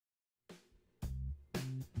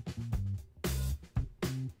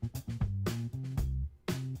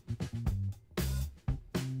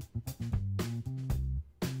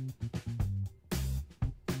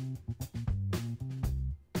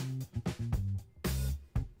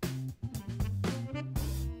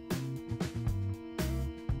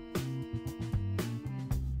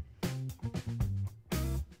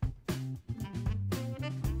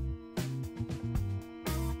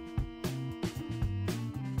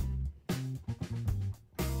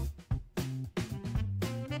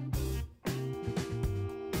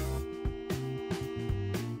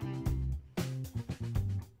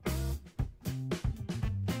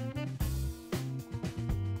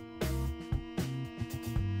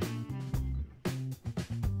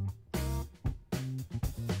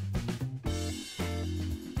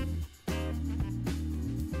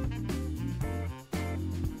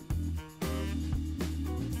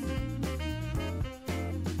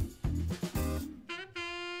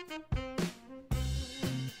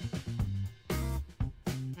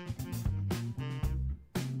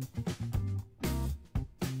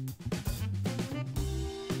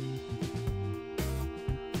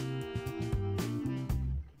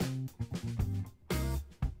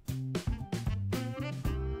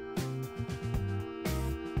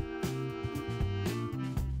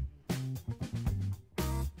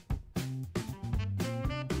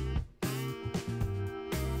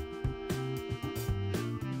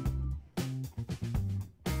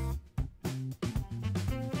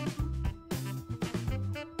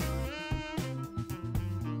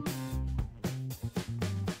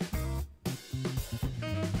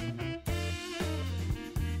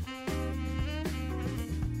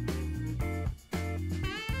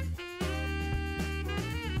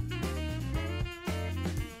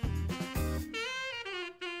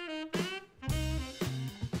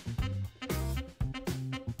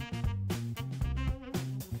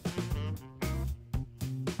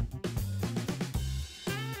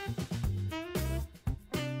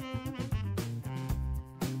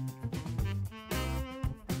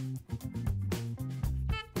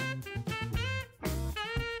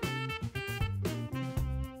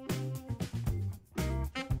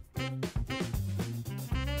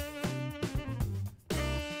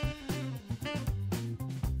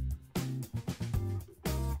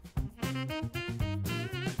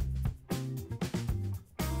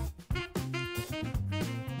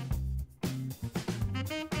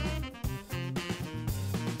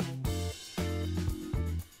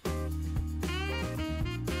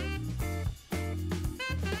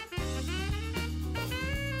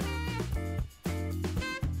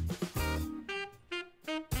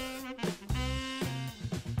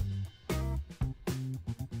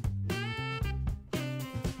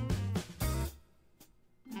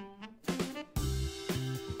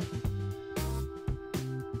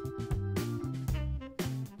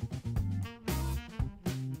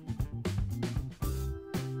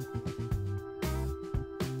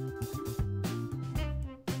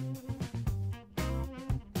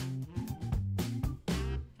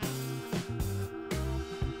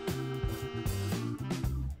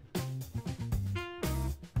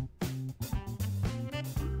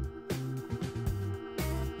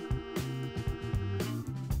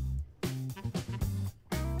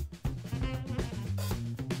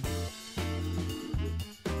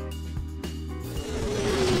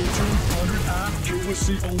was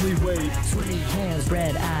the only way. 3 hands,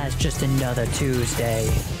 red eyes, just another Tuesday.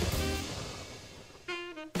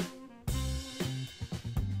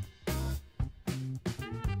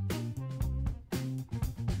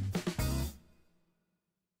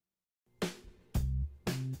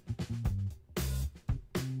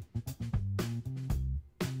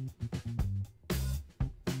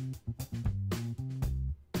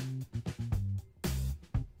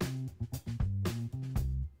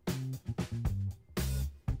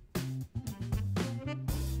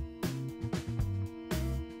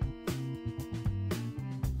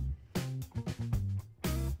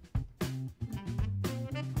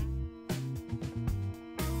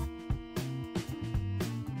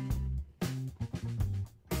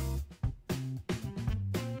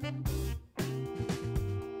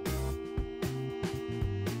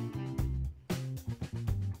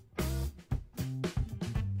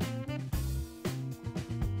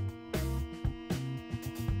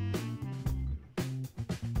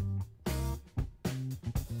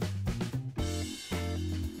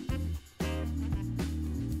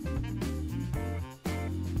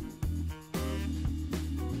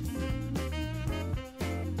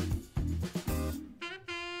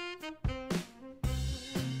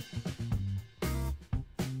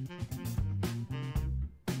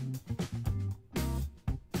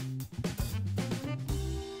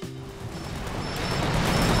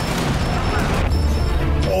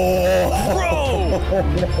 Whoa!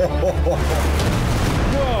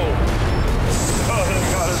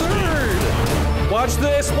 Third! Watch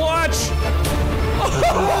this, watch!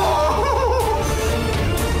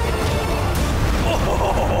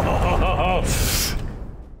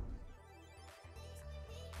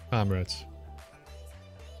 Comrades.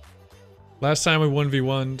 Last time we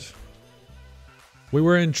 1v1'd, we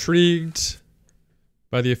were intrigued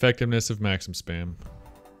by the effectiveness of maxim spam.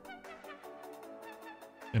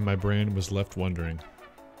 And my brain was left wondering,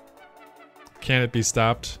 can it be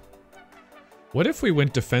stopped? What if we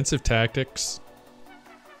went defensive tactics?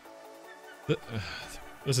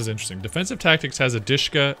 This is interesting. Defensive tactics has a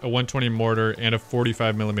Dishka, a 120 mortar, and a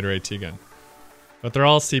 45mm AT gun. But they're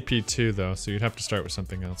all CP2 though, so you'd have to start with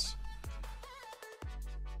something else.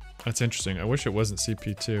 That's interesting. I wish it wasn't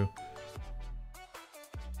CP2.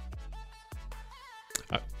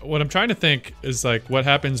 What I'm trying to think is like what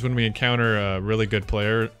happens when we encounter a really good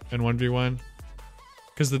player in 1v1.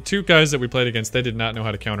 Because the two guys that we played against, they did not know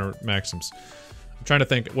how to counter maxims. I'm trying to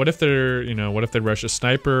think, what if they're, you know, what if they rush a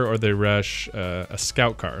sniper or they rush a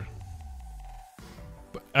scout car?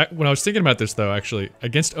 When I was thinking about this though, actually,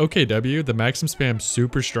 against OKW, the maxim spam's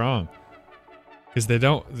super strong. Because they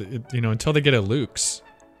don't, you know, until they get a Luke's,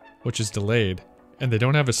 which is delayed, and they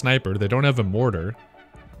don't have a sniper, they don't have a mortar.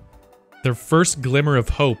 Their first glimmer of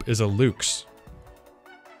hope is a Luke's.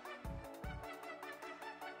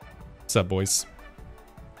 What's up, boys?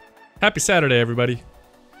 Happy Saturday, everybody.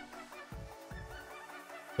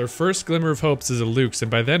 Their first glimmer of hopes is a Luke's,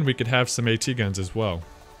 and by then we could have some AT guns as well.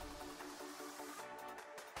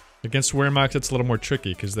 Against Wehrmacht, it's a little more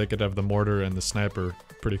tricky, because they could have the mortar and the sniper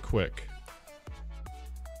pretty quick.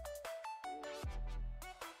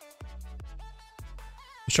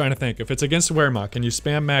 I'm trying to think, if it's against Wehrmacht and you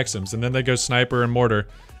spam maxims and then they go sniper and mortar,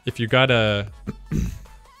 if you got a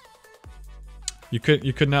you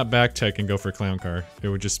could not back tech and go for clown car. It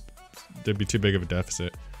would just, there'd be too big of a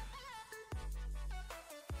deficit.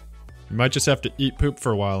 You might just have to eat poop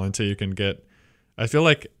for a while until you can get, I feel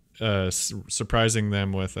like surprising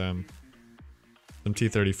them with some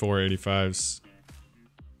T-34 85s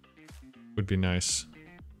would be nice.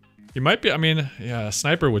 You might be, I mean, yeah, a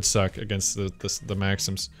sniper would suck against the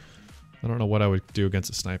maxims. I don't know what I would do against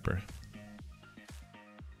a sniper.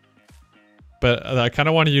 But I kind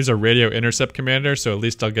of want to use a radio intercept commander, so at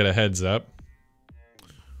least I'll get a heads up.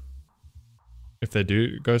 If they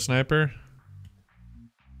do go sniper.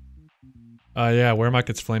 Yeah, Wehrmacht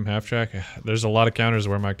gets flame half track. There's a lot of counters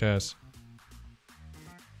Wehrmacht has.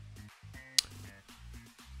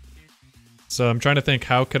 So I'm trying to think,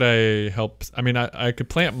 how could I help? I mean, I could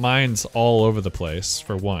plant mines all over the place,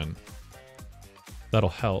 for one. That'll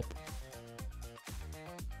help.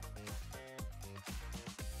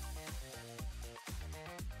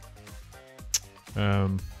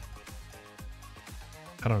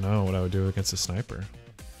 I don't know what I would do against a sniper.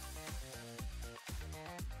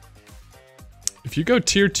 If you go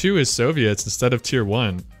tier 2 as Soviets instead of tier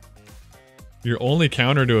 1, your only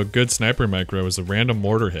counter to a good sniper micro is a random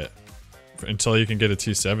mortar hit. Until you can get a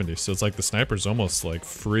T-70, so it's like the sniper's almost like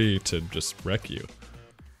free to just wreck you.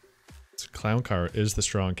 So clown car is the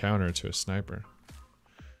strong counter to a sniper.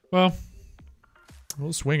 Well,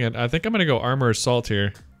 we'll swing it. I think I'm gonna go armor assault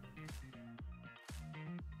here.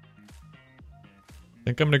 I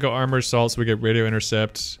think I'm gonna go armor assault so we get radio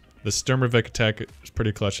intercept. The Sturmovik attack is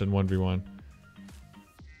pretty clutch in 1v1.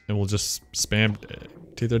 And we'll just spam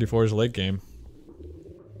T-34's late game.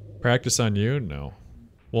 Practice on you? No.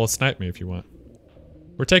 Well, snipe me if you want.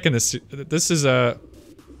 We're taking this. This is a.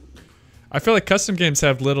 I feel like custom games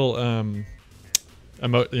have little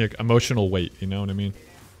emotional weight. You know what I mean?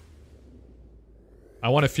 I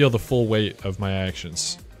want to feel the full weight of my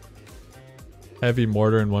actions. Heavy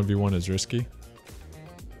mortar in 1v1 is risky.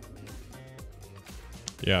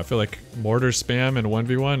 Yeah, I feel like mortar spam in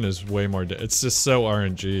 1v1 is way more. It's just so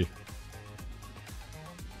RNG.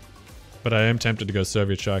 But I am tempted to go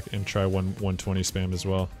Soviet Shock and try 120 spam as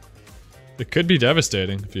well. It could be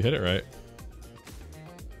devastating if you hit it right.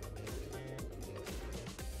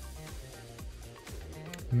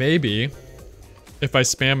 Maybe if I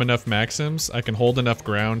spam enough maxims, I can hold enough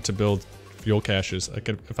ground to build fuel caches.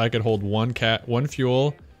 If I could hold one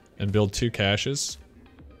fuel and build 2 caches.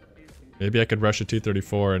 Maybe I could rush a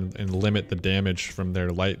T-34 and limit the damage from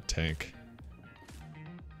their light tank.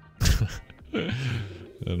 I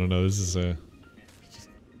don't know, this is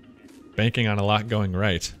banking on a lot going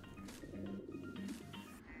right.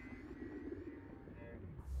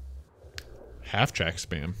 Half-track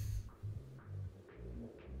spam.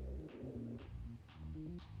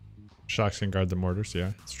 Shocks can guard the mortars,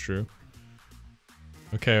 yeah, it's true.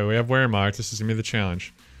 Okay, we have Wehrmacht, this is gonna be the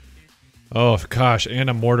challenge. Oh gosh, and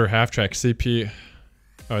a mortar half-track CP.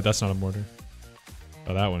 Oh, that's not a mortar.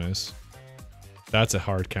 Oh, that one is. That's a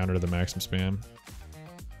hard counter to the maxim spam.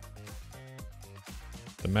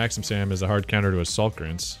 The maxim spam is a hard counter to assault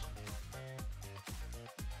grunts.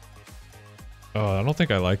 Oh, I don't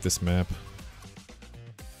think I like this map.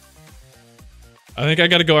 I think I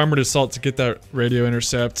gotta go armored assault to get that radio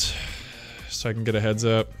intercept, so I can get a heads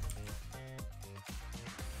up.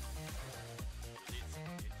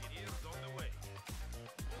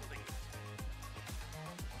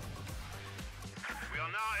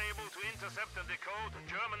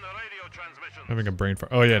 Having a brain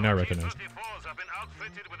fart. Oh yeah, now I recognize.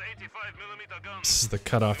 This is the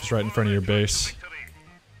cutoff, just right in front of your base.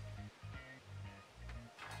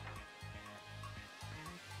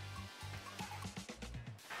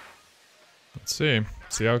 Let's see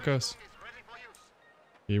how it goes.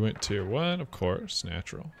 He went tier 1, of course,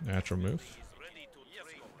 natural move.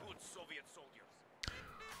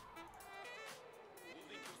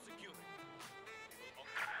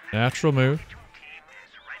 Natural move.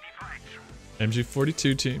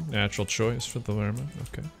 MG42 team, natural choice for the Lerma.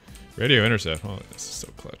 Okay. Radio intercept. Oh, this is so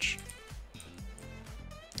clutch.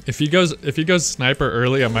 If he goes sniper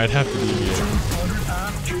early, I might have to deviate.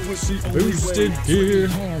 Boosted here.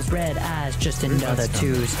 Hands red as just another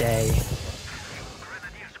Tuesday.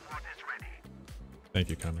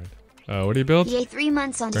 Thank you, comrade. What do you build? Yay, 3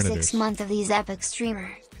 months on Grenadiers. 6th month of these epic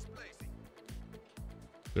streamers.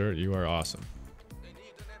 Sir, you are awesome.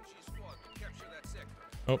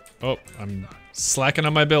 Oh, I'm slacking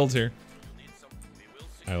on my build here.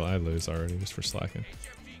 I lose already just for slacking.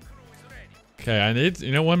 Okay, I need,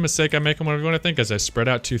 you know, one mistake I make on what I think is I spread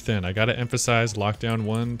out too thin. I gotta emphasize lock down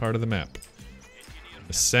one part of the map.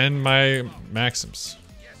 Send my maxims.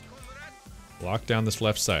 Lock down this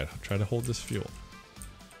left side. I'll try to hold this fuel.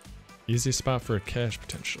 Easy spot for a cache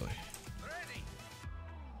potentially.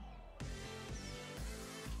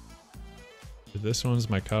 This one's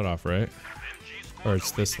my cutoff, right? Or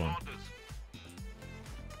it's this one.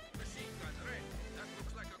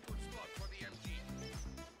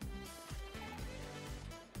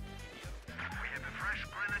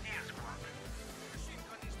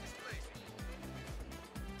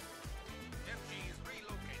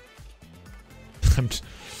 I'm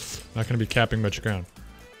not going to be capping much ground.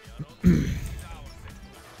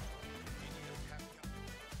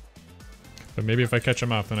 But maybe if I catch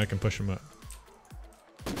him off, then I can push him up.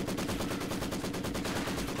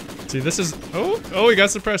 See, this is... Oh, he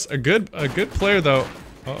got suppressed. A good player, though.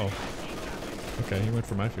 Uh-oh. Okay, he went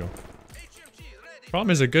for my fuel.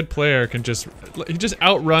 Problem is, a good player can just... He just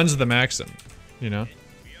outruns the Maxim, you know?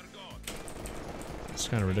 It's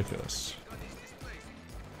kind of ridiculous.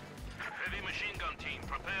 Heavy machine gun team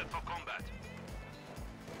prepared for combat.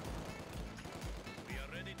 We are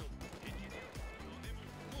ready to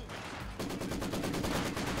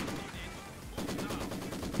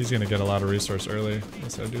He's gonna get a lot of resource early.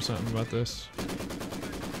 Let's gotta do something about this.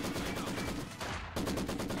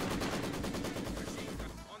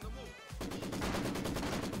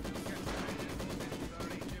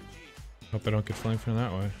 Hope I don't get flanked from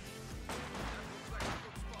that way.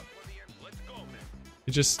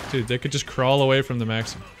 You just, dude, they could just crawl away from the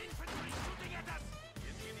Maxim.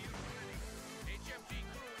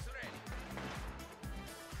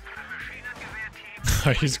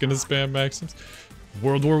 why he's gonna spam maxims.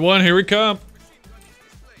 World War I, here we come.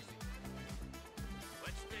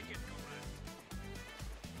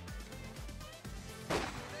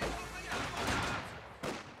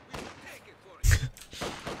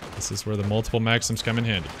 This is where the multiple maxims come in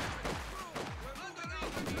handy.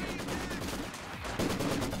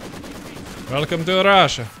 Welcome to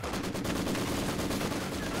Russia.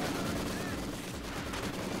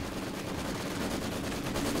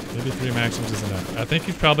 Maybe 3 maxims is enough. I think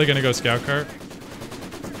he's probably gonna go scout cart.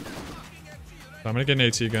 So I'm gonna get an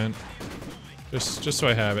AT gun. Just so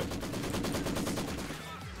I have it.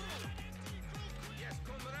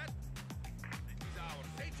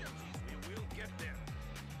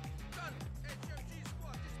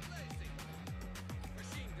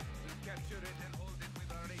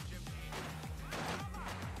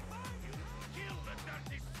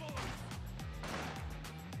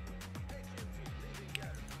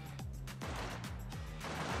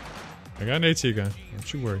 I got an AT gun.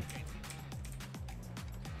 Don't you worry.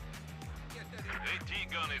 AT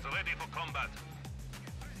gun is ready for combat.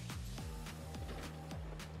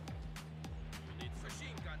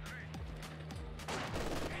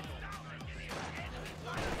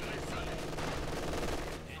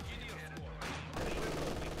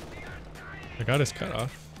 I got his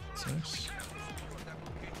cutoff. That's nice.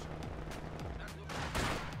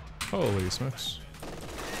 Holy smokes.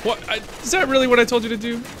 What? Is that really what I told you to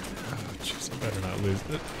do? Oh, jeez, I better not lose.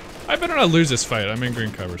 I better not lose this fight. I'm in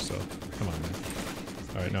green cover still. Come on, man.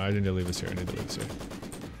 Alright, no, I need to leave this here. I need to leave this here.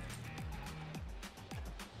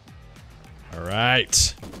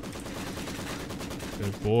 Alright.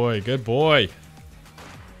 Good boy, good boy.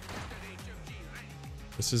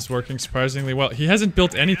 This is working surprisingly well. He hasn't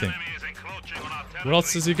built anything. What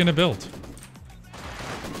else is he gonna build?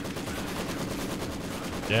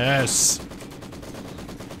 Yes.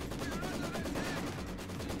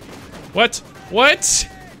 What? What?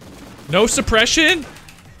 No suppression?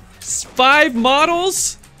 5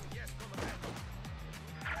 models?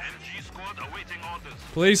 MG squad awaiting orders.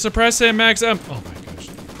 Please suppress him, Max. Oh my gosh.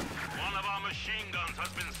 One of our machine guns has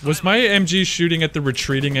been Was my MG shooting at the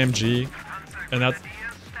retreating MG? And that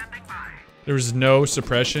there was no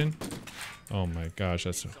suppression? Oh my gosh,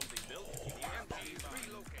 that's... The enemy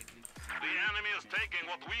is taking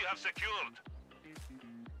what we have secured.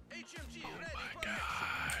 Oh my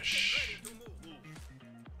gosh.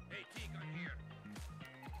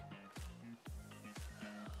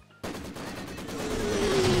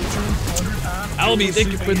 Albie,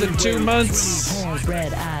 thank you for the 2 months. As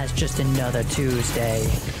red as just another Tuesday.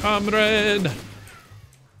 Comrade.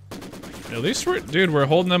 At least we're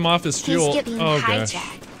holding them off as fuel. He's getting Oh gosh.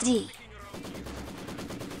 hijacked. D.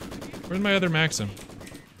 Where's my other Maxim?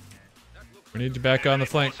 We need you back on the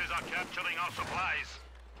flank. Forces are capturing our supplies.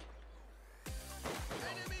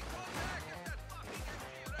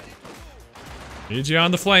 Need you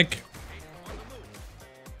on the flank.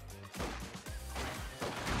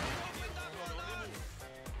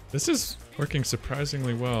 This is working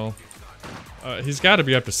surprisingly well. He's got to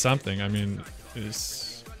be up to something. I mean,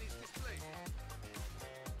 he's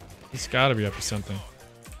got to be up to something.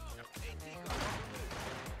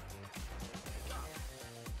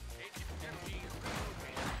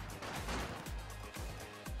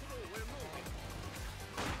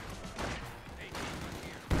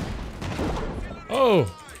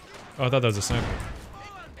 Oh! Oh, I thought that was a sniper.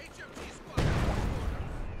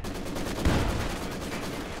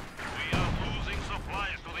 We are losing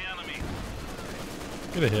supplies to the enemy.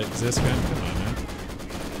 Get a hit, Zisk gun. Come on,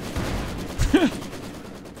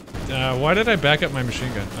 man. Why did I back up my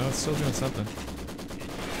machine gun? Oh, it's still doing something.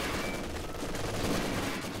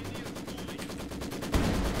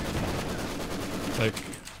 Like,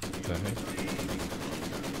 is that hit?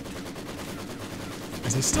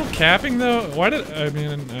 Is he still capping though? Why did I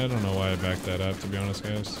mean? I don't know why I backed that up. To be honest,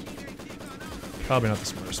 guys. Probably not the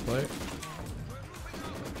smartest play.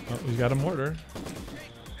 Oh, he's got a mortar.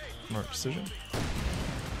 Smart decision.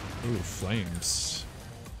 Ooh, flames.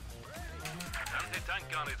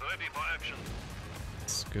 Anti-tank gun is ready for action.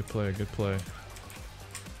 It's good play. Good play.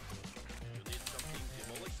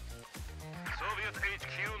 Soviet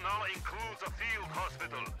HQ now includes a field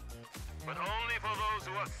hospital, but only for those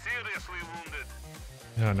who are seriously wounded.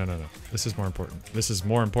 No, no, no, no. This is more important. This is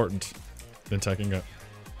more important than tucking up.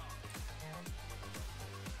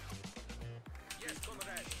 Yes,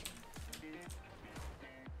 comrade.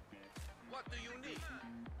 What do you need?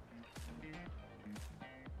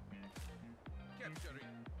 Capturing.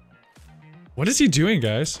 What is he doing,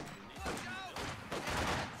 guys?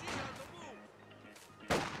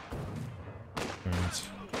 Alright.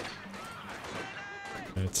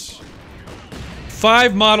 It's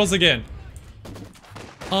 5 models again.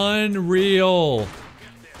 Unreal.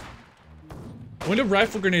 When do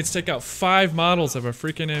rifle grenades take out 5 models of a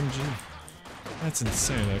freaking MG? That's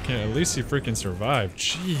insane. I can't. At least he freaking survived.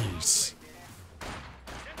 Jeez.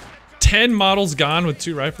 10 models gone with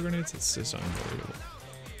 2 rifle grenades? It's just unbelievable.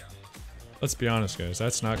 Let's be honest, guys.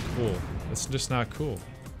 That's not cool. That's just not cool.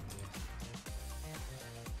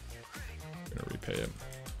 I'm gonna repay him.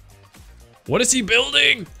 What is he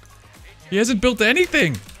building? He hasn't built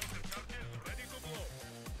anything.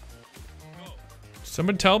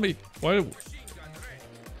 Someone tell me. Why?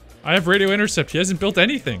 I have radio intercept. He hasn't built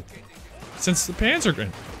anything since the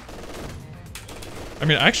Panzergren. I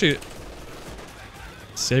mean, actually,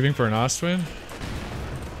 saving for an Ostwind.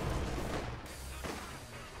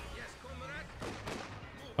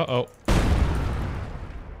 Uh-oh.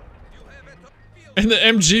 And the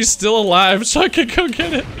MG's still alive, so I can go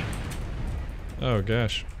get it. Oh,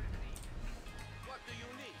 gosh.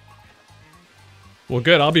 Well,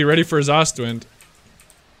 good. I'll be ready for his Ostwind.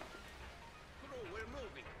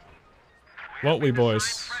 Won't we,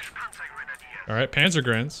 boys? Alright,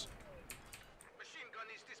 Panzergrens.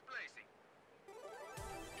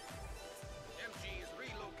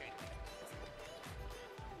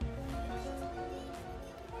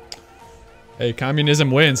 Hey, communism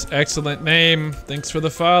wins. Excellent name. Thanks for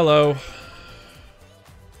the follow.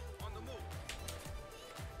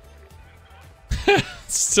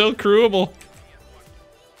 Still crewable.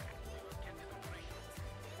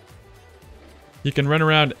 He can run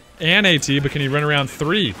around an AT, but can he run around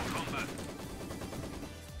 3?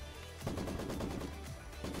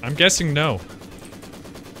 I'm guessing no.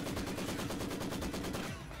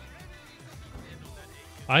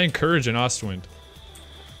 I encourage an Ostwind.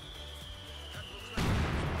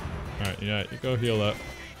 Alright, yeah, you go heal up.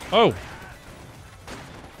 Oh!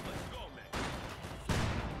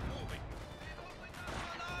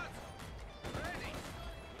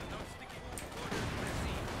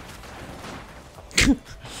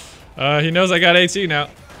 He knows I got AT now.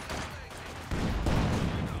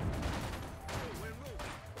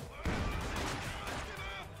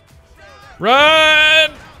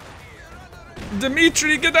 Run!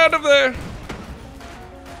 Dimitri, get out of there!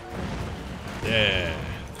 Yeah.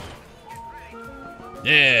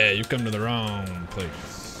 Yeah, you come to the wrong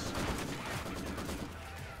place.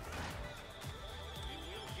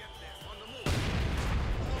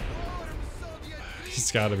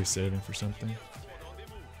 He's gotta be saving for something.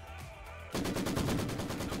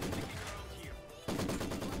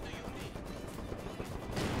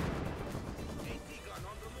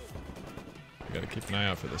 Gotta keep an eye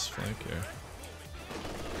out for this flank here.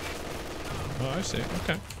 Oh, I see.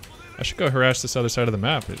 Okay. I should go harass this other side of the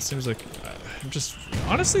map. It seems like I'm just,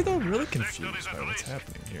 honestly though, really confused by what's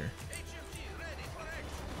happening here.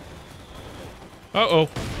 Uh-oh.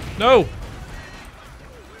 No!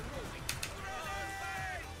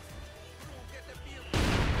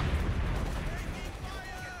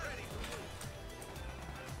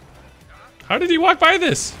 How did he walk by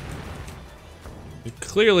this? We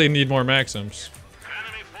clearly need more maxims.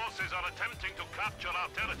 Enemy forces are attempting to capture our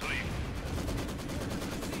territory.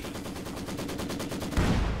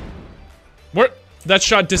 What? That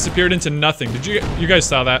shot disappeared into nothing. Did you guys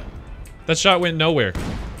saw that? That shot went nowhere.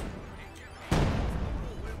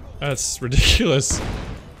 That's ridiculous.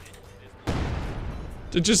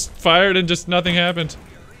 It just fired and just nothing happened.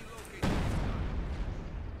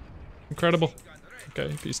 Incredible.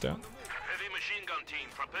 Okay, peaced out. Heavy machine gun team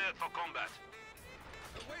prepared for combat.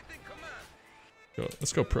 Go,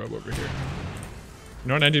 let's go probe over here. You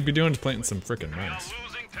know what I need to be doing? Planting some frickin' We are mines.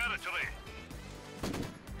 losing territory.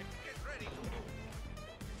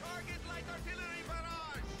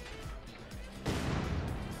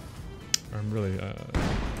 I'm really,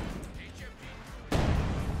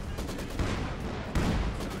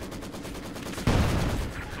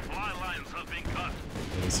 Supply lines have been cut.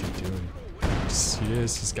 what is he doing? He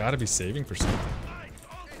is. He's got to be saving for something.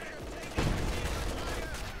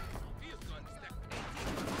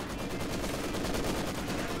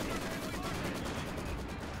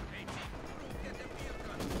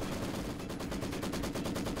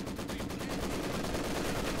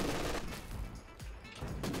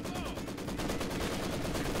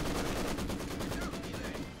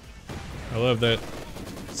 I love that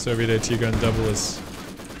Soviet AT gun double as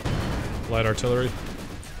light artillery.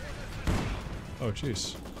 Oh,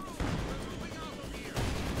 jeez.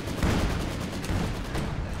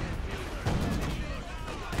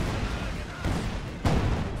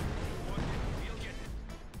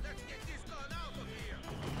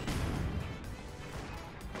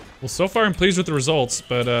 Well, so far I'm pleased with the results,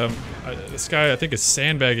 but this guy I think is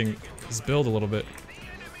sandbagging his build a little bit.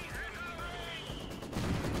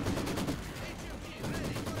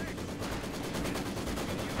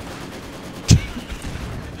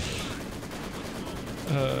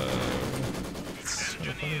 It's kind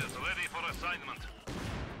of funny. Ready for assignment.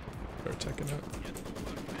 Start checking out.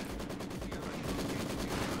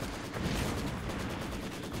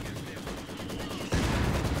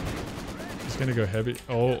 He's gonna go heavy.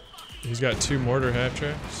 Oh, he's got 2 mortar half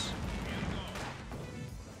tracks.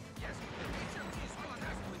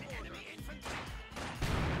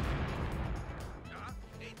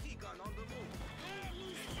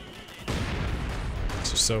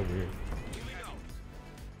 This is so weird.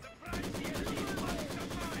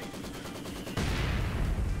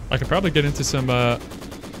 I could probably get into some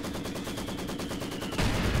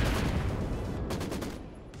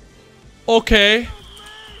okay.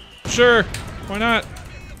 Sure. Why not?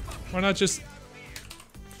 Why not just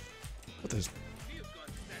what is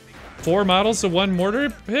 4 models to 1 mortar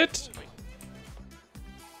hit?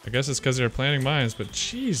 I guess it's because they're planning mines, but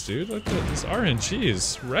jeez, dude, look at this RNG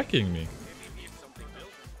is wrecking me.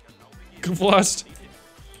 I've lost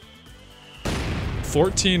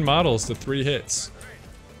 14 models to 3 hits.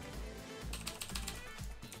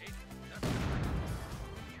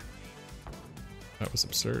 That was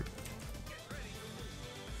absurd.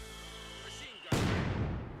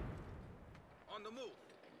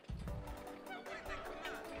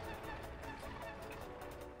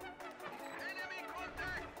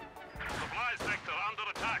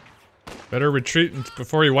 Better retreat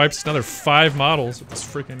before he wipes another 5 models with this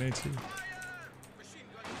freaking AT.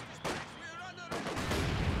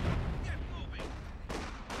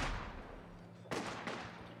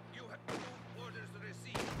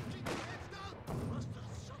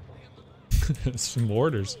 Some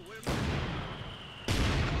orders.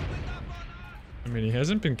 I mean, he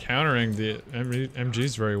hasn't been countering the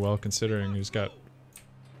MGs very well, considering he's got...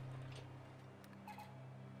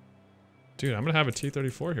 Dude, I'm gonna have a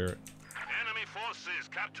T-34 here. Enemy forces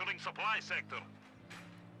capturing supply sector.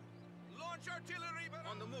 Launch artillery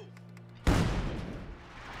on the move.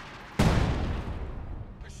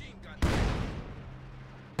 Machine gun.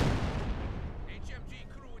 HMG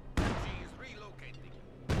crew MG is relocating.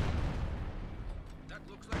 That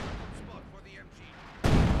looks like a good spot for the MG.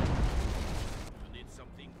 You need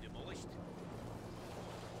something demolished?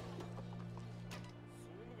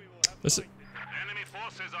 This Enemy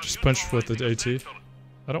forces are just punched with the neutralizing AT. sector.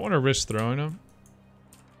 I don't want to risk throwing him.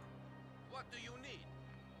 What do you need?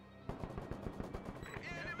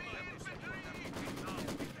 Enemy infantry!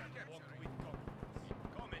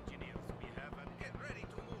 Come engineers, we have a get ready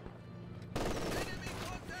to move. Enemy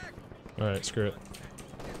contact! Alright, screw it.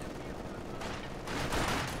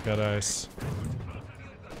 Got ice.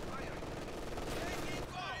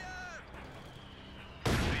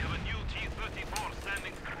 We have a new T-34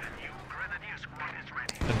 standing. A new Grenadier squad is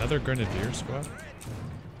ready. Another Grenadier squad?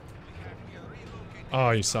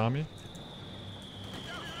 Oh, you saw me?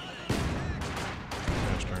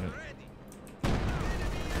 Gosh darn it.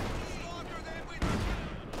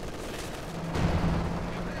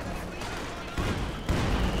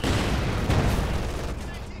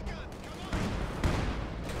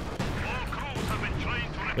 All crews have been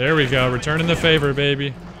trained to There we go, returning the favor,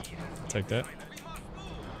 baby. Take that.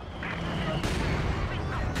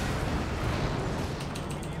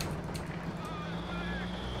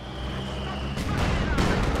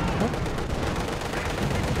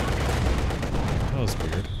 That was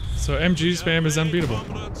weird. So MG spam is unbeatable.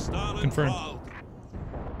 Confirmed.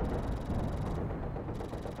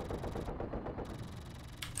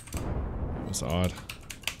 That was odd.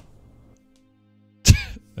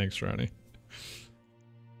 Thanks, Ronnie.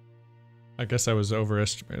 I guess I was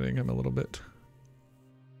overestimating him a little bit.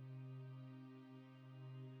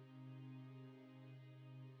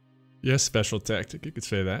 Yes, special tactic, you could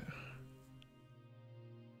say that.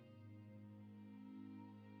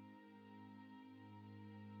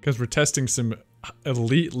 Because we're testing some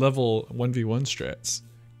elite level 1v1 strats.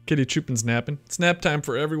 Kitty Troopin's napping. It's nap time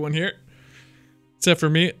for everyone here. Except for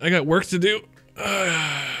me, I got work to do.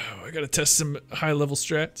 I gotta test some high level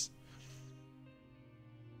strats.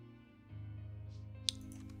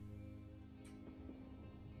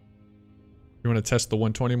 You want to test the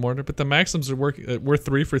 120 mortar? But the maxims are working. We're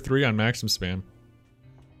 3 for 3 on maxim spam.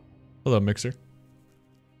 Hello, Mixer.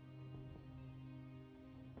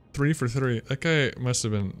 3 for 3. That guy must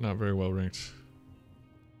have been not very well ranked.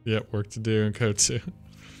 Yep, work to do in code 2.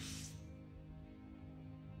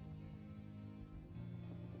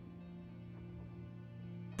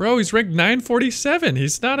 Bro, he's ranked 947.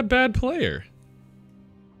 He's not a bad player.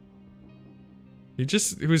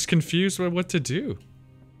 He was confused with what to do.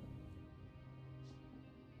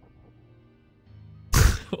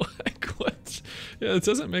 Yeah, it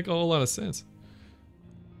doesn't make a whole lot of sense.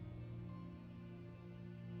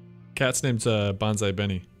 Cat's name's Bonsai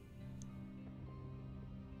Benny.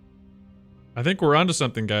 I think we're onto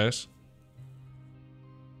something, guys.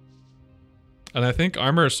 And I think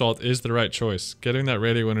Armor Assault is the right choice. Getting that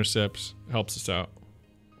radio intercept helps us out.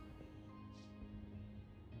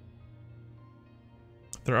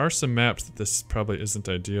 There are some maps that this probably isn't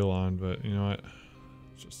ideal on, but you know what?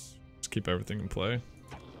 Just keep everything in play.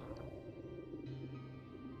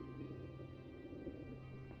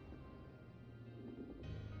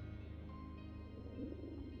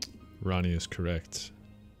 Ronnie is correct.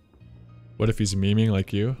 What if he's memeing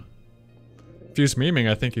like you? If he was memeing,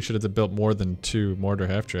 I think he should have built more than 2 mortar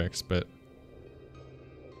half-tracks, but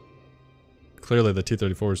clearly the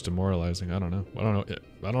T-34 is demoralizing. I don't know. I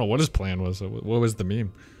don't know what his plan was. What was the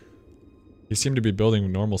meme? He seemed to be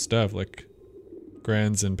building normal stuff like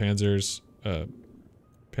Grens and Panzers,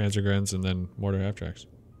 Panzer Grens, and then mortar half-tracks.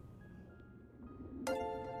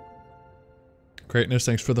 Greatness,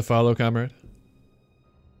 thanks for the follow, comrade.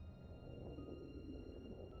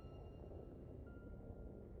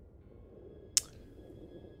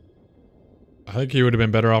 I think he would have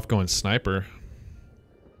been better off going sniper.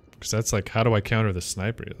 Because that's like, how do I counter the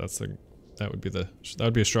sniper? That's like, that would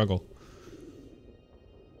be a struggle.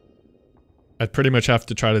 I'd pretty much have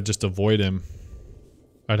to try to just avoid him.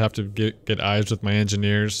 I'd have to get eyes with my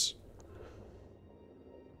engineers.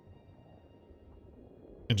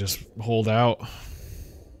 And just hold out.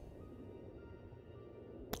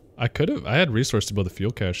 I had resource to build a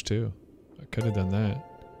fuel cache too. I could have done that.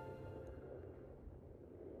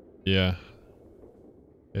 Yeah.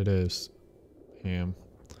 It is. Ham.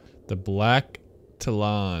 The Black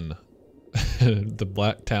Talon. The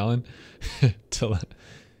Black Talon? Talon.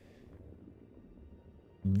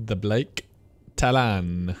 The Blake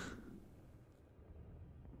Talon.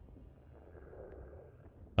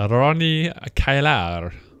 Ronnie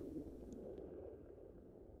Kailar.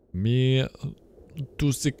 Me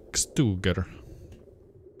Dusik Stuger.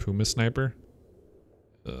 Puma Sniper?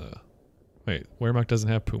 Wait, Wehrmacht doesn't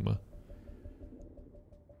have Puma.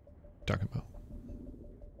 Talking about.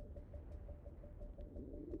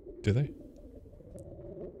 Do they?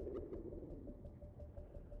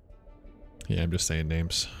 Yeah, I'm just saying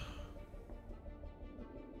names.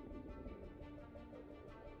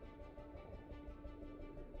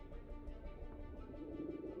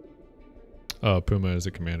 Oh, Puma is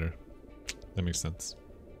a commander. That makes sense.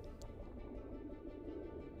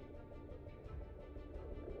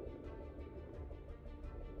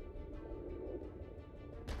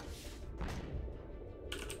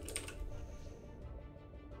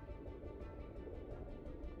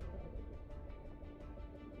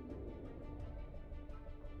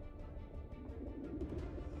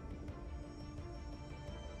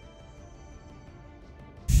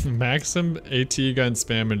 Maxim AT gun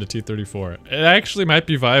spam into T-34. It actually might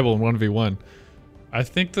be viable in 1v1. I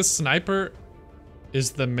think the sniper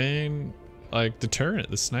is the main, like, deterrent.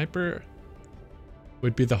 The sniper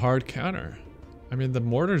would be the hard counter. I mean, the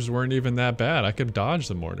mortars weren't even that bad. I could dodge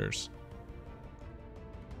the mortars.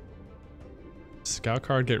 Scout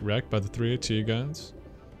car get wrecked by the 3 AT guns.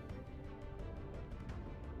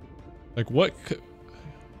 Like, what could...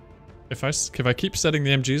 If I keep setting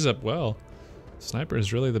the MGs up well... Sniper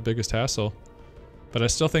is really the biggest hassle, but I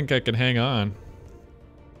still think I can hang on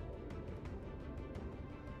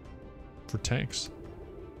for tanks.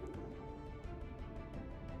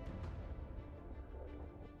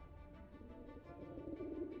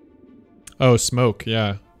 Oh, smoke,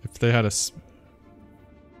 yeah. If they had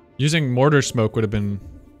using mortar smoke would have been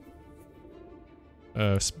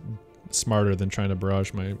smarter than trying to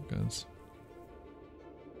barrage my guns.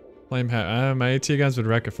 Flame my AT guns would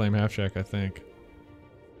wreck a flame half-track, I think.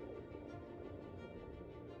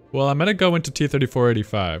 Well, I'm gonna go into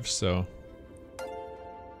T-34-85, so...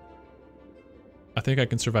 I think I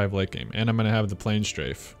can survive late game, and I'm gonna have the plane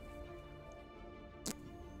strafe.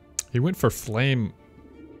 He went for flame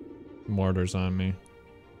mortars on me.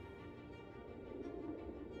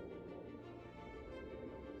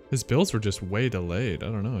 His builds were just way delayed. I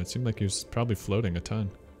don't know, it seemed like he was probably floating a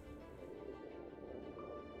ton.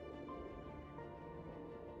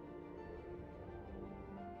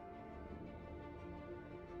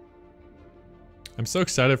 I'm so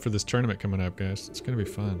excited for this tournament coming up, guys. It's gonna be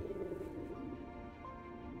fun.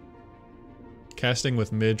 Casting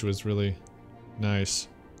with Midge was really nice.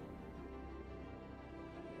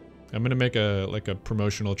 I'm gonna make a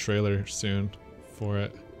promotional trailer soon for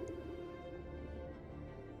it.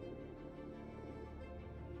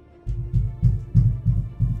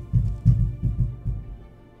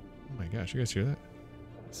 Oh my gosh, you guys hear that?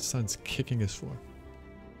 The sun's kicking his floor.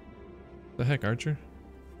 The heck, Archer?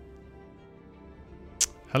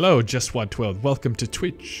 Hello, JustWad12. Welcome to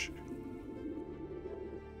Twitch.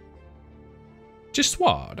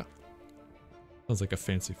 JustWad. Sounds like a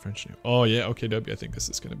fancy French name. Oh yeah, OKW. I think this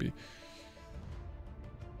is gonna be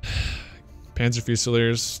Panzer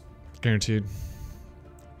Fusiliers, guaranteed.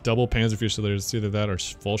 Double Panzer Fusiliers. It's either that or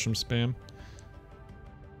Volsham spam.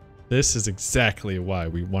 This is exactly why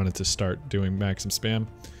we wanted to start doing maxim spam.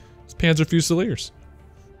 It's Panzer Fusiliers.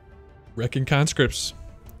 Wrecking conscripts.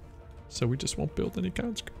 So we just won't build any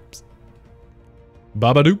conscripts.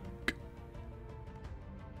 Babadook.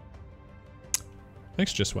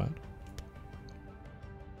 Thanks, JustWad.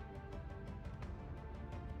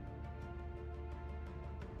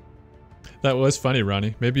 That was funny,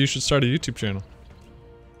 Ronnie. Maybe you should start a YouTube channel.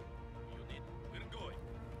 Unit, we're going.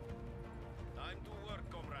 Time to work,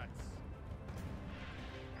 comrades.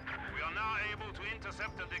 We are now able to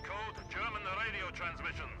intercept and decode German radio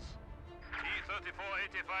transmissions.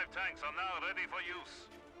 T-34-85 tanks are now ready for use.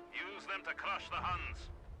 Use them to crush the Huns.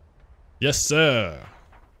 Yes, sir.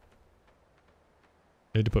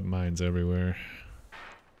 Need to put mines everywhere.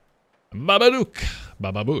 Babadook.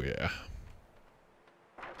 Bababooyah.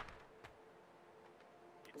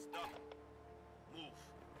 It's done. Move.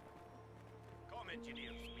 Come,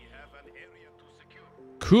 engineers. We have an area to secure.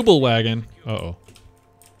 Kubelwagen. Uh-oh.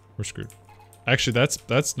 We're screwed. Actually,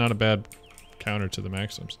 that's not a bad counter to the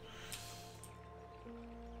Maxims.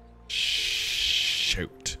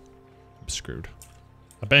 Shoot. I'm screwed.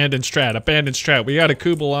 Abandoned strat. Abandoned strat. We got a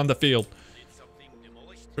Kubel on the field. Need something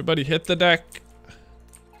demolished. Everybody hit the deck.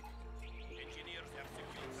 Engineers have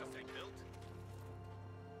secured something built.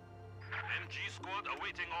 MG squad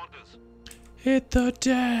awaiting orders. Hit the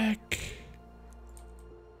deck.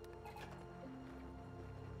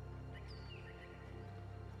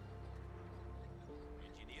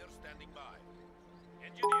 Engineers standing by.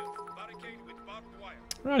 Engineers, barricade with barbed wire.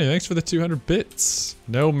 Ronnie, thanks for the 200 bits.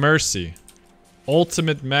 No mercy.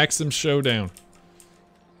 Ultimate Maxim Showdown.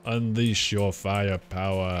 Unleash your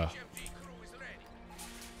firepower. MG crew is ready.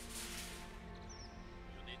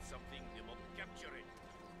 You need something capture it.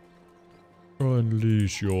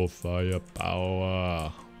 Unleash your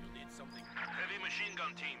firepower. You need something. Heavy machine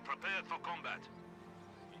gun team prepared for combat.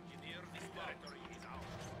 Engineer, this territory is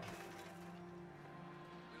ours.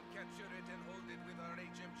 We'll capture it and hold it with our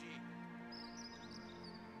HMG.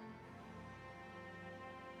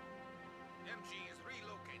 MG is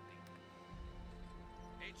relocating.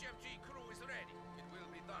 HMG crew is ready. It will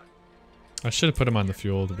be done. I should have put him on the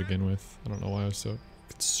fuel to begin with. I don't know why I was so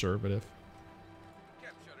conservative.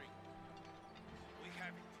 Capturing. We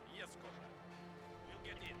have it. Yes, comrade. We'll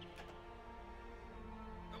get in.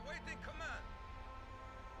 Awaiting command.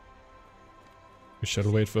 We should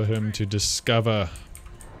wait for him to discover.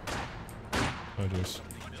 Oh, jeez.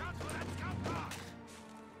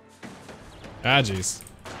 Ah, jeez.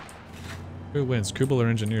 Who wins? Kubel or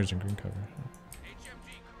engineers in green cover?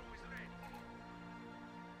 HMG crew is ready.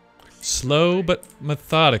 Slow but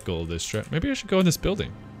methodical this trip. Maybe I should go in this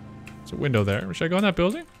building. There's a window there. Should I go in that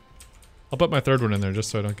building? I'll put my third one in there just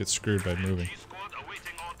so I don't get screwed by moving. MG squad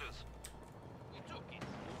awaiting orders. We took it.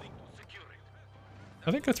 Moving to secure it.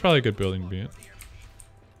 I think that's probably a good building to be in.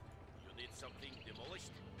 You need something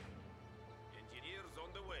demolished? Engineers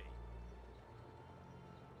on the way.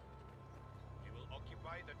 We will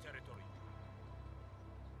occupy the territory.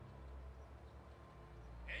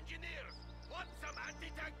 Engineers, want some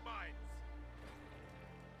anti-tank mines?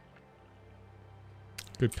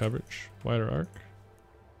 Good coverage. Wider arc.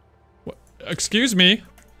 What? Excuse me.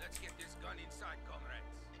 Let's get this gun inside, comrades.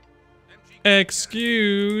 MG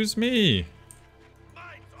Excuse me.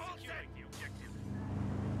 mines all set. The objective.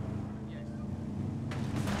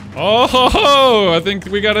 Oh, ho, ho! I think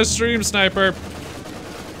we got a stream sniper.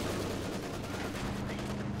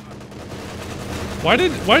 Why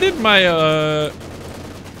did my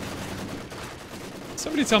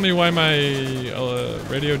somebody tell me why my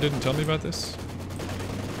radio didn't tell me about this?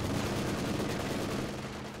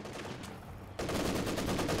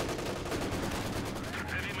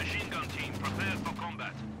 Heavy machine gun team prepared for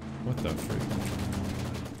combat. What the freak?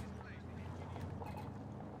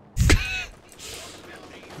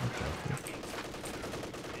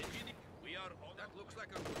 We are all that looks like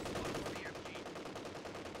a good spot for the MG.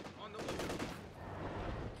 On the move.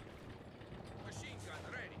 Machine gun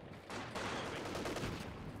ready. Moving.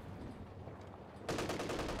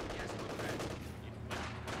 Yes, comrade.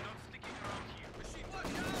 Not sticking around here. Machine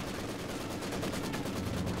watch out!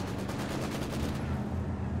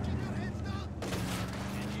 Keep your heads down!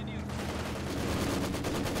 Engineer.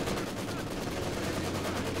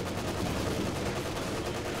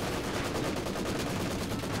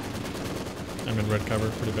 I'm in red cover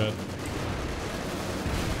pretty bad.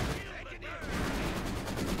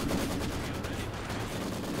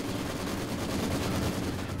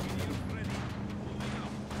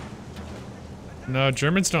 No,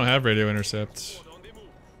 Germans don't have radio intercept.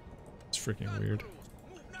 It's freaking weird.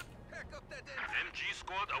 MG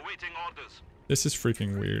squad awaiting orders. This is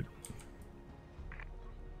freaking weird.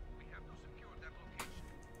 We have to secure that location.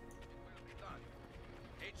 It will be done.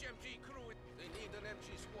 HMG crew, they need an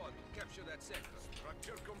MG squad to capture that sector.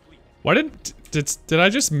 Structure complete. Why did I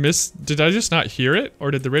just miss? Did I just not hear it,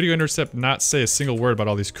 or did the radio intercept not say a single word about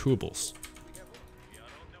all these Kubels? We are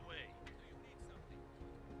on the way. Do you need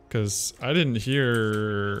something? Because I didn't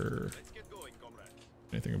hear Let's get going, comrade.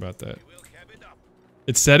 anything about that. We'll have it up.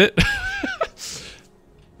 It said it.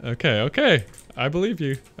 Okay, okay. I believe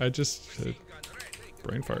you. I just Machine gun ready.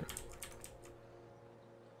 brain fart.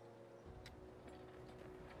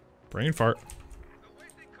 Brain fart.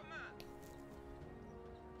 Awaiting command.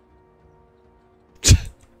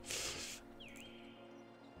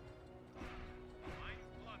 Line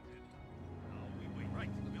planted. Now we wait. Right.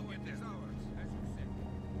 We'll get this ours, as you said.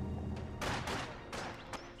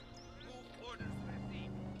 Move orders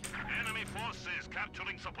received. Enemy forces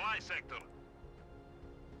capturing supply sector.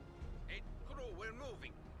 Hey, crew, we're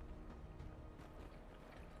moving.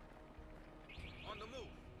 On the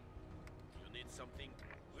move. You need something?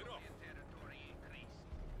 We're off. Territory increased.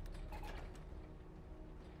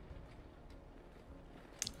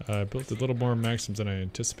 I built a little more maxims than I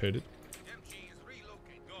anticipated. MG is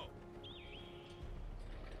relocated. Go.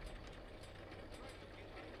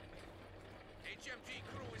 HMG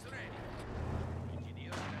crew is ready.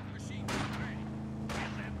 Engineers and machine gun ready.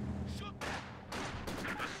 Kill them. Shoot them.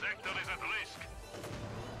 The sector is at risk.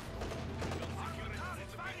 Security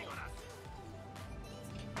is fighting on us.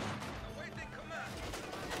 Awaiting command.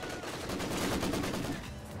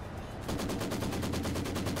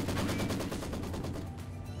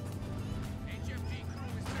 HMG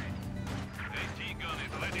crew is ready. AT gun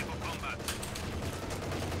is ready for combat.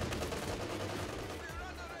 We're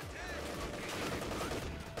under attack.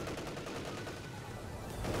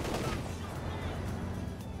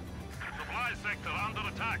 Supply sector under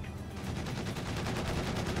attack.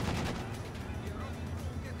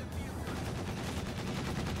 Get the field gun.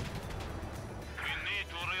 We need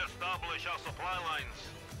to re-establish our supply lines.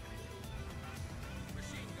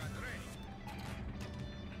 Machine gun ready.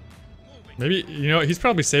 Moving. Maybe, you know, he's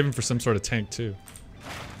probably saving for some sort of tank too.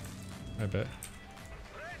 I bet.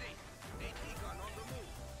 Ready. AT gun on the move.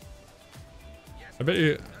 Yes. I bet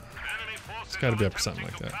you. Enemy forces gotta be are up to something attempting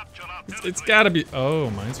like to that. capture our It's territory. gotta be.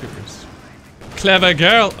 Oh, minesweepers. Clever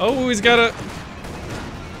girl. Oh, he's got a.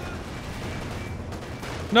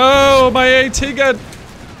 No, my AT gun.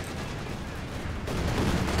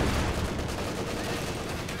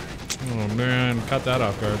 Oh man, cut that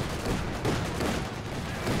off guard.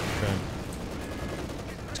 Okay.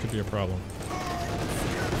 This could be a problem.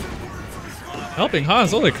 Helping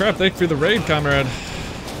Hans, holy crap, thank you for the raid, comrade.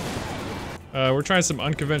 We're trying some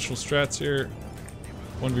unconventional strats here.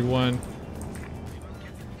 1v1.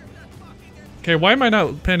 Okay, why am I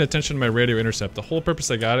not paying attention to my radio intercept? The whole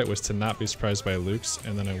purpose I got it was to not be surprised by Luke's,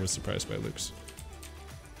 and then I was surprised by Luke's.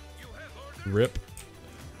 Rip.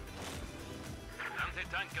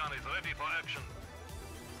 Anti-tank gun is ready for action.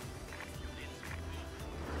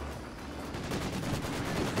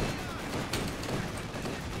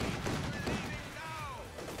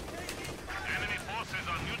 Enemy forces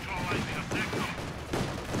are neutralizing a sector.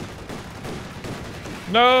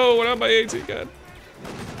 No, what about my AT gun?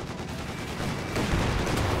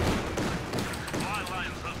 Supply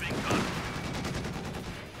lines have been cut.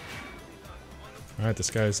 Alright, this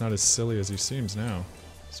guy is not as silly as he seems now.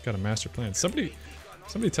 He's got a master plan. Somebody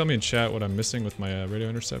tell me in chat what I'm missing with my radio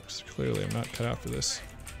intercept. Clearly, I'm not cut out for this.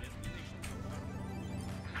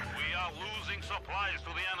 We are losing supplies to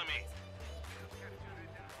the enemy.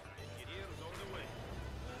 Engineers on the way.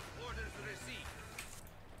 Orders received.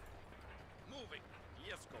 Moving.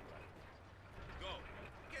 Yes, comrade. Go.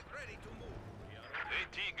 Get ready to move.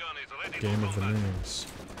 AT gun is ready Game for of the combat. moons.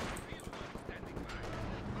 Field gun standing by.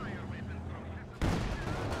 Fire weapon thrown.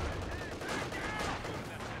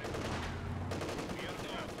 We are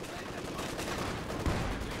now.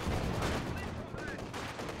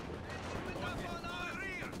 Up on our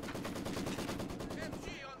rear. MG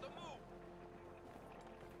on the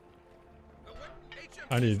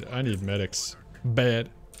move. I need medics. Bad.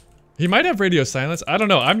 He might have radio silence. I don't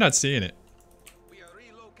know. I'm not seeing it. We are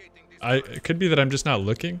relocating this. It could be that I'm just not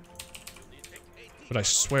looking, but I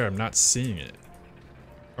swear I'm not seeing it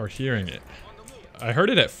or hearing it. On the move. I heard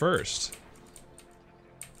it at first,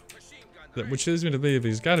 Machine gun. which leads me to believe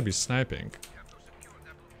he's got to be sniping.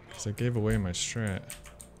 Because I gave away my strat.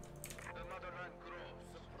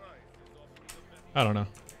 I don't know.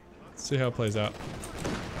 Let's see how it plays out.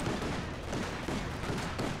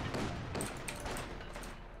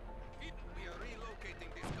 We are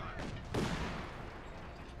relocating this car.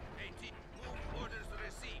 AT, move orders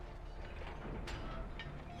received.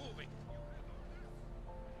 Moving.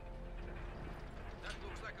 That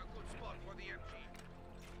looks like a good spot for the MG.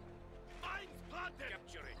 Mines planted.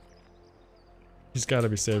 Capture it. He's got to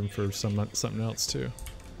be saving for something else too.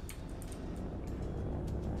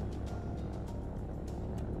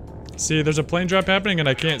 See, there's a plane drop happening and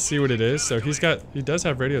I can't see what it is, so he does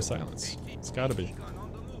have radio silence. It's gotta be.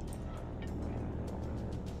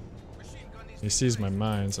 He sees my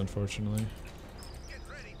mines, unfortunately.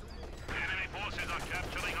 Enemy forces are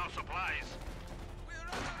capturing our supplies.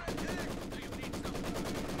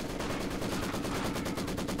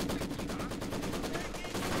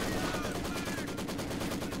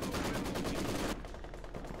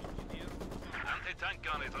 Anti-tank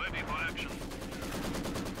gun is ready for action.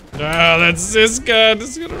 Ah, that's this gun.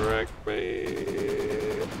 It's gonna wreck me.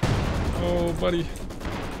 Oh, buddy.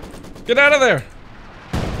 Get out of there!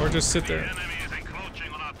 Or just sit The there. enemy is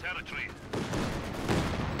encroaching on our territory.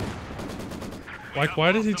 Like,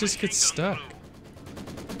 why did he just get stuck?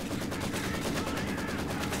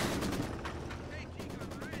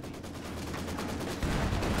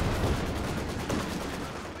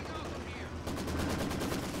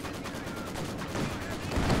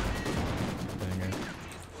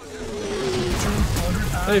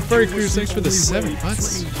 Hey, Furry Cruise, thanks for the 7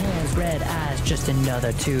 months. Hands red as just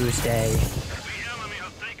another Tuesday. The enemy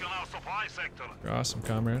has taken our supply sector. You're awesome,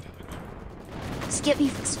 comrade. Skippy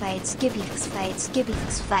fix fight, skippy fix fight, skippy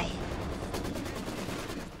fix fight.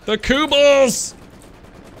 The Kubels!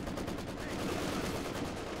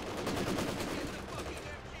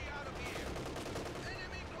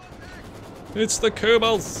 It's the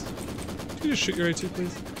Kubels! Can you just shoot your AT,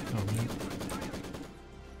 please? Oh, man.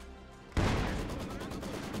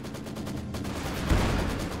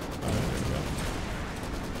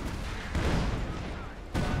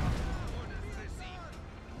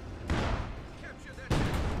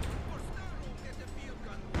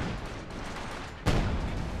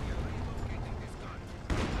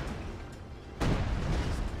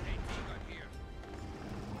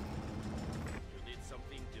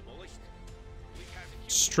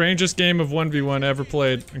 Strangest game of 1v1 ever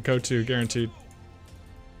played in Code 2, guaranteed.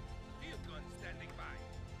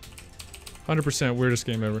 100% weirdest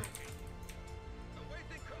game ever.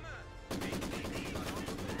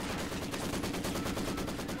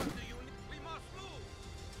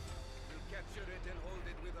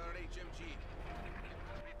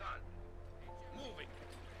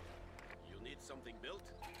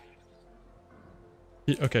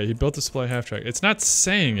 Okay, he built the supply half track. It's not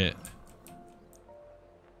saying it.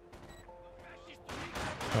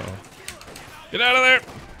 Uh-oh. Get out of there!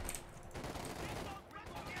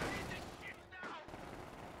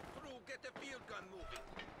 Get the field gun moving.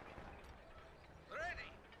 Ready.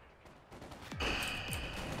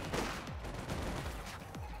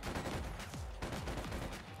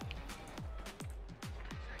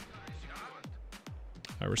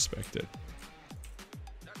 I respect it.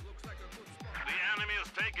 That looks like a good spot. The enemy is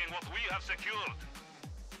taking what we have secured.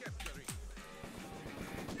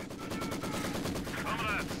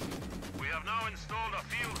 Comrades, we have now installed a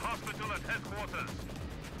field hospital at headquarters.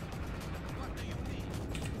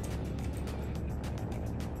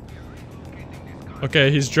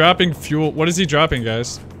 Okay, he's dropping fuel. What is he dropping,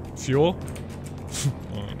 guys? Fuel?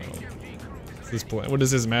 Oh no. What's this plan? What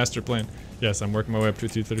is his master plan? Yes, I'm working my way up to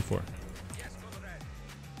 234.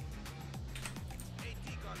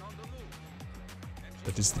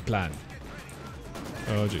 That is the plan.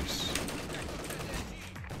 Oh jeez.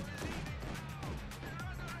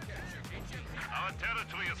 Our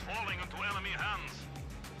territory is falling into enemy hands.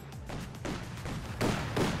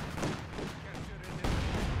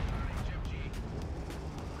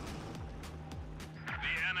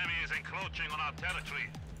 The enemy is encroaching on our territory.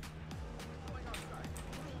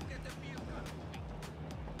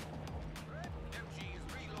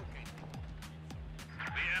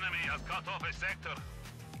 The enemy has cut off a sector.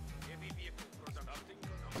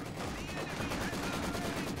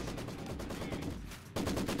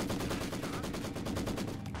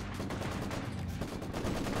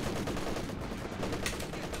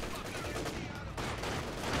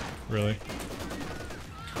 Really?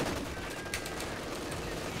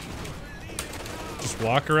 Just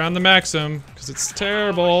walk around the maxim, because it's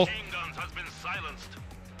terrible. Machine guns has been silenced.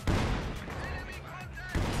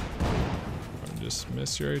 Just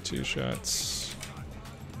miss your AT shots.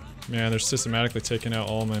 Man, they're systematically taking out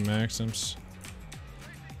all my maxims.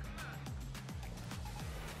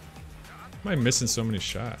 Why am I missing so many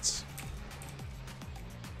shots?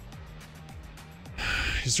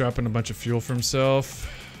 He's dropping a bunch of fuel for himself.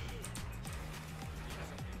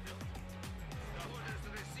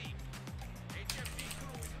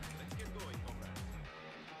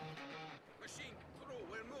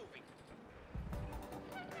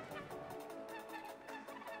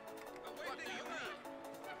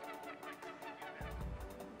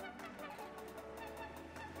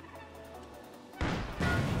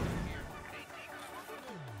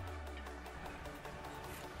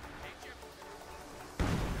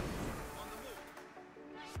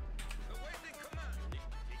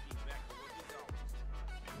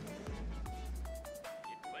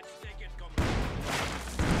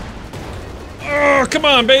 Oh, come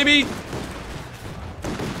on, baby!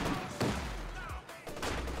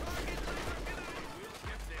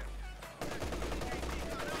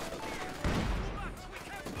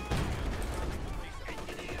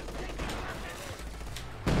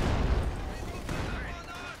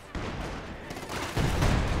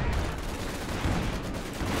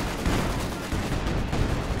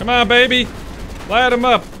 Come on, baby! Light him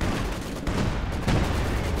up!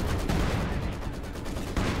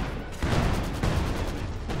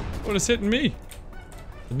 What is hitting me?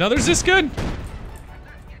 Another's this good?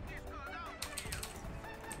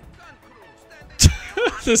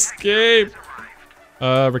 This game.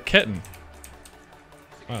 Raketin.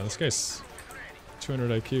 Wow, this guy's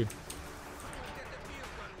 200 IQ.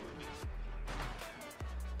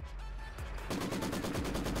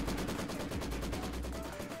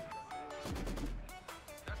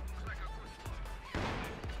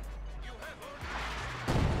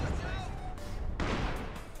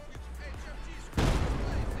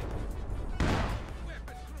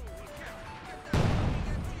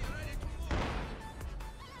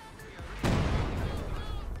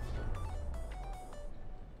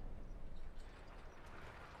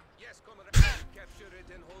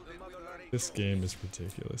 This game is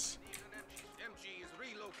ridiculous.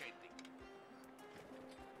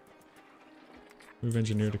 Move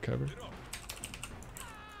engineer to cover. Did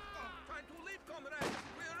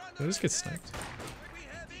I just get sniped?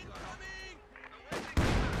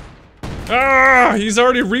 Ah! He's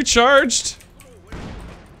already recharged!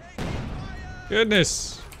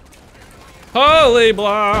 Goodness. Holy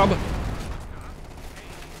blob!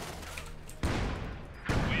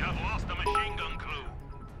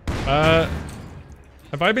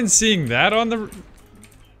 Have I been seeing that on the...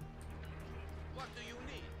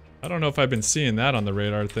 I don't know if I've been seeing that on the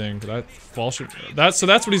radar thing, but I... so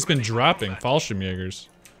that's what he's been dropping, Fallschirmjägers.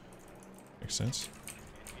 Makes sense.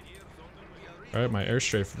 Alright, my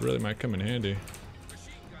airstrafe really might come in handy.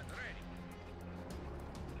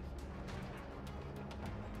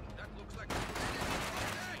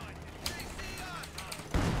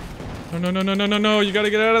 No, no, no, no, no, no, no, you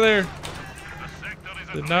gotta get out of there!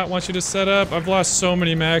 Did not want you to set up. I've lost so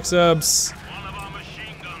many max ups. One of our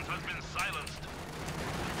machine guns has been silenced.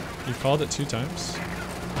 You called it 2 times?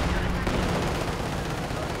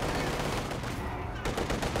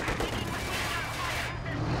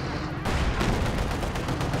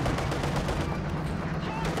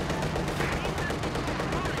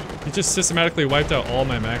 He just systematically wiped out all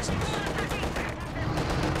my maxims.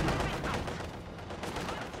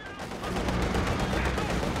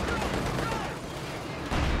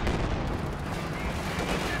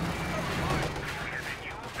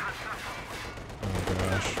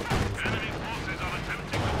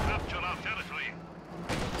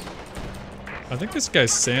 I think this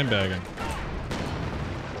guy's sandbagging.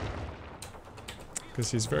 Because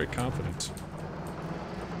he's very confident.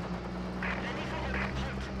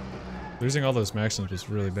 Losing all those maxims was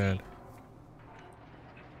really bad.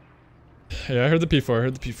 Yeah, I heard the P4, I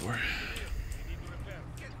heard the P4.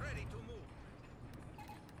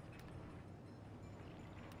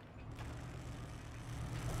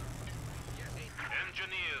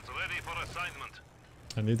 Engineers ready for assignment.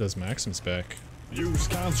 I need those maxims back. Use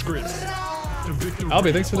conscript.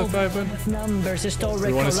 Albie, thanks for the 5 bud. Numbers historical.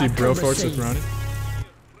 We want to see Broforce with Ronnie.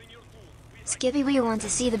 Skippy, we want to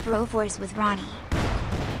see the Broforce with Ronnie.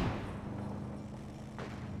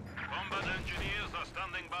 Combat engineers are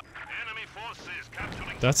standing by. Enemy forces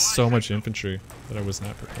capturing. That's so much infantry that I was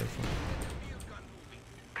not prepared for.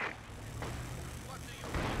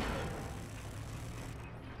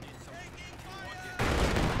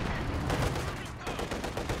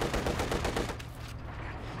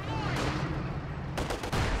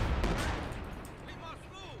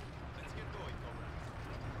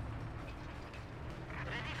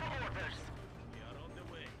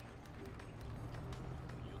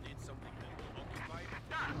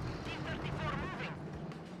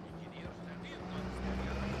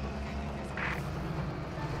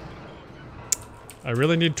 I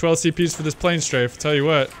really need 12 CPs for this plane strafe, tell you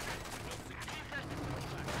what.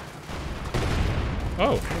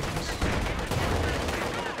 Oh.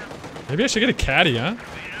 Maybe I should get a caddy, huh?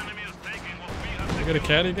 Should I get a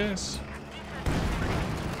caddy, guys?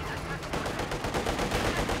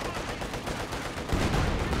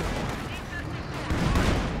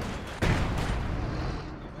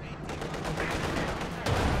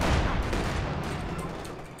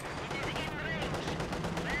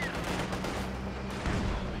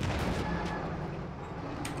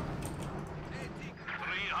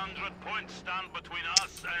 Stand between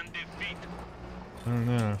us and defeat. I don't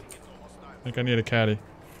know. I think I need a caddy.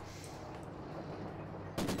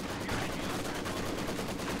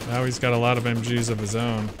 Now he's got a lot of MGs of his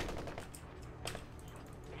own.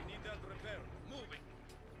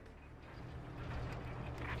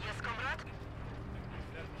 Yes, comrade.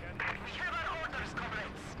 We have our orders,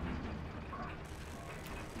 comrades.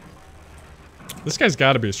 This guy's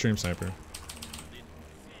got to be a stream sniper.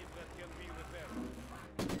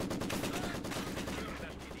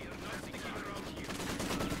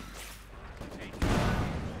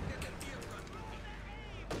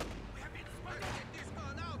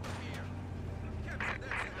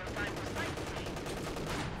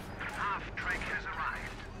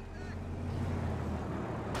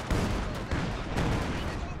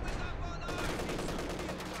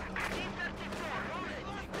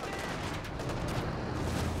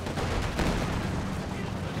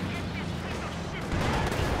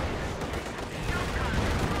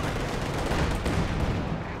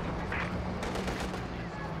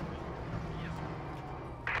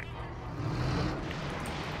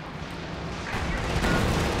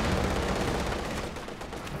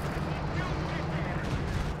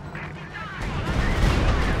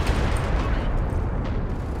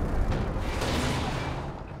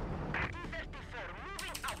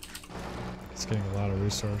 It's getting a lot of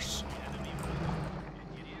resource.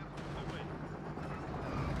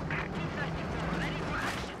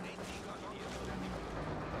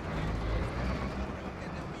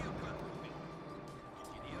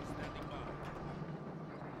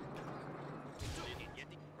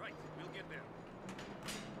 Right, we'll get there.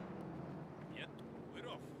 Yep, we're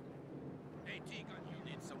off. Hey, Tegan, you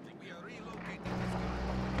need something? We are relocating this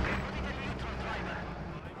guy.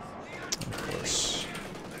 Of course.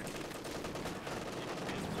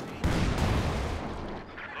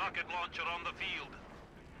 Rocket launcher on the field.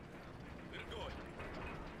 We're going.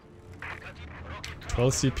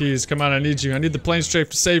 12 CPs, come on, I need you. I need the plane strafe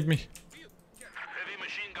to save me. Heavy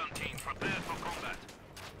machine gun team prepared for combat.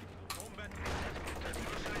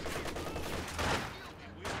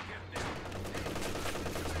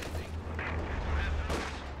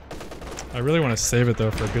 I really want to save it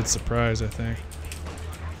though for a good surprise, I think.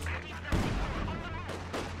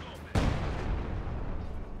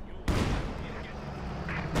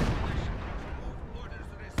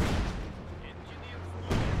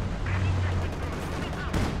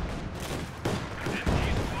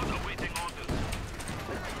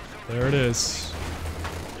 There it is.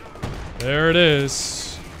 There it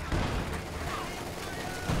is.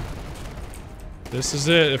 This is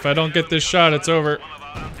it. If I don't get this shot, it's over. One of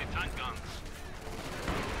our anti-tank guns.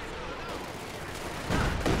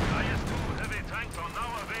 IS-2 heavy tanks are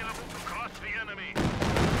now available to crush the enemy.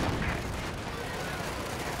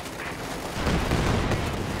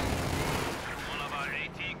 One of our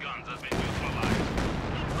AT guns has been neutralized.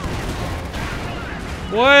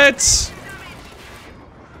 What?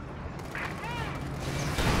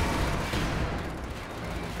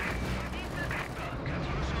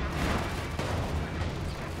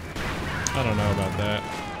 I don't know about that.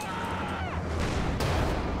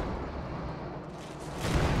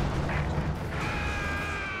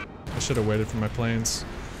 I should have waited for my planes.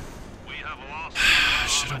 We have lost. I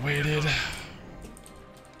should have waited.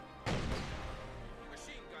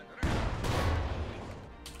 Machine gun ready.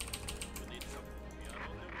 We need some. We are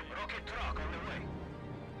on the way. Rocket truck on the way.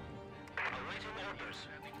 Awaiting orders.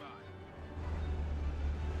 Standing by.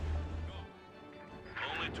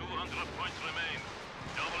 Only 200 points remain.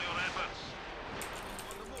 Double your efforts.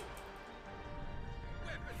 On the move.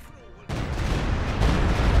 Weapon crew will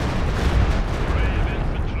Brave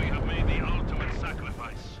infantry have made the ultimate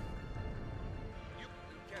sacrifice. You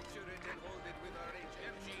can capture it and hold it with our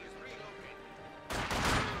HMG is relocated.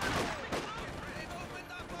 Get ready to open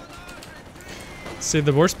up on our retreat. See,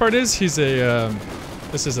 the worst part is he's a,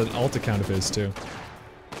 this is an alt account of his too.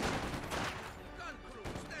 Gun crew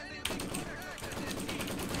standing by.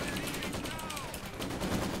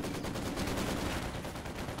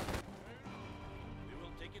 We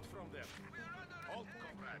will take it from them. Halt,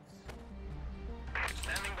 comrades.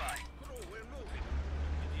 Standing by. Crew, we're moving.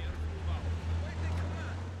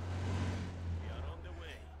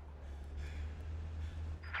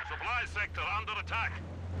 sector under attack.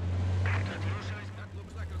 Katyusha, that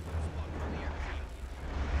looks like a good spot for the MG.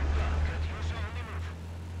 Katyusha on the move.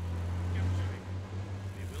 Capturing.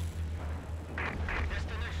 They will secure.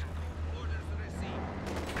 Destination. Orders received.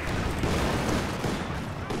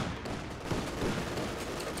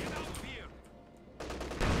 Get out of here.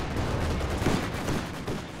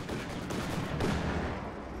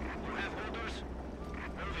 You have orders?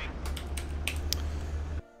 Moving.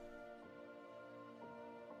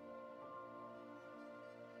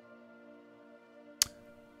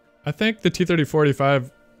 I think the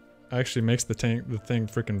T-30-45 actually makes the thing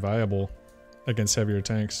freaking viable against heavier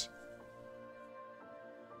tanks.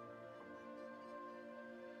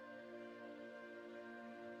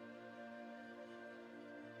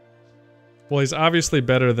 Well, he's obviously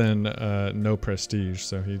better than no prestige,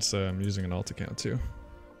 so he's using an alt account too.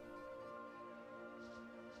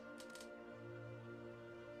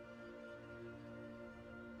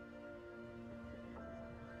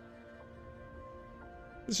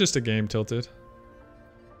 It's just a game, Tilted.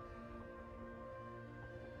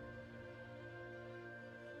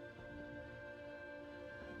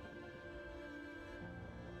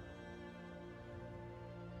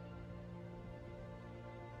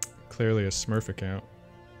 Clearly a Smurf account.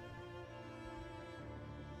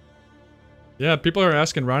 Yeah, people are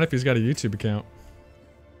asking Ron if he's got a YouTube account.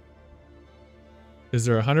 Is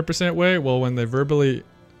there a 100% way? Well, when they verbally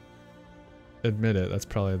admit it, that's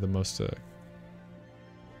probably the most...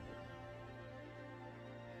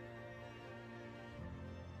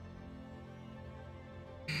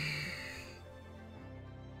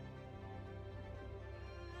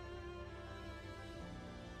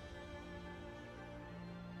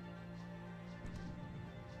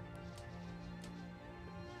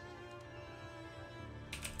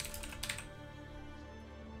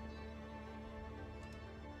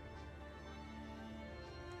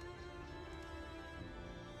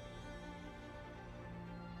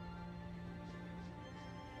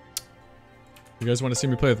 You guys want to see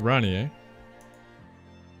me play with Ronnie, eh?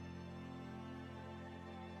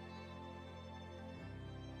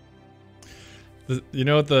 You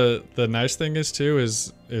know what the nice thing is too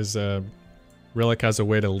is Relic has a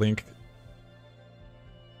way to link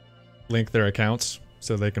their accounts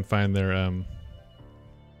so they can find their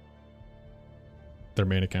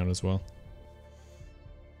main account as well.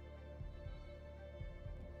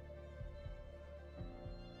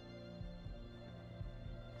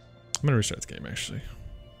 I'm gonna restart the game actually.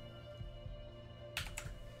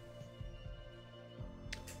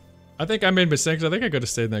 I think I made mistakes. I think I could have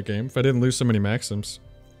stayed in that game if I didn't lose so many maxims.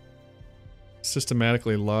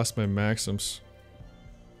 Systematically lost my maxims.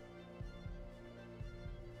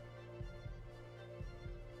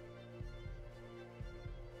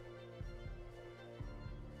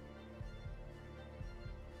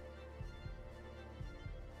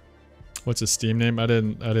 What's his Steam name? I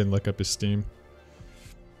didn't look up his Steam.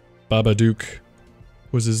 Babadook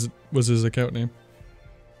was his account name.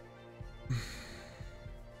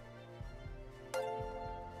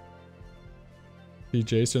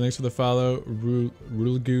 DJ, so thanks for the follow.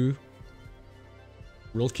 Rulgu,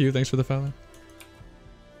 thanks for the follow.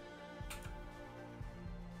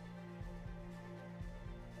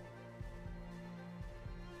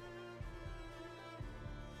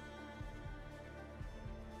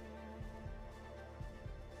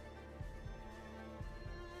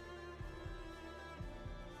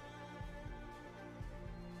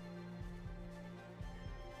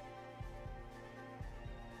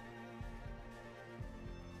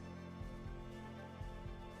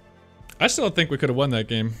 I still think we could have won that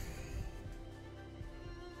game.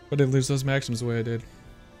 But I didn't lose those maxims the way I did.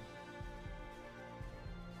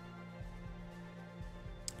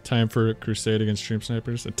 Time for a crusade against stream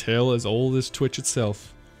snipers. A tale as old as Twitch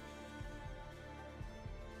itself.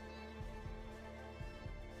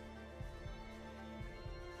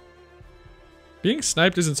 Being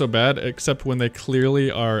sniped isn't so bad, except when they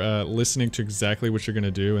clearly are listening to exactly what you're going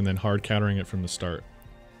to do and then hard countering it from the start.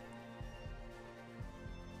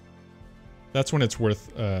 That's when it's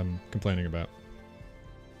worth complaining about.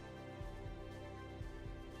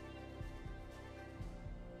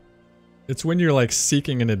 It's when you're like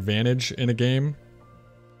seeking an advantage in a game.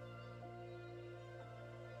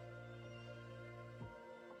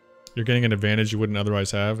 You're getting an advantage you wouldn't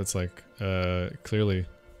otherwise have. It's like, clearly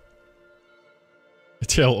a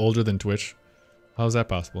tale older than Twitch. How is that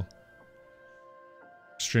possible?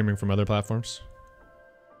 Streaming from other platforms?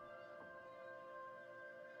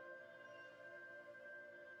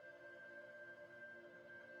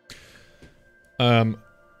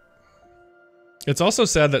 It's also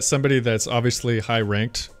sad that somebody that's obviously high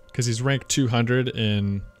ranked, because he's ranked 200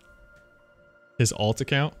 in his alt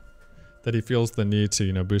account that he feels the need to,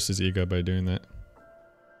 you know, boost his ego by doing that.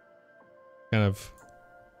 Kind of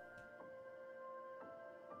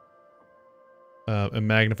a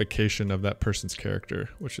magnification of that person's character,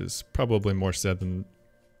 which is probably more said than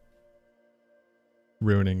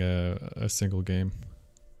ruining a single game.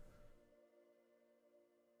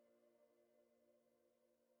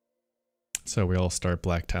 So we all start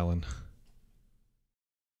Black Talon.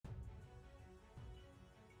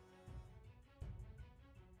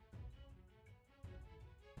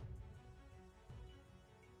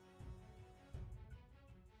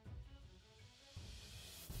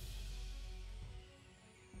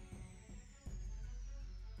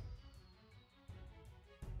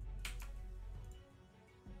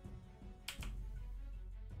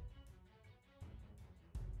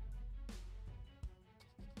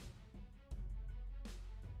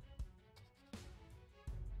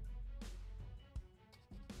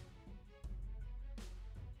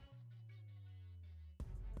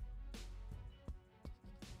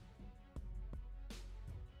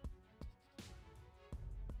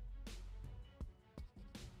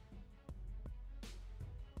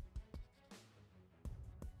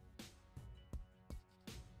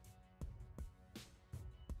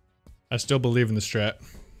 I still believe in the strat.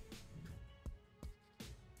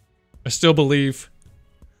 I still believe.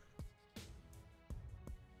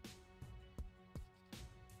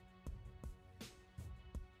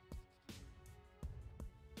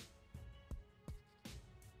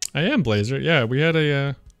 I am Blazer. Yeah, we had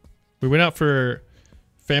a we went out for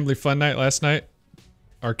family fun night last night.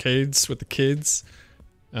 Arcades with the kids.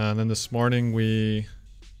 And then this morning we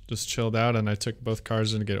just chilled out and I took both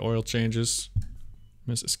cars in to get oil changes.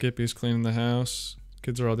 Mrs. Skippy's cleaning the house.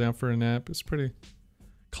 Kids are all down for a nap. It's a pretty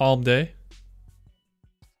calm day.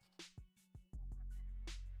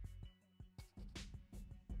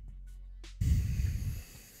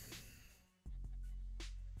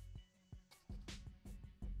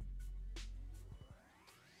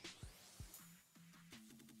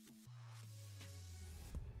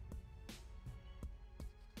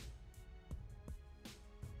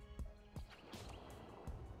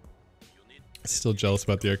 Still jealous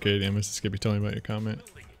about the arcade. Mrs. Skippy, tell me about your comment.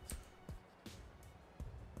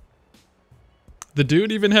 The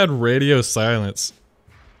dude even had radio silence.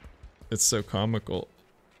 It's so comical.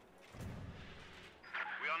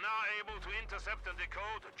 We are now able to intercept and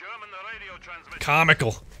decode German radio transmission.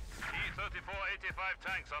 Comical. T-34-85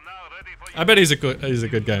 tanks are now ready for I bet he's a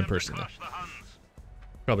good guy in person though. crush the Huns.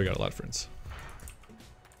 Probably got a lot of friends.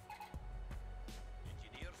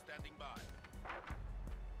 Engineer standing by.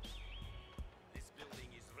 This building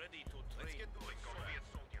is ready to train. Let's get going, Soviet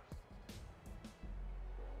soldiers.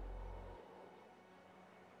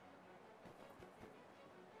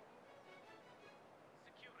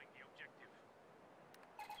 Securing the objective.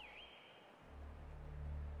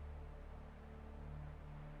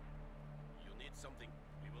 You need something.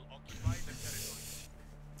 We will occupy the territory.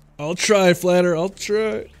 I'll try, Flatter. I'll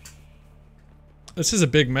try. This is a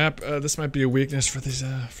big map. This might be a weakness for these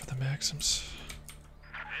for the Maxims.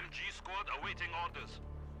 MG squad awaiting orders.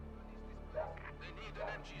 They need an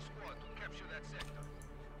MG squad to capture that sector.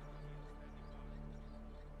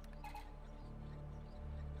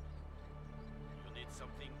 You need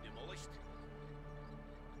something demolished?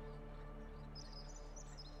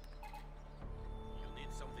 You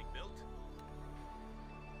need something built?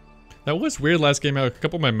 That was weird last game out. A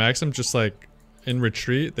couple of my Maxims just like in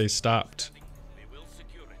retreat, they stopped. We will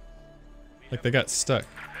secure it. Like they got stuck.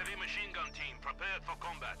 Heavy machine gun team prepared for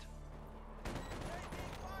combat.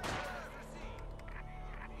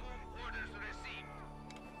 Orders received.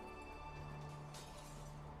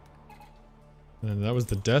 And that was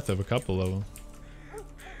the death of a couple of them.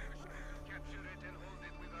 Capture it and hold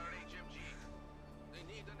it with our HMG. They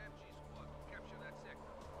need an MG squad to capture that sector.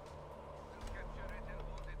 We'll capture it and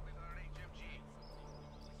hold it with our HMG.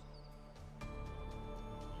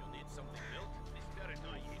 You need something built? This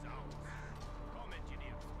territory is ours. Come,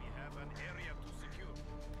 engineers. We have an area to secure.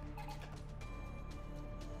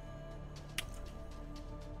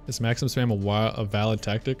 Is Maxim spam a valid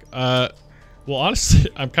tactic? Well,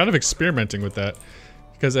 honestly, I'm kind of experimenting with that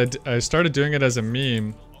because I started doing it as a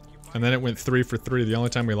meme, and then it went 3 for 3. The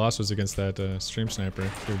only time we lost was against that stream sniper,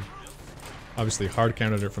 who obviously hard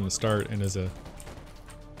counted it from the start and is a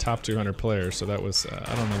top 200 player. So that was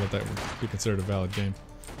I don't know what that would be considered a valid game.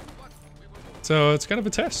 So it's kind of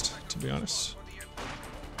a test, to be honest.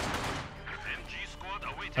 MG squad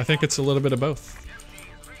awaiting I think it's a little bit of both.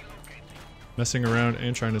 Messing around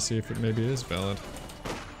and trying to see if it maybe is valid.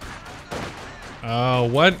 Oh,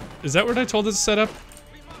 what? Is that what I told it to set up?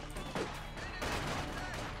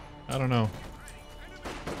 I don't know.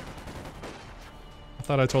 I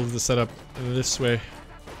thought I told it to set up this way.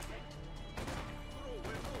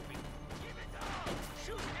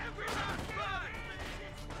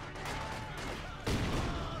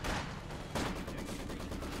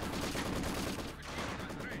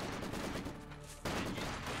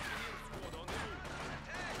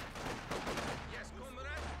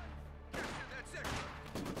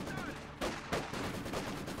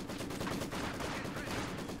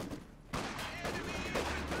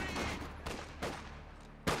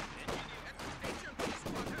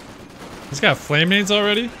 He's got flame nades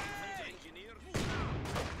already? Enemy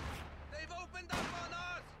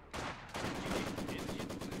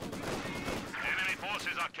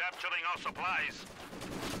forces are capturing our supplies.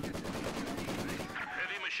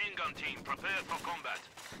 Heavy machine gun team, prepared for combat.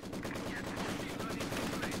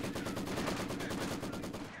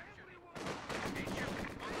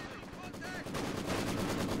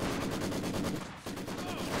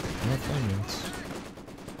 No flame nades.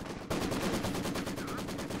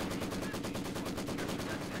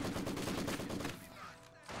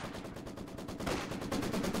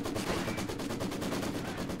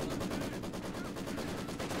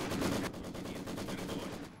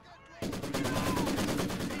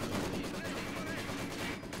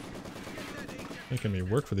 Making me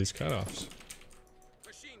work for these cutoffs.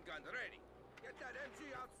 Machine gun ready. Get that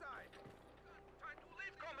MG outside. Time to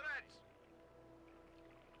leave, comrades.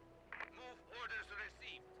 Move orders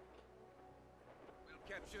received. We'll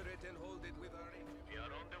capture it and hold it with our engine. We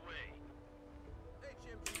are on the way.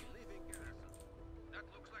 HMG leaving garrison. That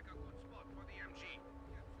looks like a good spot for the MG.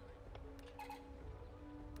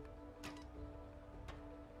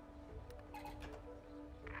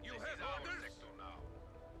 You have orders? Now.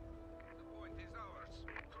 The point is ours.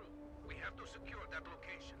 True. We have to secure that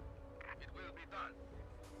location. It will be done.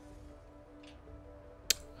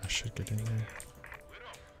 I should get in there. We're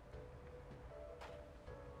off.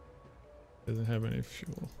 Doesn't have any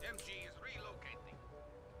fuel. MG is relocating.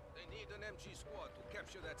 They need an MG squad to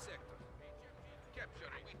capture that sector.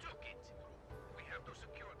 Capturing. We took it. We have to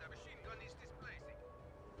secure the machine gun is displacing.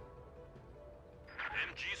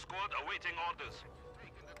 MG squad awaiting orders.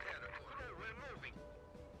 Taking the territory. We're moving.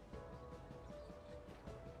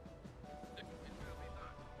 It will be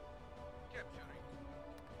done. Capturing.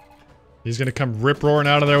 He's gonna come rip roaring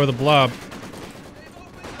out of there with a blob.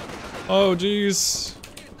 Oh jeez.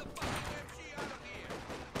 Get the fucking MG out of here.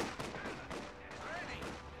 Ready.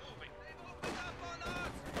 Moving. They've opened up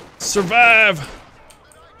on us. Survive!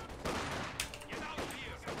 Get out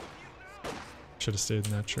here. Should have stayed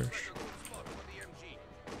in that church. Good spot for the MG.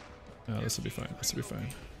 Oh, this will be fine. This will be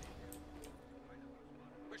fine.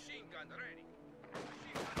 Machine gun ready.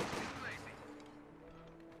 Machine gun is displacing.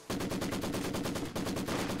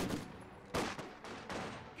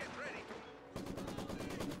 Get ready to move.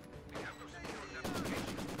 We have to secure that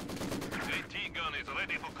location. AT gun is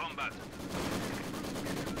ready for combat.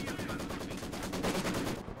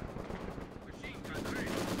 Machine gun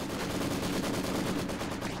ready.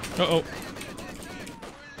 Uh-oh.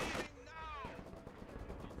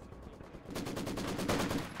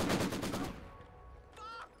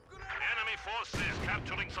 Enemy forces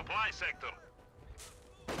capturing supply sector.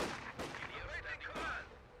 Awaiting command.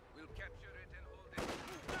 We'll capture it and hold it.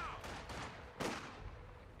 Move now.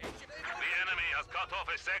 The enemy has cut off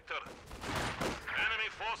a sector. Enemy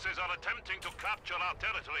forces are attempting to capture our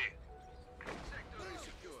territory. Sector is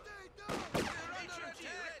secure. They're under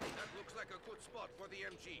attack. That looks like a good spot for the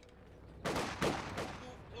MG.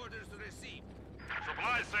 Move orders received.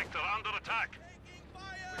 Supply sector under attack. Taking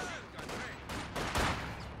fire. Machine gun ready.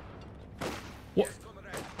 What?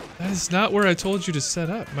 Comrade. That is not where I told you to set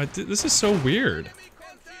up. This is so weird. Enemy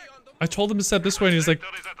contact on the I told him to set this way and he's like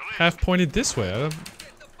Sector is at risk. half pointed this way. Get the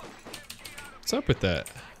fucking MG out of What's up with that?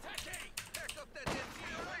 Back up that MG.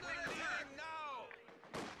 Leaving now.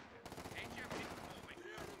 HMG moving.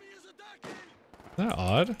 The enemy is attacking. Isn't that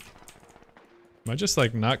odd? Am I just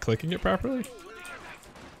like not clicking it properly?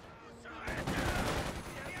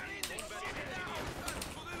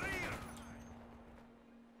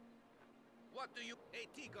 What do you...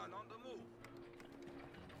 AT gun on the move.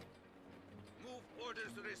 Move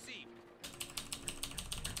orders received.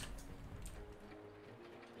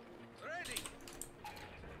 Ready.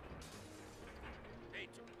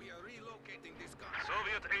 Agent, we are relocating this gun.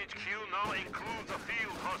 Soviet HQ now includes a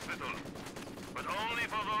field hospital, but only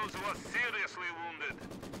for those who are seriously wounded.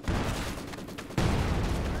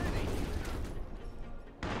 Ready.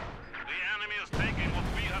 The enemy is taking what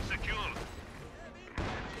we have secured.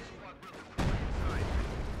 Squad will deploy inside.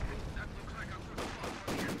 That looks like a good spot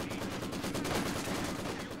for the MG.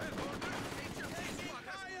 You have orders? HMG squad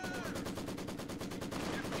has orders.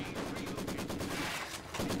 MG is relocating.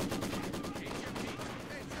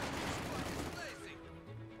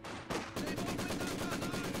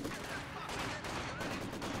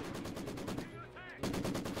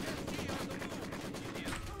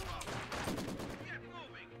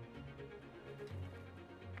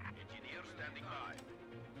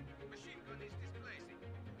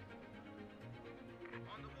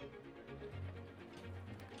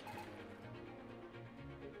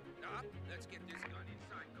 Let's get this gun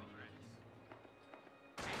inside, comrades.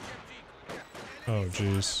 Oh,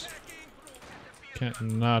 jeez. Can't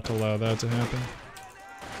not allow that to happen.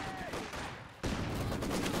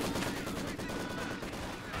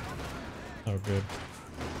 Oh, good.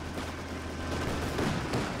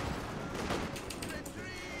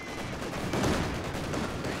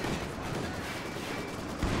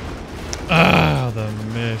 Ah, the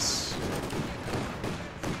miss.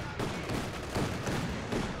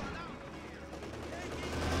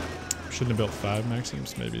 Shouldn't have built 5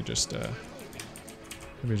 maxims. Maybe just the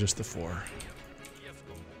 4.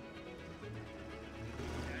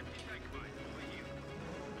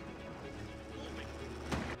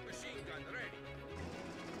 Machine gun ready.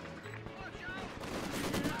 Watch out!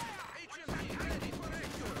 HMG ready for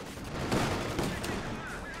action.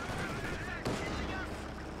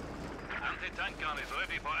 Anti-tank gun is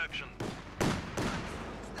ready for action.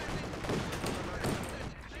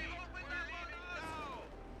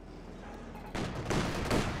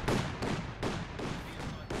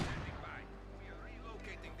 We are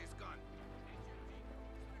relocating this gun.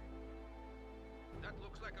 That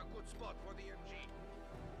looks like a good spot for the MG.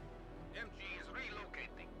 MG is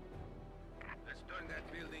relocating. Let's turn that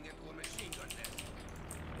building into a machine gun nest.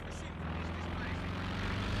 Machine gun is displacing.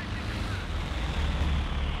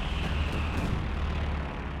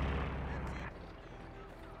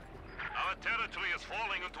 Our territory is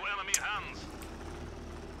falling into enemy hands.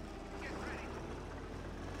 Get ready.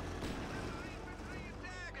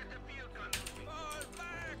 Get the field gun. Fall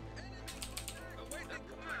back. Awaiting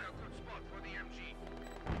command. A good spot for the MG.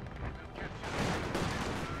 We'll capture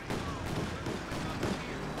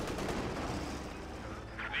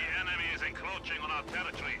The enemy is encroaching on our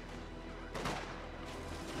territory.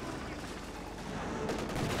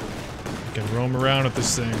 I can roam around with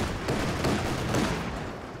this thing.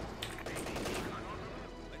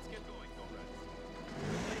 Let's get going, comrades.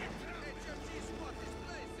 HMG squad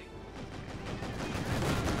displacing.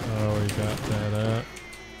 Oh, we got that up.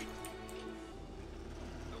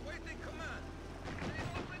 Awaiting command.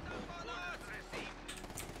 Open the funnels. Received.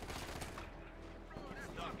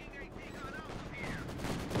 Stocking AT gun out of here.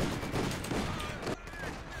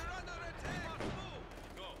 We're under attack. Move.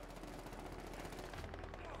 Go.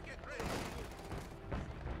 Get ready to move.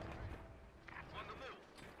 On the move.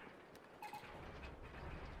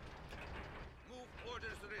 Move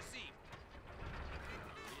orders received.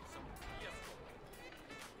 Need some. Yes,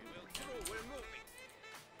 we will through. We're moving.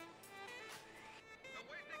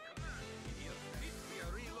 Awaiting command. Here, we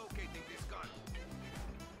are relocating this gun.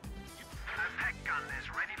 Attack gun is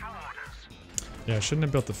ready for orders. Yeah, I shouldn't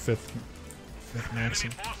have built the 5th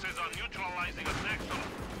maxim. Enemy forces are neutralizing a sector.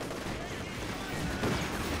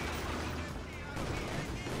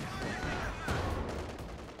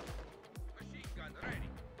 Machine gun ready.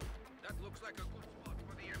 That looks like a good spot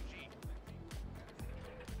for the MG.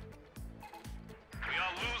 We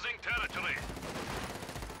are losing territory.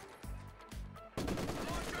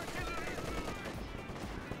 Launch artillery.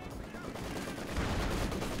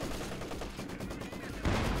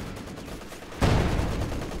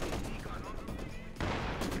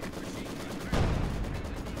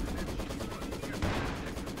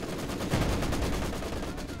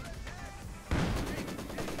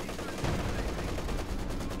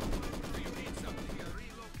 Do you need something? We are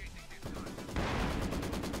relocating this gun.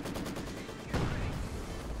 Get ready.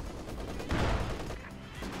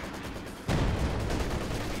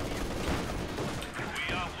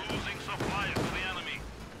 We are losing supplies to the enemy.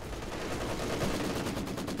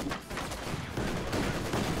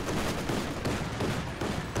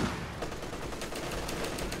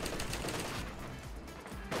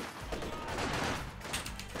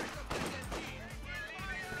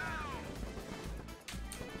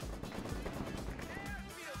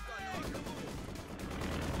 Field gun on the move.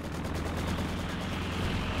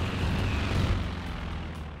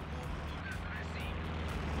 Orders received.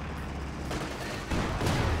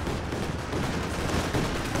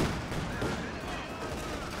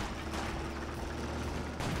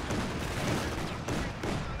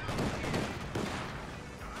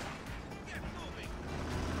 Get moving.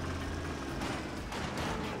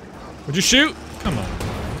 Would you shoot? Come on. Okay,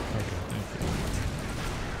 thank you.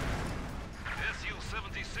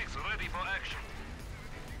 Su-76 ready for action.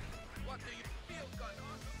 What do you field gun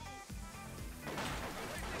on the move?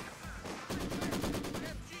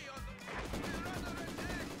 MG on the move. We're under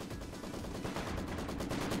attack.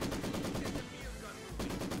 Get the field gun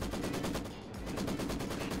moving.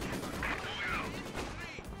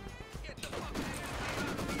 Infantry, get the fucking MG out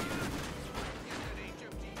of here. Get that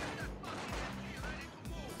HMG. Get that fucking MG ready to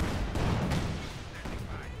move.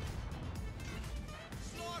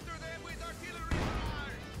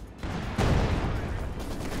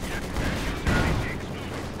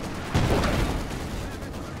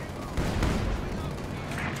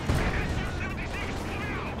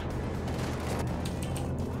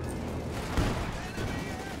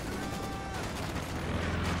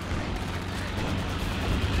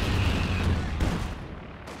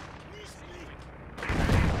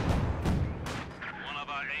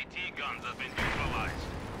 AT guns have been neutralized.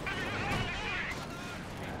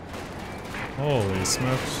 Holy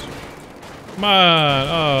smokes. Come on!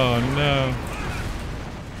 Oh no.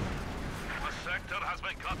 The sector has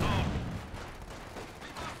been cut off.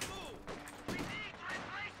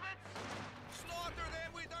 Slaughter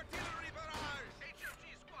them with artillery barrage!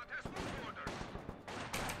 HFG squad has moved orders.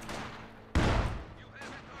 You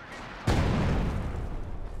have a target.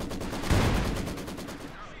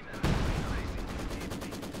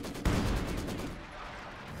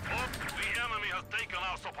 Oh, the enemy has taken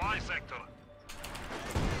our supply sector.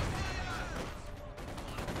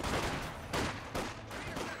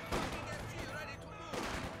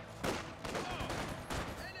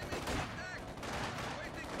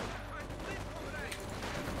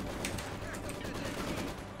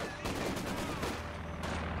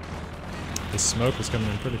 The smoke is coming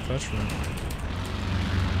in pretty clutch for him.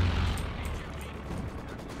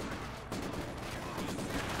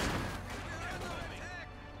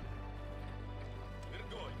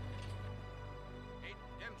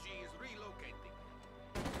 MG is relocating.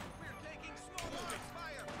 We're taking small arms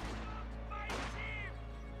fire.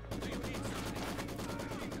 Do you need something?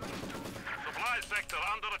 Supply sector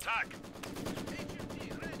under attack. HFG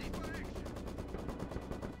ready for action.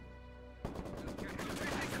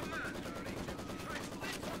 Taking command, HFG. Try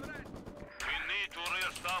split from that. We need to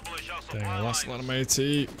re-establish our supply Dang, I lost a lot lines. of my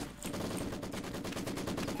AT.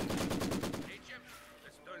 HFG,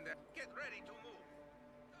 let's turn that. Get ready to move.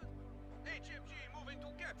 HFG moving to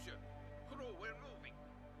capture. Crew, we're moving.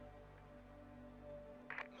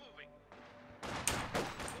 Moving.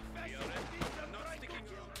 Not sticking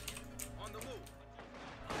around. On the move.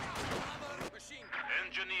 Machine gun.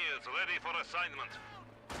 Engineers ready for assignment.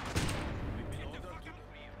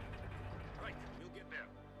 Right, we'll get there.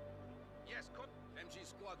 Yes, MG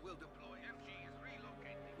squad will deploy. MG is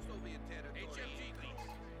relocating. Soviet territory. HMG, please.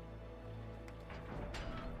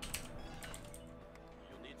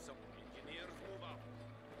 You need some engineers move out.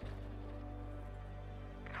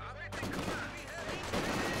 Awaiting command.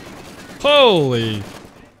 We have Holy!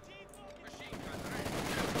 machine gun ready.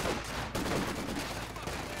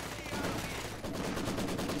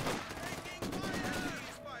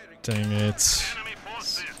 Dang it. Enemy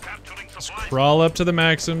forces capturing Just supply. crawl up to the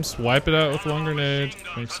Maxims, wipe it out with one grenade. Machine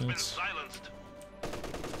guns Makes have been sense. silenced.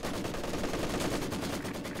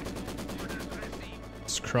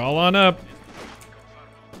 Just crawl on up.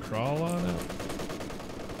 Crawl on up.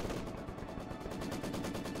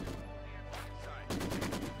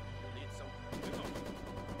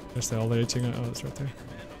 There's the old AT gun. Oh, it's right there.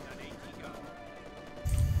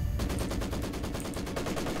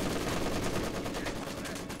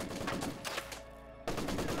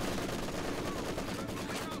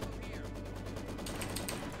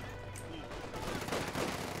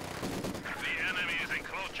 The enemy is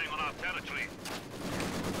encroaching on our territory.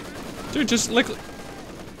 Dude, just like...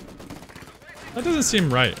 That doesn't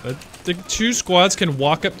seem right. The two squads can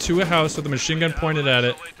walk up to a house with a machine gun pointed at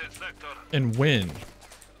it Isolated sector. and win.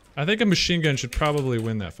 I think a machine gun should probably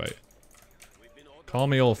win that fight. Call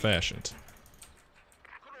me old-fashioned.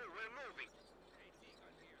 Crew, we're moving.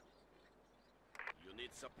 You need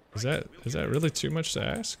some. Is that really too much to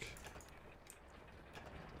ask?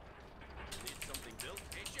 Need something built.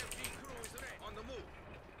 HMG crew is ready. On the move.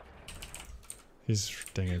 He's...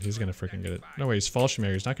 Dang it, he's gonna freaking get it. No way, he's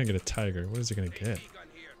Fallschirmjäger. He's not gonna get a Tiger. What is he gonna get? Gun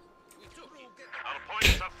here. We took crew. Get Our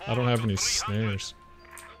points have I don't fallen have to any 300. snares.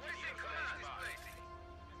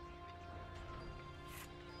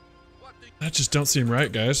 What do you That just don't seem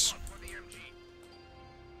right, guys. for the MG?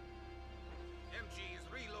 MG is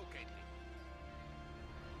relocating.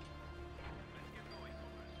 Let's get going,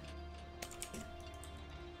 comrade.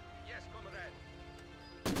 Yes, comrade.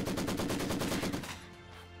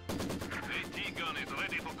 AT gun is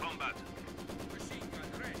ready for combat. Machine gun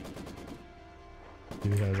ready. He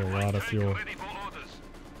has a lot of Tank fuel. ready for orders.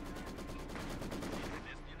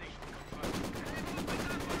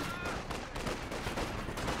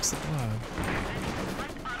 What's that loud?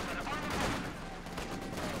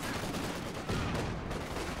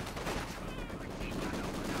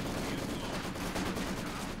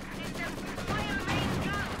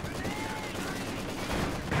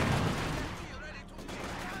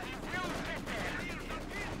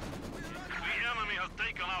 The enemy has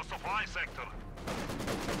taken our supply sector.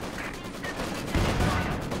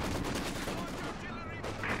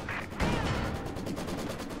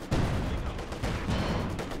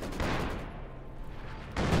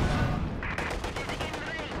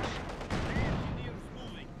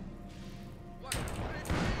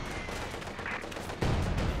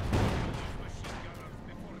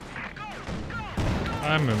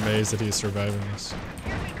 I'm amazed that he's surviving this.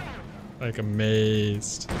 Here we Like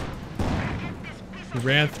amazed. He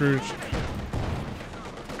ran through.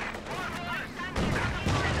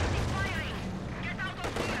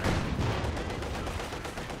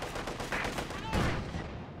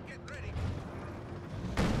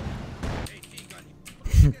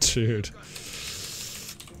 Dude.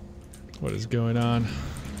 What is going on?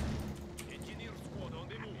 Engineer squad on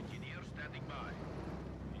the move. Engineers standing by.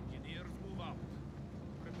 Engineers move out.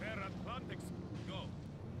 Prepare Atlantics. Go.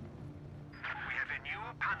 We have a new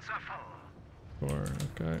Panzer IV. 4,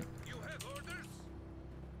 okay. You have orders?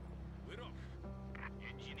 We're off.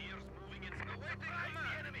 Engineers moving in. Awaiting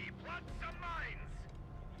command. Enemy, plant some mines.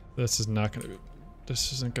 This is not gonna be.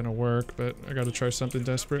 This isn't gonna work, but I gotta try something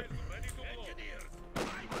desperate. Ready to blow. Engineers.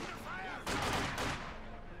 Under fire.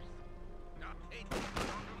 Not eight.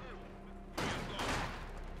 On the move. We'll go.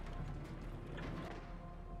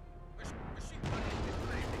 Machine gun is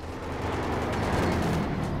displaced.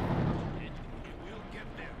 We'll get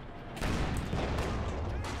there.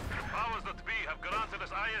 Powers that be have granted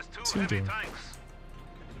us IS-2 What's he heavy doing? tanks.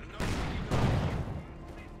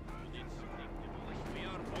 We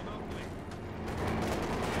are on our way.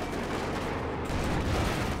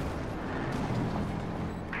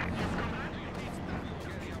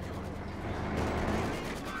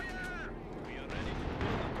 We are ready to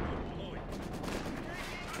deploy.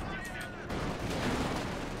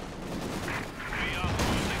 We are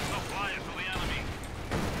losing supplies to the enemy.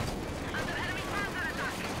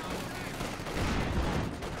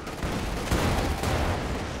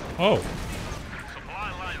 Oh,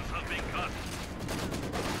 Supply lines have been cut.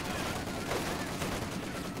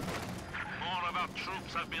 More of our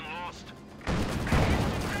troops have been lost.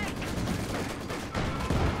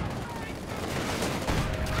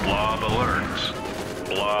 Blob alerts.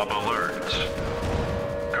 Blob alerts.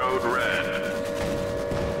 Code red.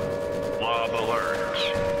 Blob alerts.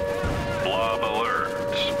 Blob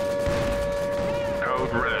alerts.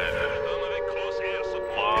 Code red. Don't have a close air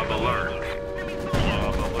support. Blob alert.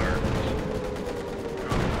 Blob alert.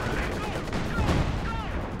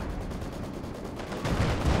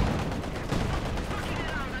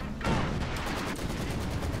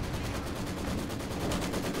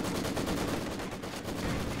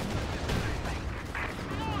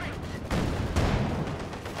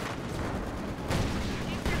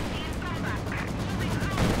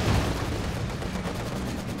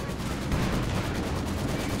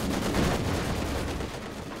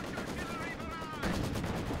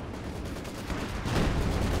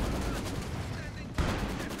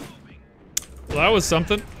 well, that was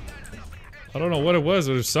something. I don't know what it was,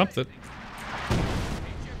 but it was something.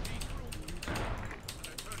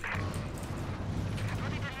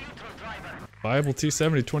 Viable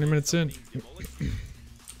T-70, 20 minutes in. Get to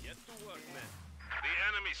work, men. The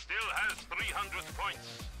enemy still has 300 points.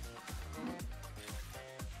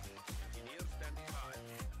 Engineers standing by.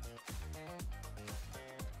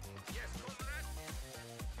 Yes, comrade.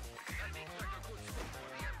 That looks like a good spot for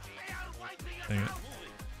the MG. They are wiping us Dang it. out.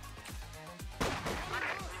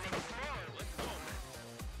 Let's go, men.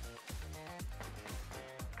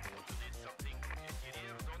 You need something?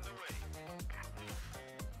 Engineers on the way.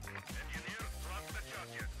 Engineers, drop the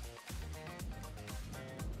charges.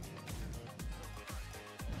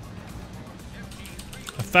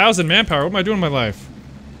 1,000 manpower. What am I doing in my life?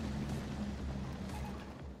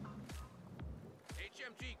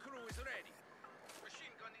 HMG crew is ready.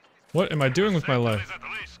 Machine gun is What am I doing with my Sector life? is at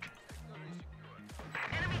risk.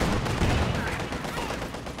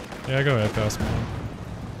 Yeah, go ahead, pass me.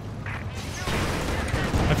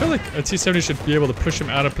 I feel like a T-70 should be able to push him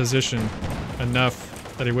out of position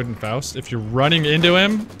enough that he wouldn't Faust. If you're running into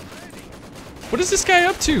him, what is this guy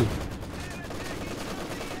up to?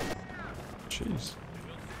 Jeez.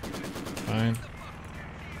 Fine.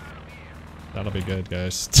 That'll be good,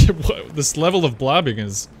 guys. This level of blobbing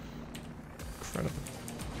is incredible.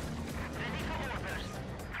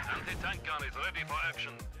 Anti-tank gun is ready for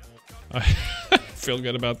action. I feel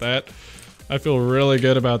good about that. I feel really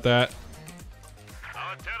good about that.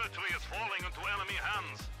 Our territory is falling into enemy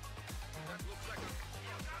hands. That looks like a...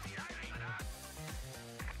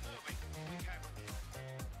 Moving. We have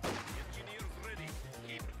it. Engineers ready.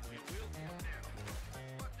 Keep. We will get there.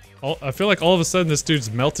 What do you... I feel like all of a sudden this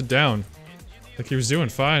dude's melted down. Like he was doing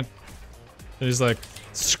fine. And he's like,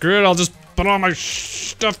 screw it, I'll just put all my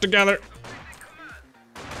stuff together.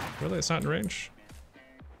 Really? It's not in range?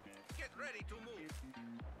 Get ready to move.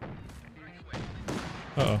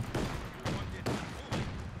 Uh-oh.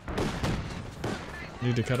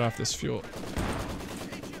 Need to cut off this fuel.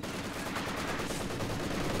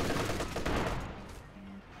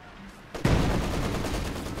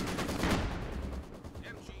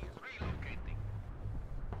 MG is relocating.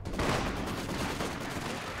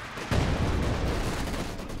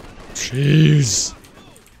 Jeez.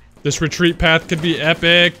 This retreat path could be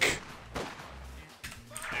epic.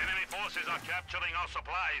 Enemy forces are capturing our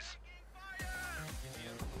supplies.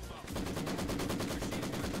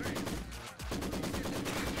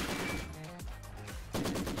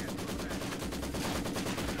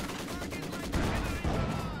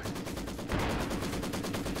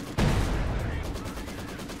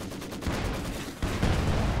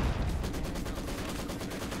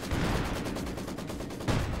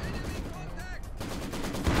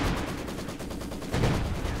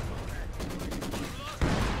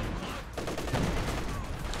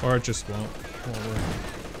 Or it just won't work.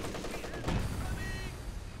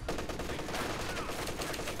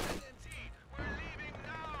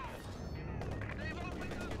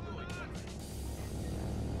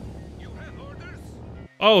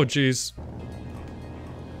 Oh, jeez.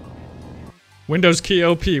 Windows key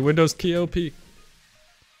OP. Windows key OP.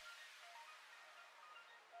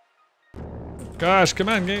 Gosh, come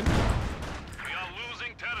on, game. We are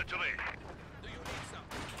losing territory.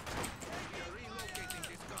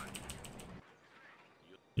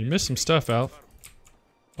 You missed some stuff, Alf.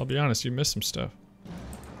 I'll be honest, you missed some stuff.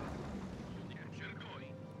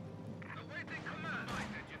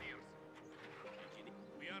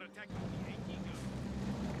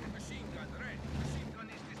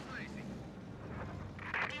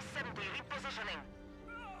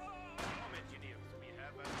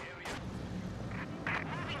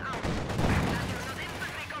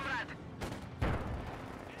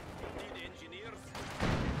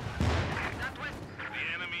 The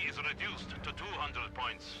enemy is reduced to 200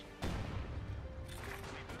 points.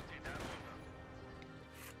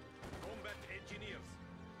 Combat engineers.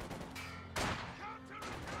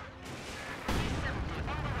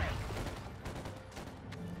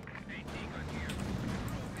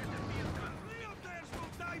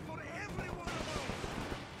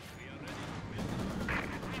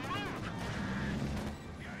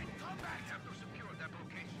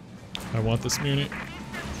 I want this muni.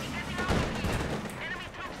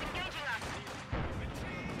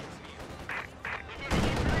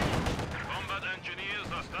 Combat engineers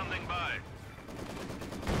are standing by.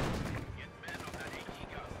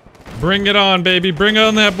 Bring it on, baby. Bring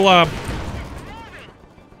on that blob.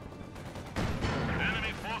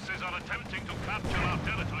 Enemy forces are attempting to capture our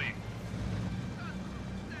territory.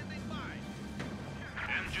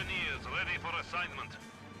 Engineers ready for assignment.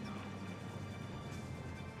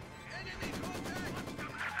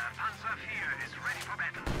 Panzer here is ready for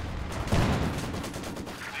battle.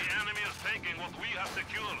 The enemy is taking what we have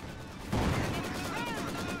secured.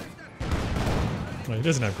 Well, he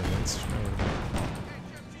doesn't have grenades.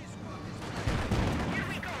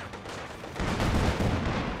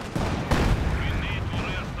 We need to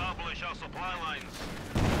re-establish our supply lines.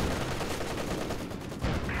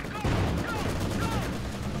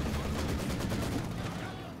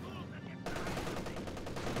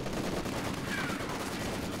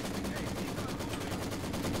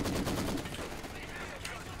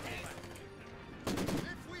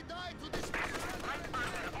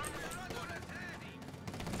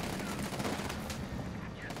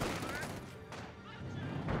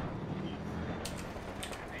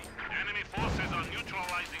 Enemy forces are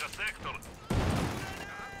neutralizing a sector.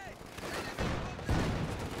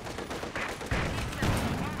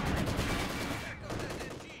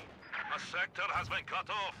 A sector has been cut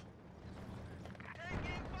off.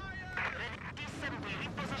 Disassembly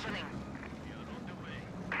repositioning. We are on the way.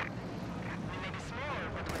 We may be small,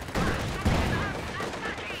 but we're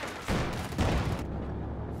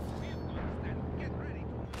Get ready.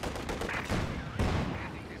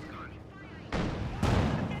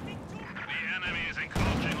 The enemy is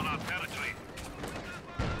encroaching on our territory.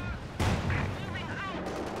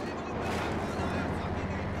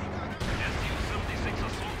 Su-76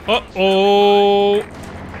 assault. Uh-oh.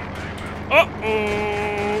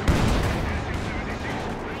 Uh-oh.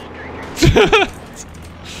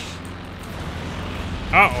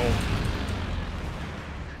 Uh-oh.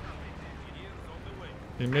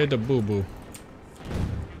 He made the boo-boo.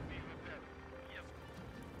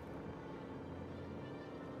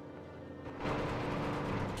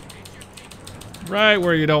 Right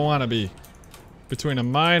where you don't want to be. Between a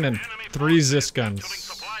mine and 3 Zis guns.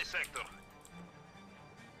 Supply sector.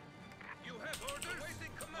 You have orders.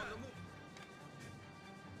 Waiting command.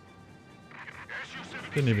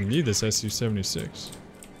 Didn't even need this SU-76.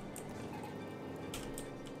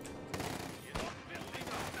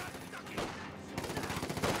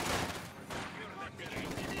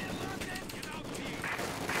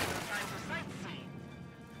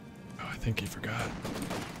 Oh, I think he forgot.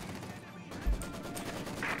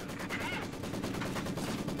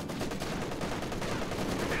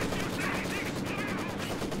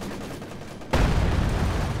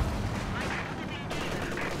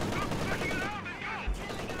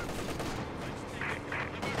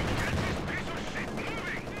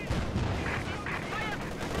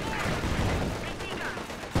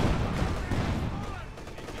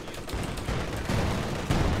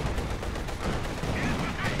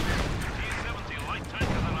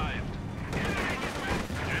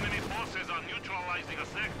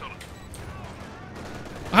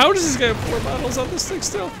 How does this guy have 4 bottles on this thing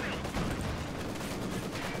still?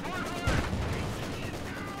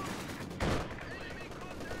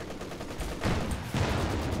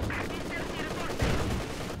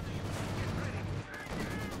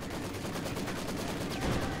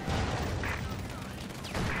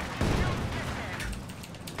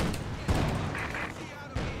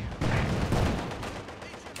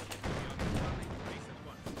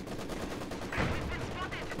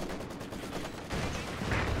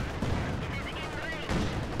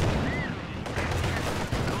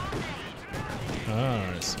 Ah,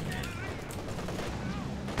 I see.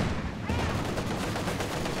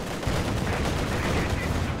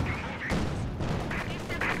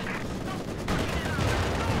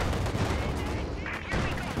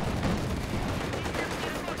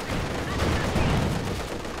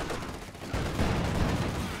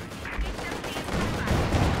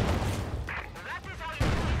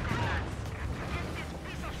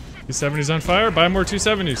 T70's on fire. Buy more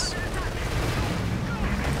 270s.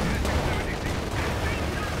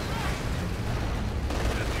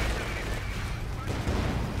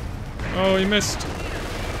 Oh, he missed.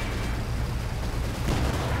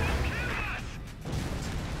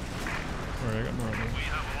 Alright, I got more of them. We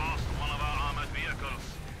have lost one of our armored vehicles.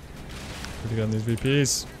 What do you got on these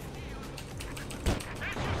VPs?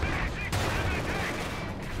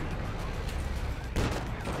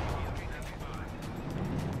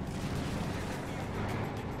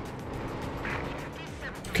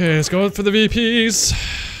 Okay, let's go for the VPs.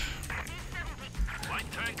 Light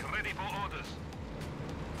tank ready for orders.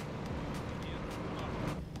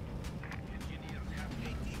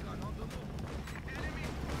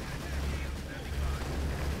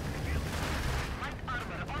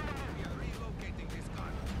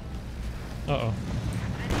 Uh-oh.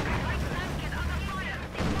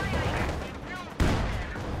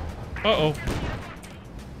 Uh-oh.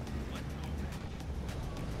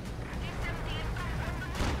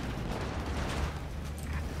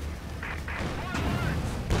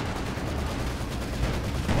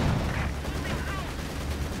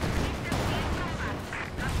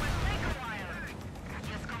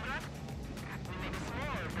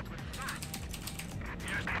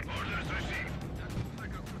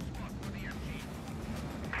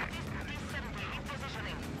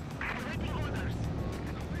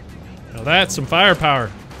 Now that's some firepower.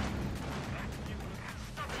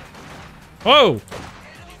 Whoa!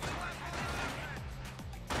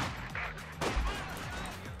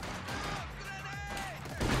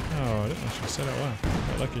 Oh, I didn't actually set it well.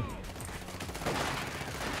 Got lucky.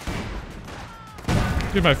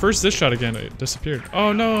 Dude, my first this shot again, it disappeared.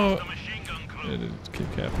 Oh no! It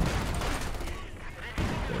keep capping.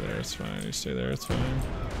 Stay there, it's fine. You stay there, it's fine.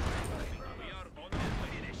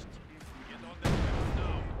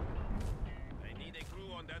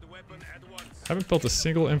 Haven't built a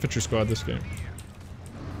single infantry squad this game.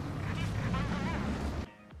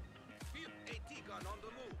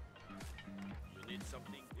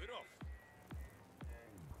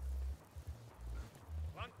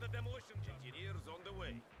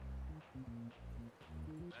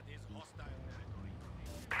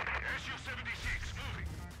 SU-76 moving.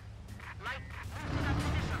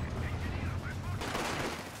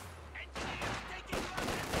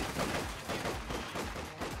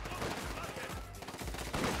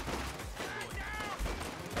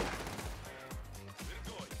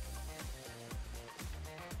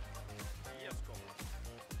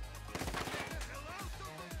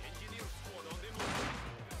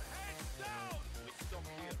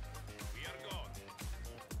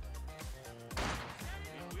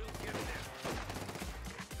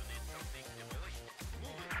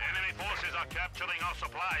 are capturing our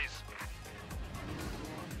supplies.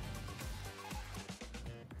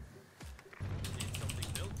 Need something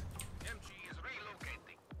built? MG is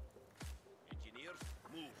relocating. Engineers,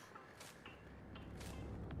 move.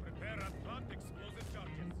 Prepare at plant explosive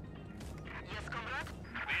charges. Yes, comrade.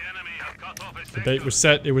 The enemy has cut off a sector. The bait was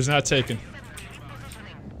set, it was not taken.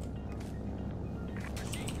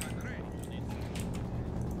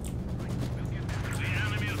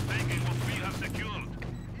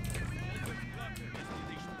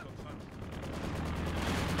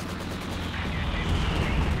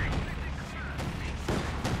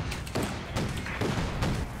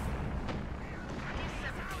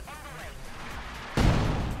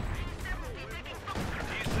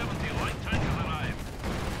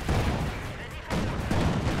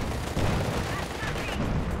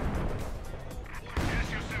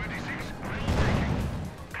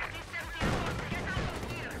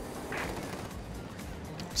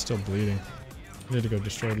 Still bleeding. I need to go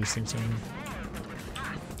destroy these things in here.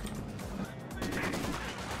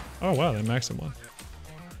 Oh wow, that maxim one.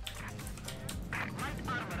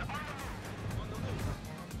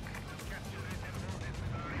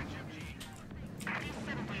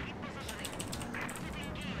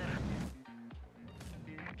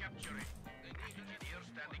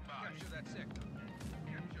 Capture that sector.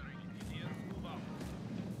 Capturing engineer, move out.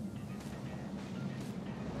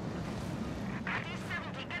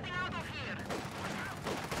 D-70 getting out of here.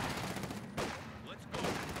 Let's go.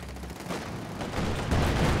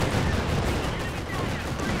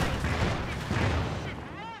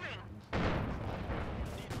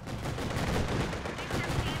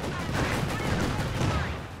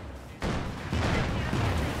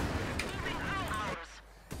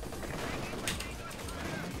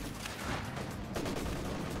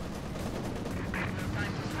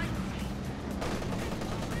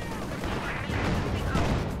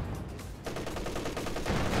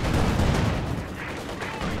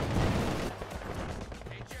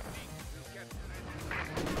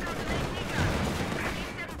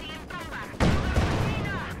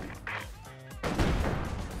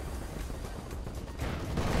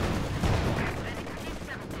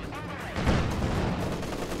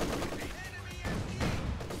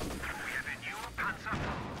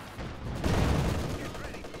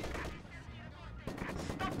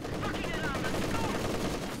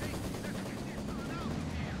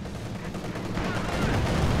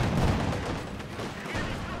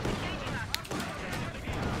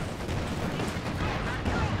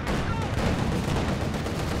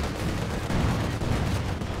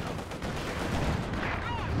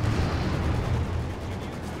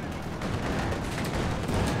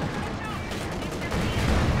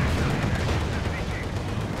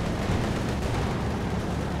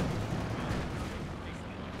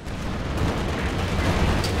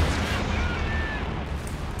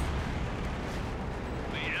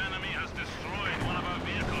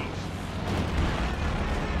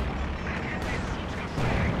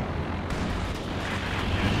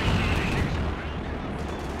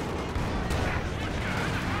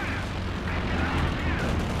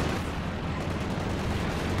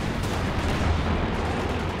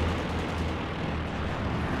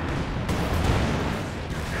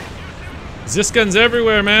 Ziskun's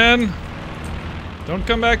everywhere, man. Don't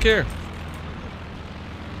come back here.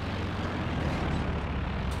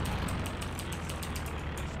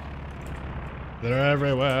 They're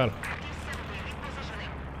everywhere.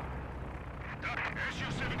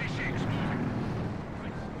 SU-76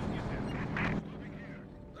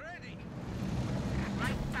 Ready.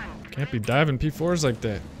 Can't be diving P4s like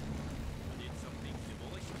that. Need something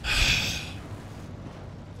demolition.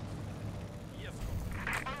 Yes.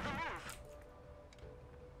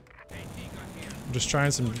 AT gun here. I'm just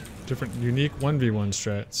trying some different unique 1v1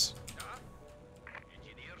 strats.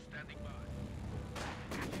 Engineer standing by.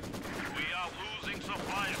 We are losing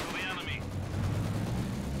supplies to the enemy.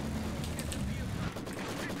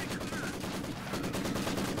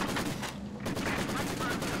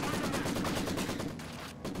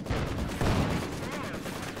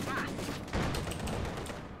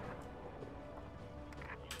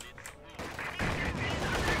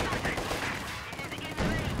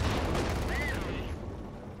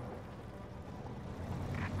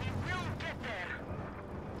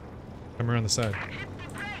 Come around the side. Hit the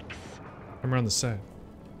brakes. Come around the side.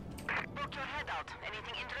 Poke your head out.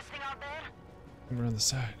 Anything interesting out there? Come around the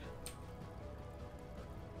side.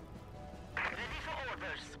 Ready for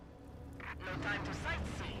orders. No time to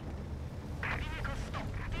sightsee. Vehicle stop.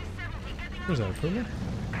 D-70 getting Where's that, a Puma? SU-76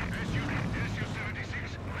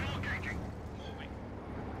 relocating. Moving.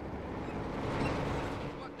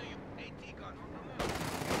 What do you... AT gun on the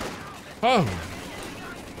move. Oh!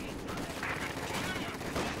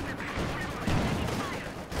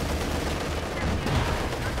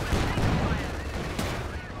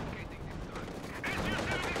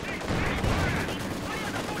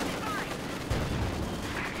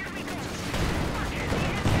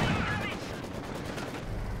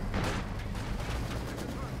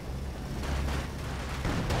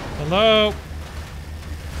 Hello?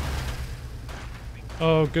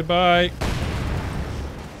 Oh, goodbye.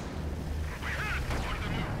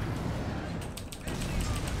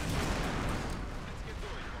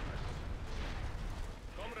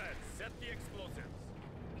 Comrade, set the explosives.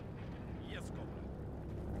 Yes, comrade.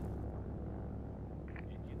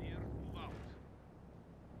 Engineer, move out.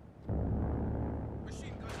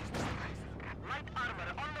 Machine gun is displaced. Light armor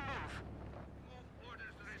on the move. Move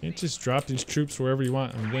orders to Can't just drop these troops wherever you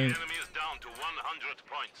want and The win. enemy is down to 100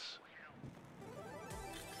 points.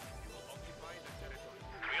 occupy the territory.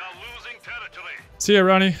 We are losing territory. See ya,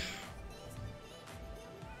 Ronnie.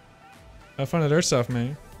 Have fun at Airsoft,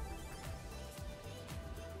 man.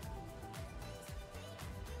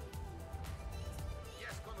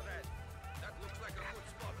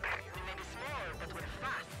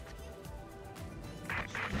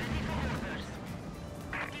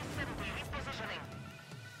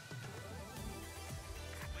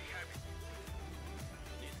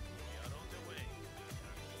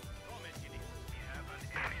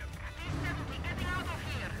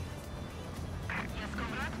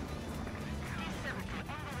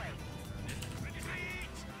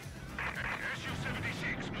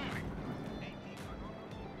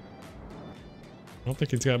 I don't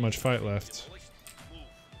think he's got much fight left. The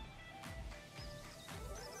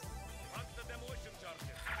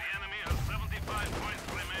enemy has 75 points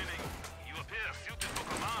remaining. You appear suited for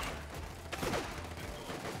command.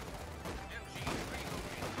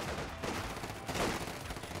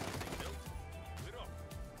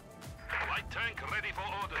 Light tank ready for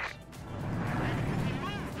orders.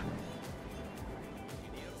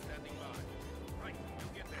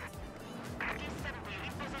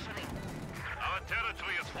 Our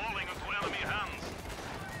territory is falling into enemy hands.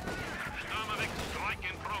 Sturmovik strike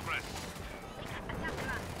in progress.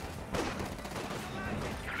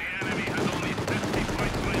 The enemy has only 50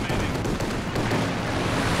 points remaining.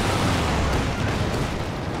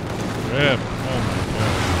 Rip. Oh my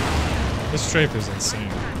god. This strafe is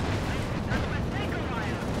insane.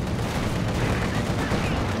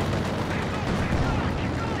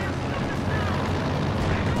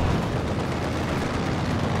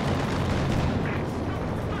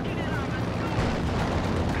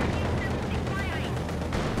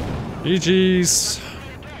 GG's.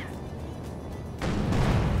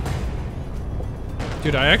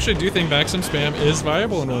 Dude, I actually do think maxim spam is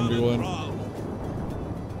viable in 1v1.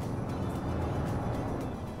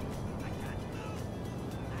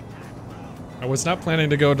 I was not planning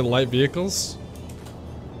to go to light vehicles,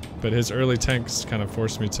 but his early tanks kind of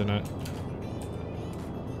forced me to not.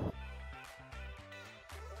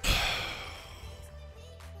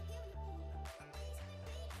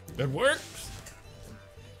 It worked.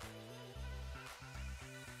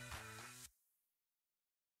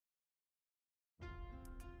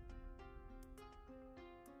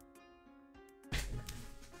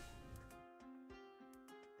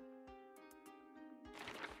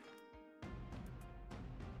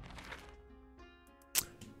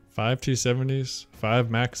 Five T-70s,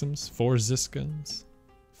 5 Maxims, 4 Ziskans,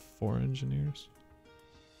 4 engineers.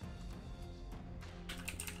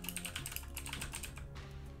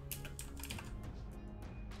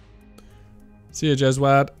 See ya,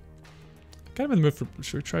 Jeswad. Kind of in the mood for.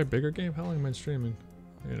 Should we try a bigger game? How long am I streaming?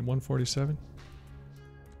 At 147.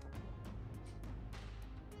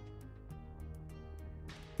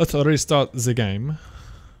 Let's restart the game.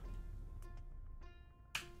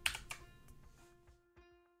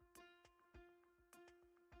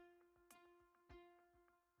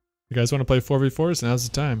 You guys want to play 4v4s? Now's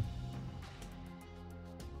the time.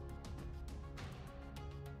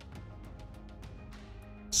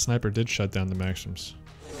 Sniper did shut down the Maxims.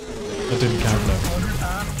 That didn't count though.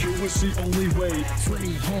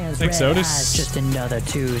 Thanks, Otis. Just another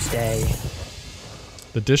Tuesday.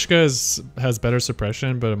 The Dishka has better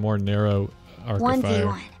suppression, but a more narrow arc of fire.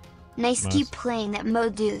 1v1. Nice keep playing that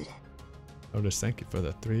mode, dude. Otis, thank you for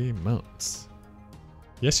the 3 months.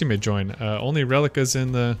 Yes, you may join. Only Relica's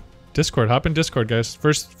in the Discord. Hop in Discord, guys.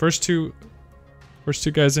 First two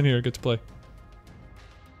guys in here get to play.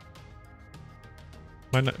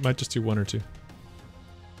 Might just do 1 or 2.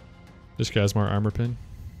 This guy has more armor pin.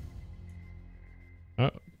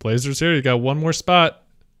 Oh, Blazer's here. You got 1 more spot.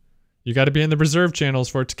 You got to be in the reserve channels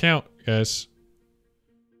for it to count, guys.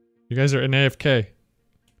 You guys are in AFK.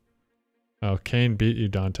 Oh, Kane beat you,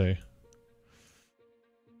 Dante.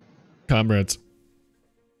 Comrades.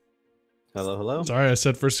 Hello, hello. Sorry, I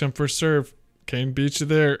said first come, first serve. Kane beat you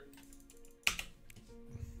there.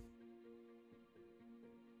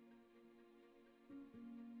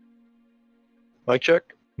 Mic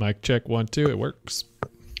check. Mic check 1, 2. It works.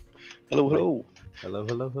 Hello, hello. Hello,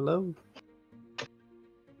 hello, hello.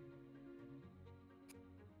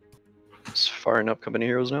 It's firing up company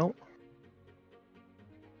heroes now.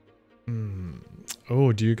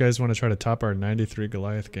 Oh, do you guys want to try to top our 93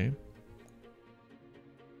 Goliath game?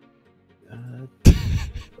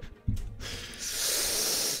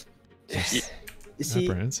 You see,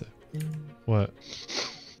 Apprehensive. What?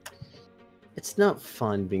 it's not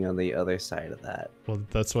fun being on the other side of that. Well,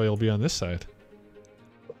 that's why you'll be on this side.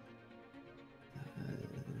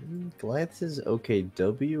 Goliath is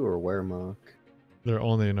OKW or Wehrmacht? They're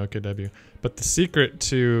only in OKW. But the secret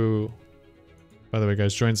to... By the way,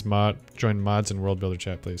 guys, join mods and World Builder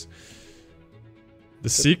chat, please. The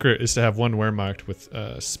secret is to have 1 Wehrmacht with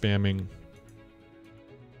spamming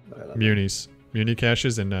munis. Muni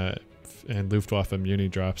caches and Luftwaffe muni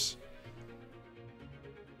drops.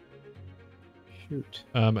 Shoot.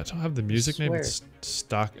 I don't have the music name. swear. It's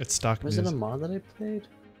stock Was music. it a mod that I played?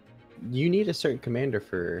 You need a certain commander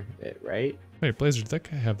for it, right? Wait, Blazer, did that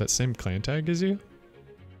guy have that same clan tag as you?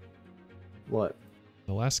 What?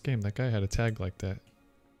 The last game, that guy had a tag like that.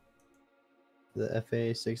 The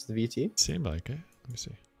FA6, the VT? Seemed like it. Let me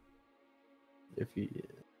see. If you...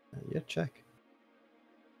 yeah, check.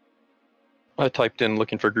 I typed in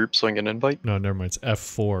looking for groups so I can get an invite. No, never mind. It's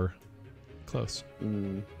F4. Close.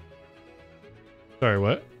 Mm. Sorry,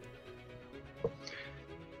 what?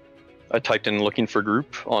 I typed in looking for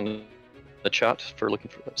group on the chat for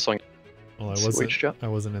looking for so I can Well, I switch wasn't. chat. I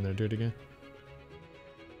wasn't in there. Do it again.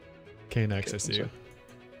 KNX, Okay, I see one you. sec.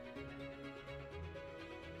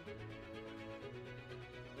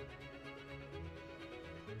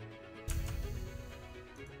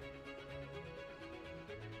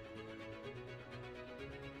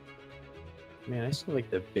 Man, I still like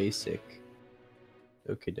the basic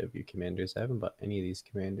OKW commanders. I haven't bought any of these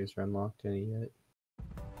commanders or unlocked any yet.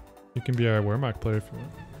 You can be our Wehrmacht player if you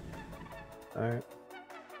want. Alright.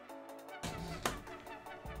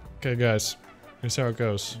 Okay, guys. Here's how it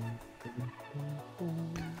goes.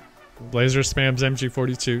 Blazer spams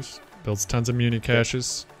MG42s, builds tons of muni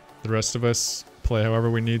caches. The rest of us play however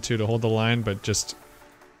we need to hold the line, but just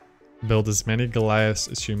build as many Goliaths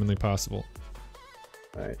as humanly possible.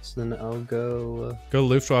 Alright, so then I'll go. Go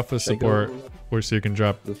Luftwaffe Should I support, go or so you can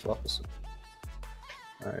drop. Luftwaffe.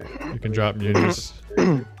 Alright. You can drop munis.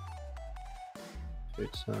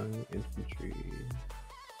 Song, infantry.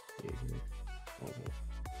 Jaeger.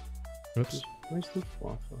 Oh, Oops. where's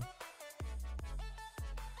Luftwaffe?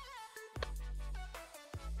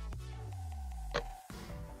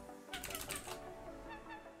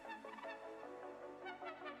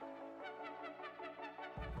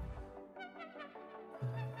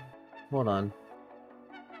 Hold on.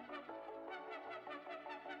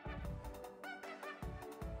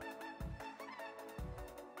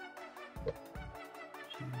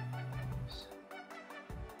 Jeez.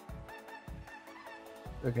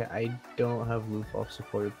 Okay, I don't have Luftwaffe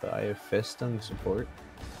support, but I have Festung support.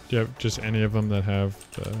 Do you have just any of them that have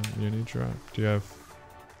the muni drop? Do you have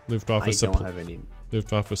Luftwaffe I supply? don't have any.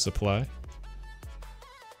 Luftwaffe supply?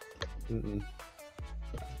 Mm-mm.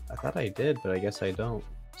 I thought I did, but I guess I don't.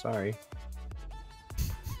 Sorry.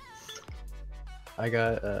 I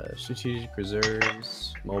got strategic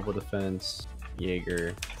reserves, mobile defense,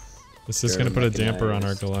 Jaeger. This is going to put a damper on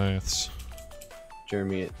our mechanized. Goliaths.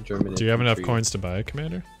 German. Do you have enough infantry. coins to buy a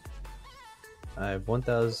commander? I have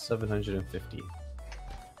 1,750.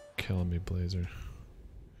 Killing me, Blazer.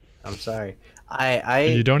 I'm sorry. I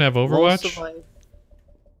You don't have most Overwatch? of my,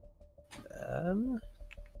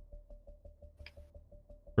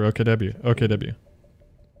 For OKW. OKW.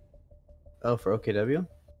 oh, for OKW?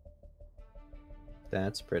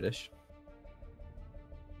 That's British.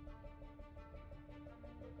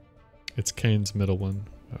 It's Kane's middle one.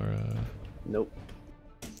 Or, Nope.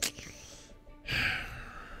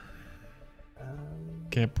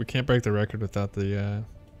 we can't break the record without the, yeah,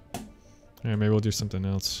 maybe we'll do something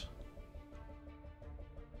else.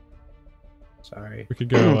 Sorry. We could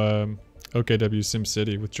go, OKW Sim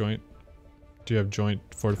City with joint. Do you have joint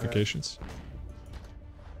fortifications?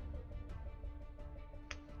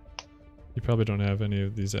 You probably don't have any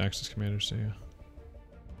of these Axis commanders, do you?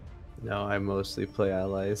 No, I mostly play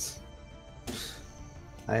allies.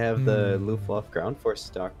 I have the Luftwaffe Ground Force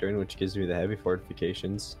Doctrine, which gives me the heavy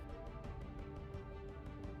fortifications.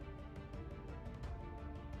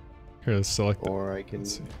 Here, let's select Or I can...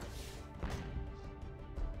 Let's see.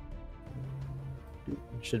 It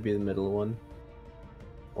should be the middle one.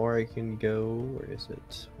 Or I can go... Where is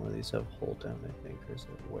it? One of these have hold down, I think. Or is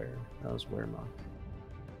it where? That was Wehrmacht.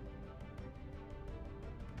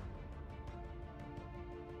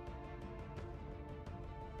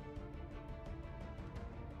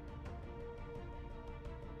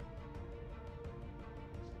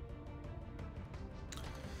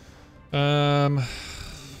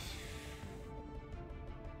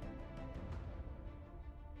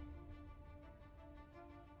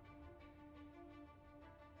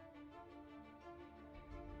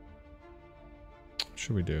 What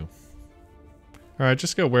should we do? Alright,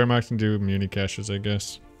 just go Wehrmacht and do muni caches, I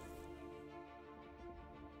guess.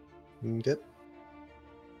 Okay.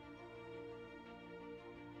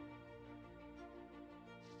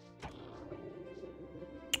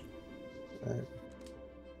 Alright.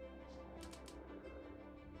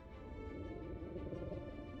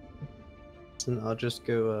 And I'll just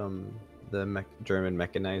go the German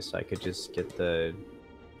mechanized, so I could just get the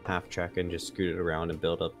half track and just scoot it around and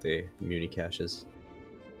build up the muni caches.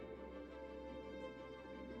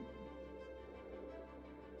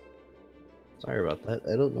 Sorry about that.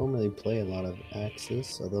 I don't normally play a lot of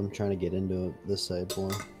Axis, although I'm trying to get into this side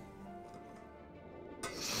more.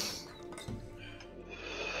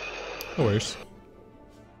 No worries.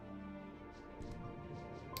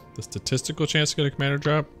 The statistical chance to get a commander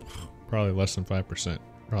drop? Probably less than 5%.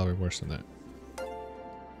 Probably worse than that.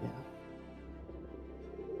 Yeah.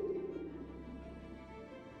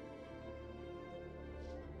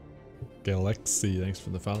 Galaxy, thanks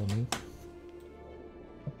for the follow, man.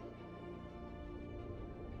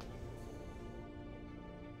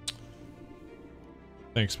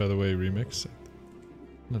 Thanks, by the way, Remix.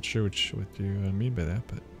 Not sure what you mean by that,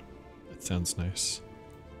 but it sounds nice.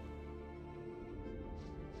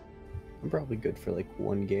 I'm probably good for like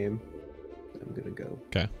one game. I'm gonna go.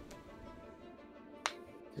 Okay.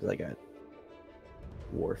 I got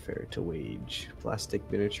warfare to wage. Plastic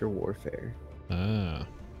miniature warfare. Ah.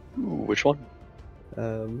 Ooh, which one?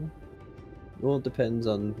 Well, it depends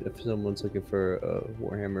on if someone's looking for a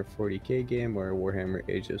Warhammer 40k game or a Warhammer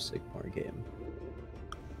Age of Sigmar game.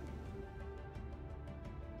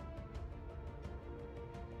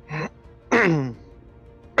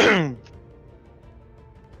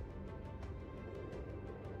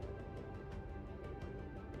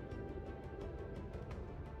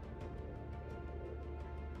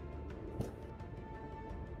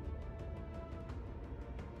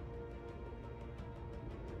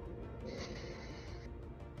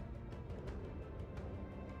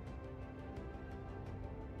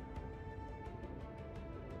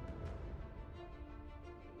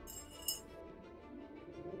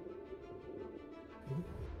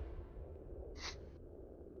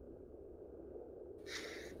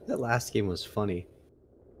 That last game was funny.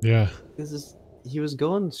 Yeah. He was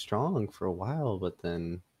going strong for a while, but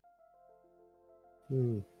then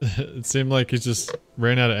It seemed like he just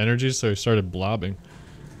ran out of energy, so he started blobbing.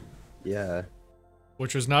 yeah.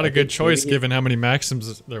 Which was not a good choice given how many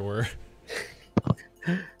maxims there were.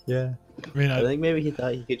 Yeah. I mean, I think maybe he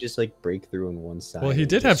thought he could just like break through on one side. well, he and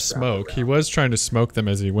did have just wrap smoke. He around. was trying to smoke them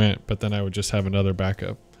as he went, but then I would just have another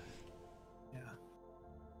backup.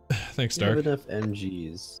 Yeah. Thanks, You have Dark. enough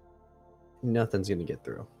MGs. Nothing's gonna get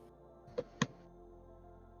through.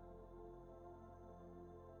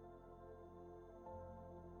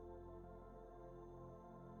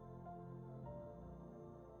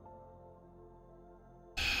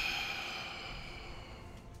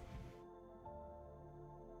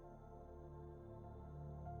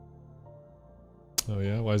 Oh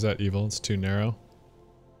yeah, why is that evil? It's too narrow.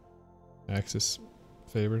 Axis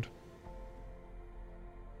favored.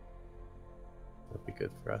 That'd be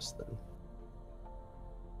good for us then.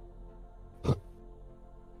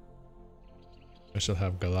 I shall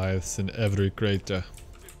have Goliaths in every crater.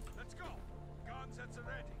 Let's go. Guns at the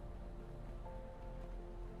ready.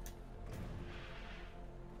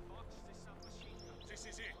 This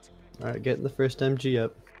is it. Alright, getting the first MG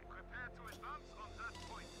up. Prepare to advance on that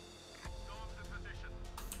point. Storm the position.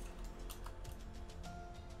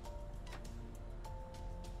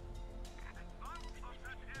 Advance on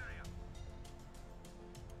that area.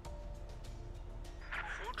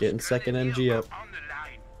 Getting second MG up. On the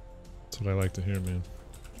line. That's what I like to hear, man.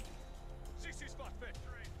 This is what we're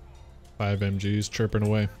trained for. 5 MGs chirping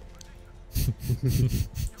away.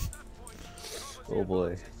 Oh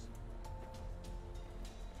boy.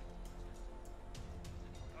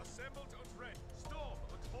 Assembled and ready. Storm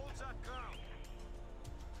and hold that ground.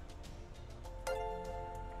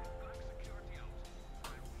 Security out. I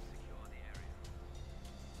will secure the area.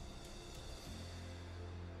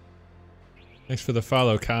 Thanks for the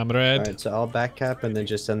follow, comrade. Alright, so I'll back cap and then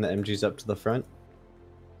just send the MGs up to the front.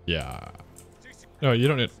 Yeah. No, you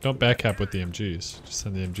don't back cap with the MGs. Just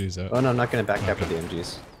send the MGs out. Oh no, I'm not gonna back cap with the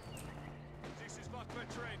MGs. This is what we're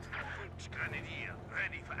trained for. Foot grenadier,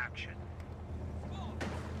 ready for action.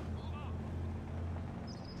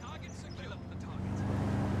 Target secure. The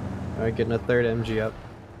target. Alright, getting a third MG up.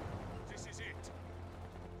 This is it.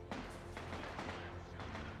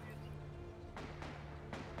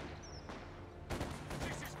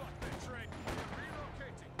 This is what we're trained for.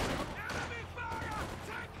 Relocating. Enemy fire!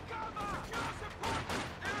 Take cover! Secure support!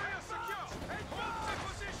 Area secure! Hold the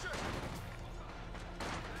position!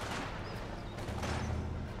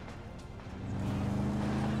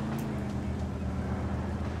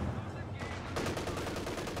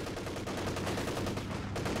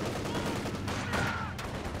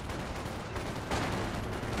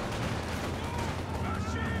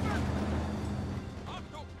 Achievement! Up,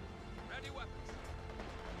 go! Ready weapons.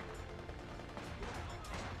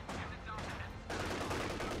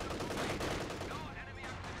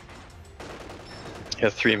 You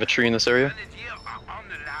have 3 infantry in this area. Grenadier are on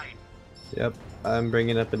the line. Yep, I'm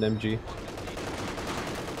bringing up an MG.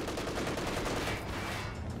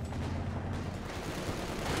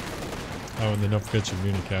 Oh, and then don't forget your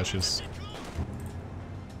muni caches.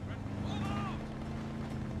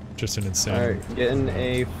 Just an insane. Alright, getting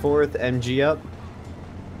a fourth MG up.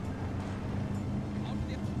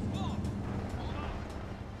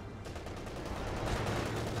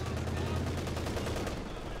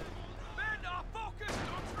 Men are focused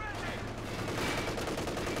and ready!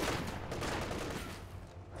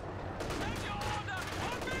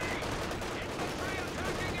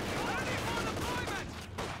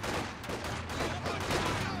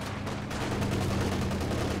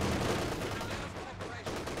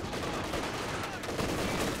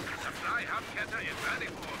 is ready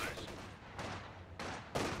for orders.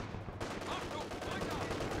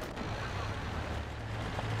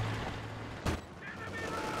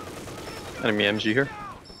 Enemy MG here.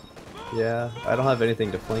 Yeah, I don't have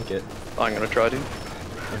anything to flank it. I'm gonna try to.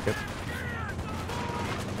 Okay.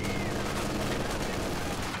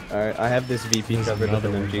 Alright, I have this VP There's covered with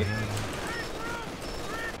an another one MG. behind.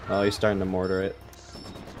 Oh, he's starting to mortar it.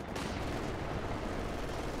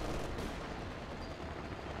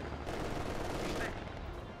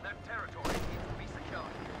 That territory needs to be secured.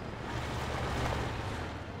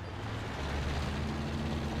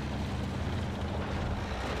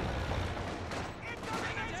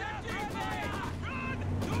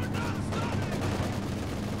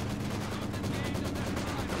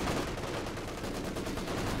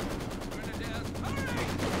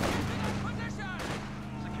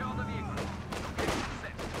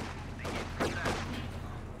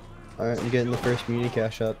 Alright, I'm getting the first muni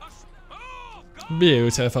cache up.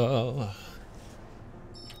 Beautiful.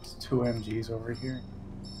 There's 2 MGs over here.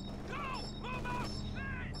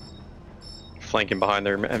 Flanking behind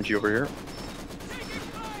their MG over here.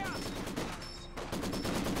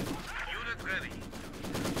 Unit ready.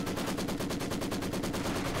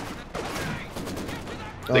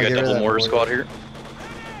 Oh, They got get rid of double that mortar squad here.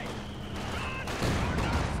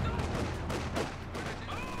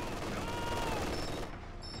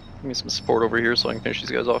 Give me some support over here so I can finish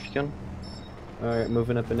these guys off again. Alright,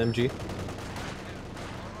 moving up an MG.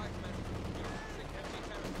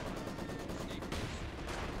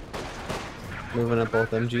 Moving up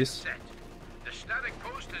both MGs. The static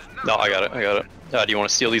post is not. No, I got it, I got it. Do you want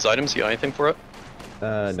to steal these items? You got anything for it?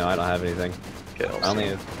 No, I don't have anything. Okay, I only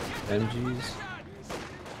have MGs.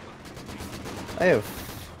 I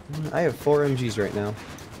have 4 MGs right now.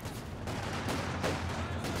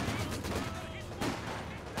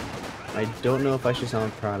 I don't know if I should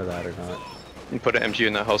sound proud of that or not. You put an MG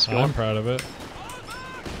in that house if you I'm want. proud of it.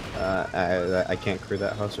 I can't crew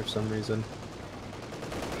that house for some reason.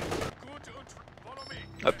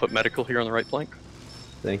 I put medical here on the right flank.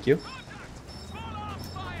 Thank you.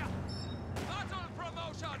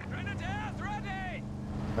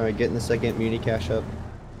 Alright, getting the second muni cache up.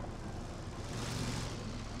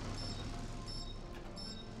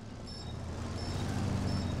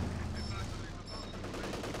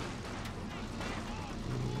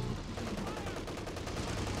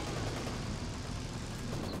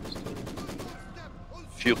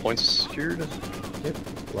 Fuel points secured. Yep,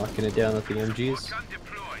 locking it down with the MGs. Gun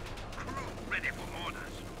deployed. Crew ready for orders.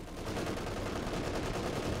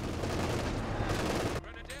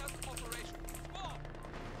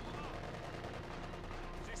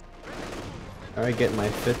 Alright, getting my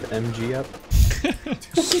 5th MG up.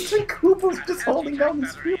 Kubo's just holding down the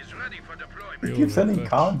Battery speed. is ready for deployment. They keep sending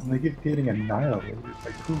cons and they keep getting annihilated. It's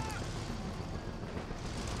like, who?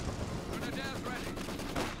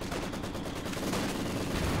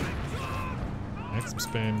 Maxim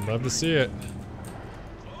spam. Love to see it.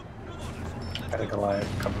 Got a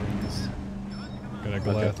Goliath covering this. Got a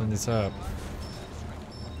Goliath on the top.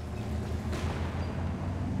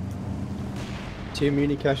 2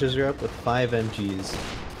 muni caches are up with 5 MGs.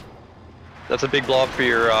 That's a big blob for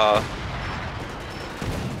your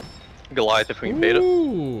Goliath if we can bait it.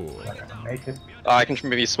 Ooh. Not gonna make it. I can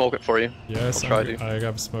maybe smoke it for you. Yes, I'll try to. I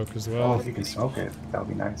got smoke as Oh, well. if you can smoke it, that would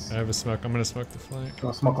be nice. I have a smoke. I'm gonna smoke the flank.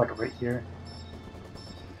 Go smoke like right here.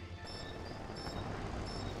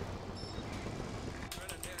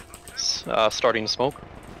 Starting to smoke.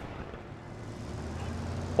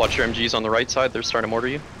 Watch your MGs on the right side. They're starting to mortar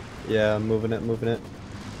you. Yeah, I'm moving it, moving it.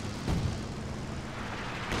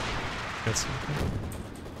 Got something.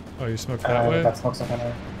 Oh, you smoked that way? That smoke's not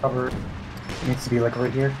gonna cover. It needs to be like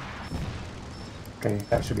right here. Okay,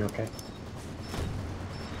 that should be okay.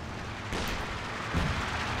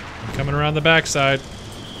 I'm coming around the backside.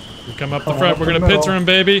 You come up the Coming front. up We're the gonna middle. pincer him,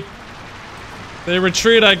 baby. They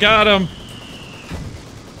retreat. I got him.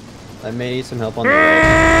 I may need some help on the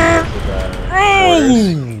right.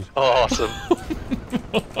 With, Oh, awesome.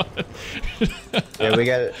 yeah, we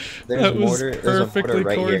got it. There's a That was mortar. There's a perfectly mortar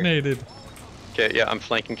right here. coordinated. Okay, yeah, I'm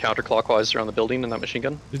flanking counterclockwise around the building in that machine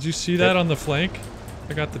gun. Did you see that on the flank?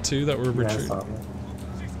 I got the 2 that were Yeah, I retreating. saw that.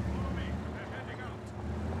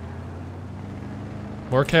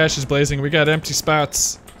 More cash is blazing. We got empty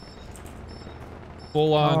spots.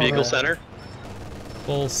 Full on. Oh, Vehicle yeah. center,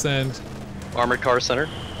 Full send. armored car center.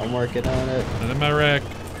 I'm working on it. And in my rack.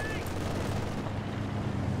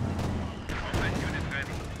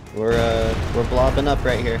 We're blobbing up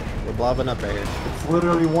right here. We're blobbing up right here. It's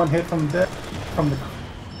literally one hit from the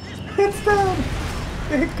It's down!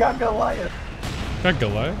 It got Goliath. Got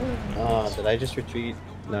Goliath. Oh, did I just retreat?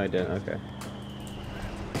 No, I didn't. Okay.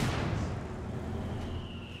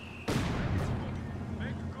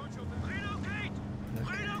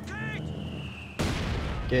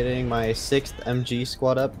 Getting my 6th MG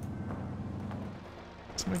squad up.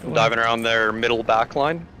 I'm diving around their middle back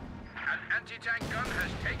line. An anti-tank gun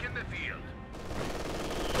has taken the field.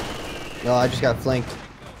 No, I just got flanked.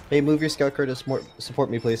 Hey, move your scout car to support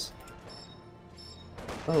me, please.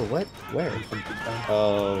 Oh, what? Where?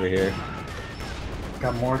 Oh, over here.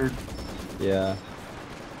 Got mortared. Yeah.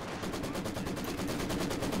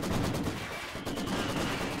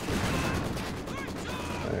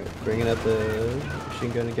 Alright, bringing up the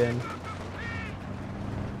machine gun again.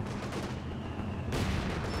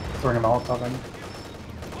 Throwing a Molotov in.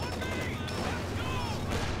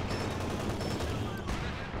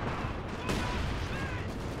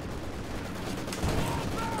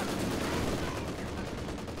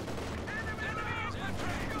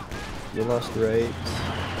 You lost right.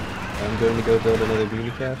 I'm going to go build another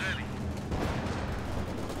beauty cache.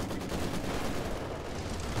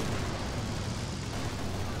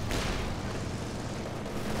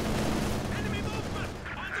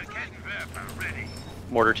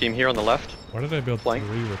 Mortar team here on the left. Why did I build Flank.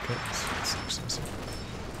 3 rockets? That's excessive.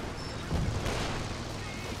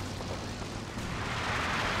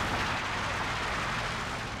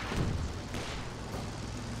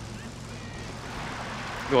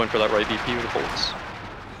 Going for that right BP with the bolts.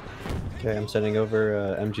 Okay, I'm sending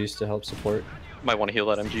over MGs to help support. Might want to heal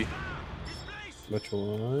that MG. Which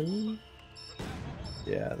one?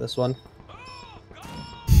 Yeah, this one.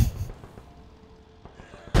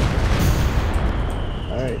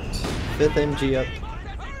 Alright, 5th MG up.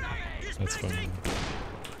 That's fun.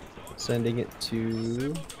 Sending it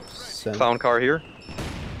to... Clown car here.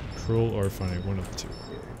 Cruel or funny, one of the two.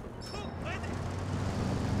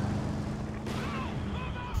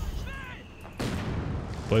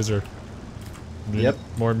 Blazer. Yep.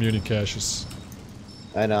 More muni caches.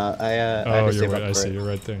 I know, I had Oh, to you're save right. up I for see. it. You're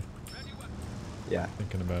right there. Yeah.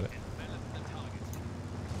 Thinking about it.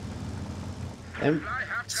 And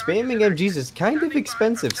spamming MGs is kind of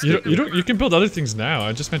expensive. You can build other things now.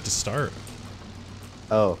 I just meant to start.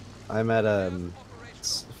 Oh, I'm at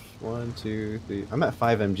 1, 2, 3. I'm at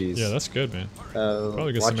 5 MGs. Yeah, that's good, man.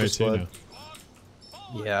 Probably get some Watcher AT squad.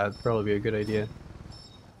 now. Yeah, it'd probably be a good idea.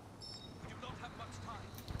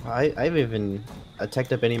 I haven't even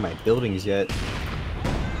attacked up any of my buildings yet.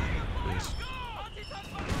 Please.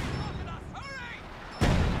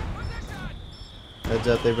 Heads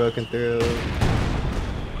up, they've broken through.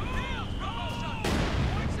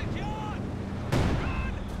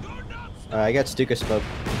 Alright, I got Stuka smoke.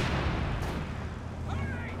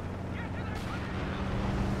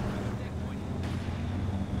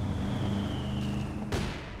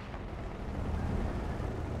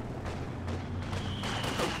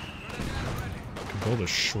 Build a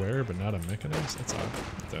Schwer, but not a mechanized? That's odd.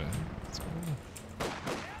 What the heck? What's going on?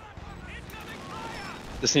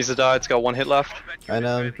 This needs to die. It's got 1 hit left. I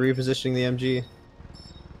know, I'm repositioning the MG.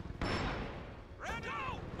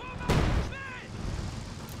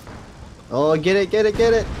 Oh, get it, get it,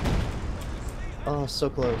 get it! Oh, so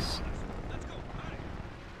close.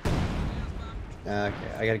 Okay,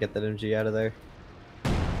 I gotta get that MG out of there.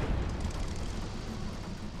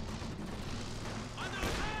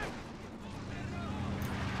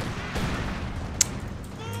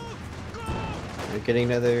 We're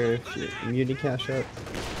getting another muni cache up.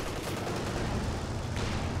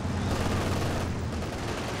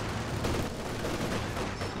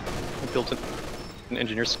 Built an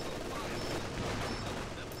engineer's.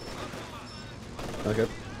 Okay.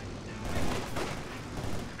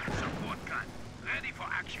 Support gun, ready for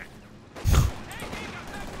action.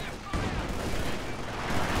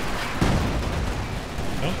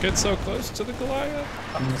 Don't get so close to the Goliath.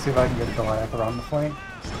 I'm gonna see if I can get a Goliath around the flank.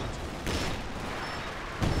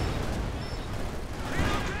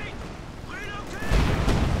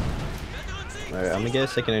 Alright, I'm gonna get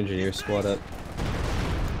a 2nd engineer squad up.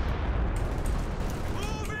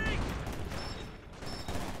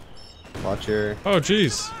 Watcher. Oh,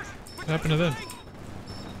 jeez. What happened to them?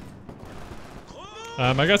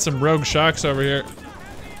 I got some rogue shocks over here.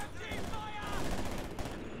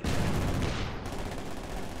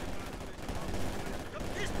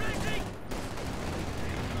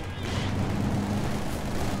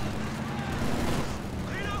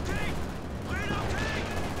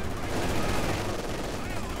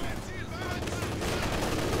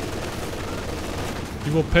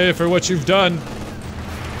 You will pay for what you've done.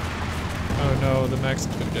 Oh no, the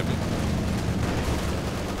Maxim's gonna get me.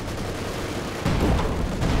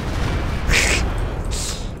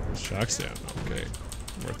 Shocks down, okay.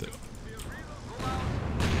 Worth it.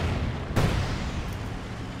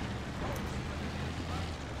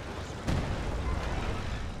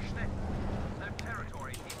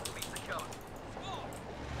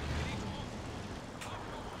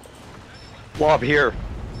 Blob here.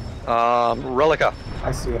 Relica.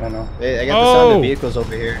 I see it, I know. Hey, I got the sound of vehicles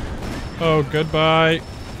over here. Oh, goodbye.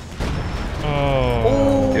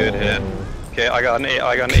 Oh. Good hit. Okay, I got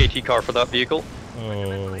an AT car for that vehicle.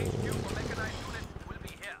 Oh.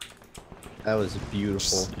 That was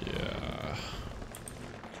beautiful. Yeah.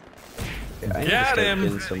 Okay, I need to Got start him.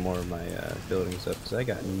 getting some more of my buildings up because I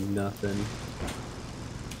got nothing.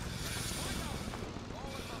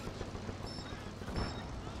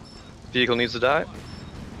 Vehicle needs to die.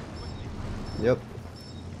 Yep.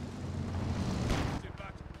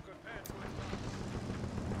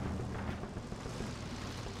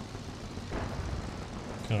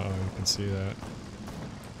 Oh, you can see that.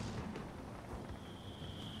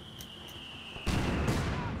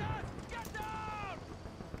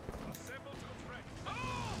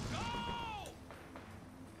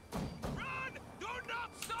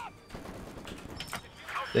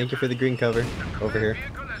 Thank you for the green cover over here.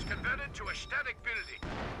 Vehicle has converted to a static building.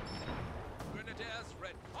 Grenadiers,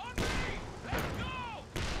 red on me! Let's go!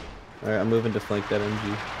 Alright, I'm moving to flank that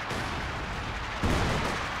MG.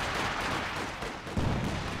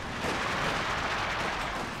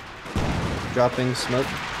 Dropping smoke.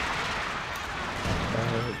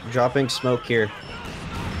 Dropping smoke here.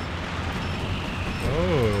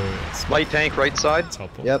 Oh. It's Light tank right side.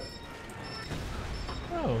 helpful. Yep.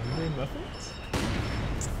 Oh, you doing nothing?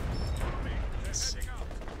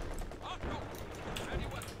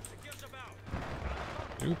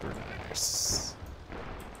 Super nice.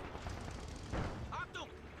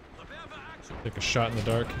 Take a shot in the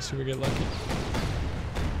dark, see if we get lucky.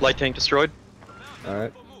 Light tank destroyed.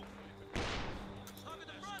 Alright.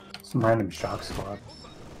 Some random shock squad.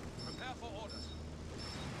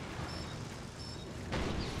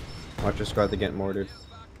 Watch your squad to get mortared.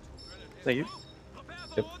 Thank you.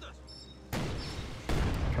 Yep.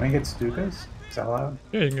 Can I get Stukas? Is that allowed?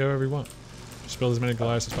 Yeah, you can go wherever you want. Just build as many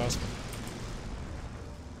Goliaths as possible.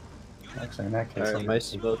 Actually, in that case, Alright, my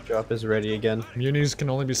smoke drop is ready again. Munis can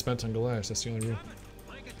only be spent on Goliaths, that's the only rule.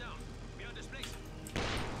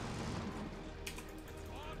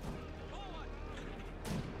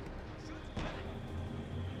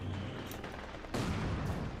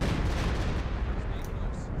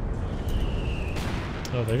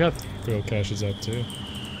 Oh, they got real caches up too.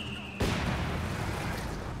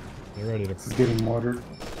 They're ready to this is getting mortared.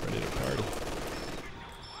 ready to party.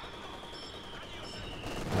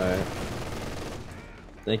 Alright.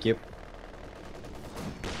 Thank you.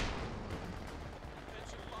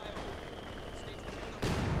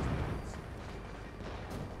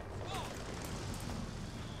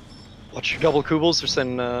 Watch your double Kubels, they're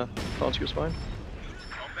sending Fonzio spine.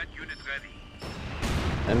 Combat unit ready.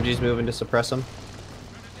 MG's moving to suppress him.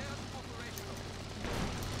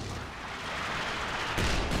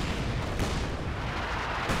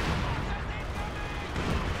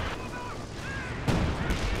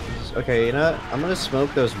 Okay, you know what? I'm gonna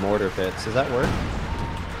smoke those mortar pits. Does that work?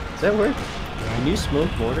 Does that work? Can you smoke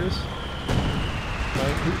mortars?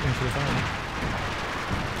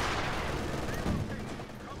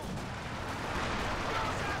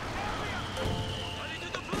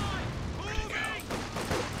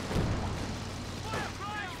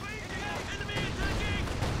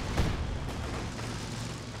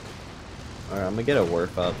 Alright, I'm gonna get a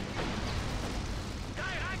warp up.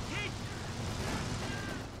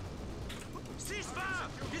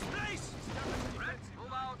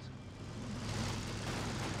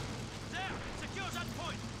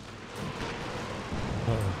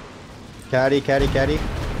 Caddy, caddy, caddy.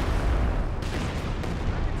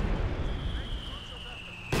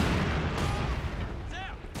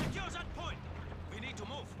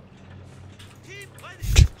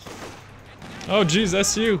 Oh geez,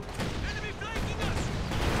 that's you.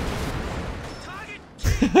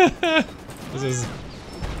 This is.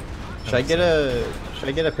 Should I get a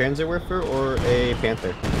Panzerwerfer or a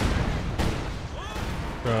Panther?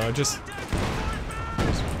 Bro, I just. That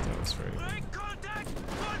was very good.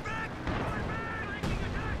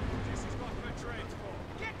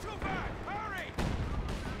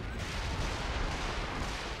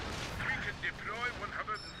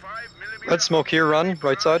 Red smoke here, run,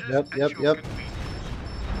 right side. Yep, yep, yep.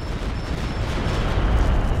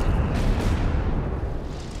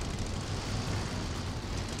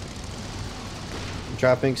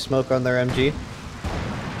 Dropping smoke on their MG.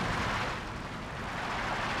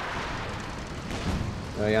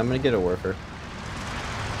 Oh yeah, I'm gonna get a Warfer.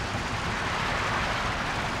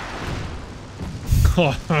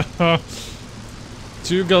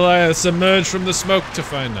 Two Goliaths emerge from the smoke to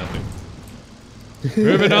find nothing.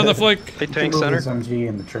 Moving on the flank. Light tank Move center. this MG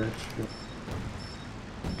in the church.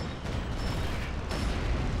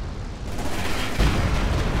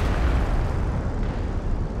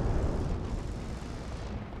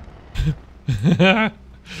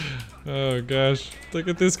 Oh gosh. Look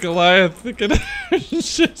at this Goliath. Look at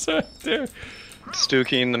shit's right there. Stu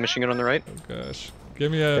keying the machine gun on the right. Oh gosh.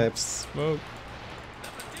 Give me a smoke.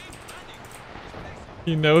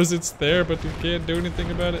 He knows it's there, but he can't do anything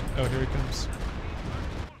about it. Oh, here he comes.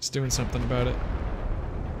 He's doing something about it.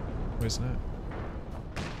 Wait, it's not.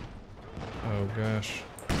 Oh gosh.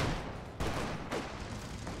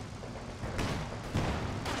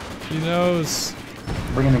 He knows.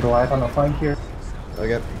 Bringing the Goliath on the flank here.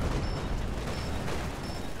 Okay.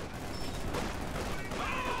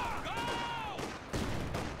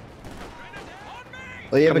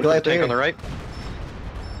 Oh, you have a Coming for the Goliath tank here. on the right.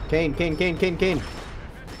 Kane.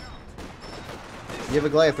 You have a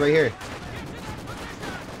Goliath right here.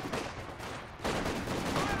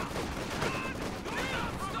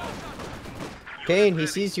 Kane, he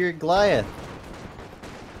sees your Goliath.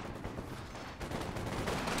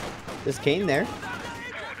 Is Kane there?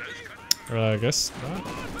 I guess not.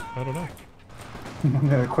 I don't know. I'm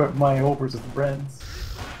gonna equip my overs with breads.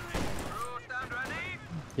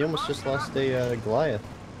 You almost just lost a Goliath.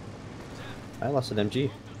 I lost an MG.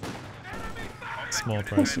 Small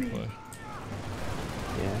price to play.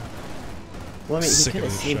 Yeah. Well, I mean, he Sick could of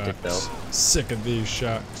have these saved it though. shocks. Sick of these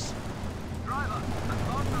shocks.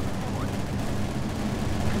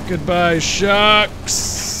 Goodbye,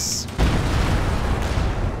 shocks.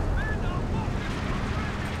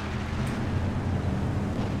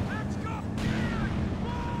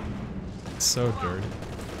 It's so dirty.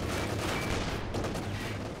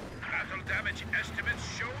 Battle damage estimates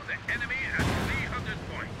show the enemy has 300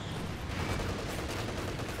 points.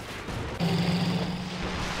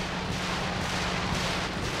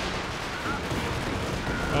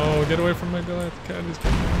 Oh, get away from my Goliath. Cat is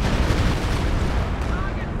coming.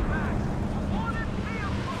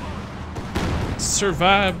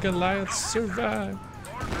 Survive, Goliath, survive.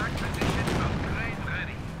 Fallback position upgrade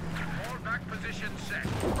ready. Fallback position set.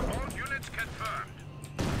 All units confirmed.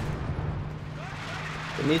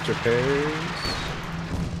 It needs repairs.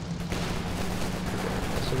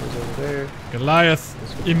 Someone's over there. Goliath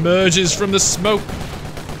emerges from the smoke.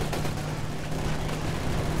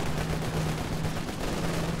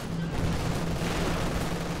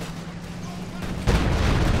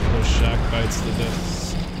 The shock bites the dust.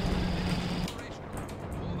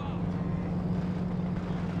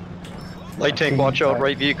 Light tank, watch out,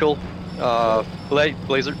 right vehicle.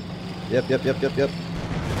 Blazer. Yep.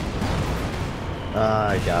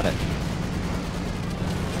 I got it.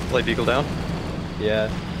 Light vehicle down. Yeah.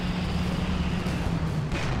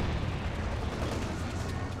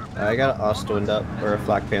 I got an Ostwind up, or a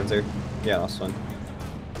Flak Panzer. Yeah, Ostwind.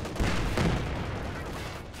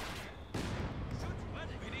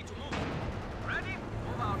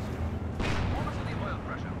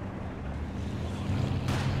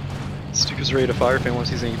 Stu is ready to fire if anyone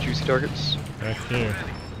sees any juicy targets. Back here.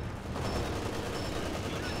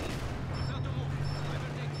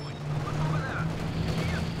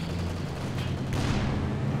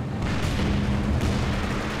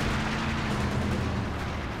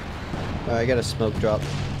 I got a smoke drop.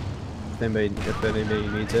 If anybody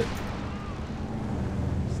needs it.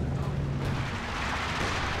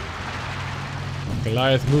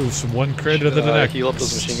 Goliath moves from one crater to the next. Heal up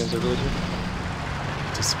those machine guns, I really do.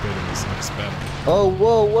 Anticipating this next battle. Oh,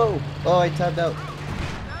 whoa! Oh, I tabbed out.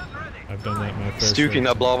 I've done that my first. Stu,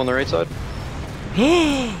 that blob on the right side.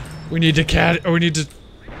 We need to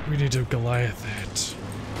we need to Goliath it.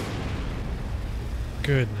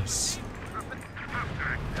 Goodness.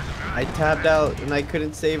 I tabbed out and I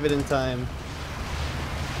couldn't save it in time.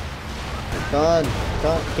 Come on,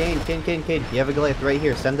 Kane. You have a Goliath right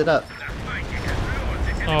here. Send it up.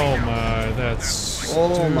 Oh my, that's.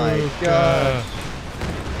 Oh my god.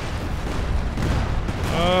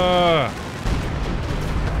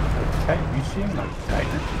 Tight machine, like tight.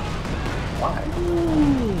 Why?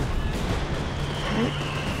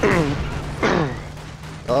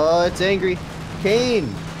 Oh, it's angry.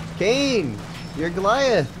 Kane, you're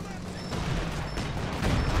Goliath.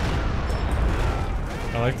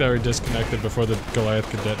 I like that we disconnected before the Goliath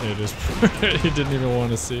could detonate his. He didn't even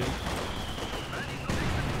want to see it.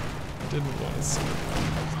 Didn't want to see it.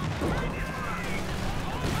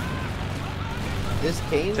 Is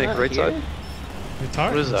Kane Tank not right here? side.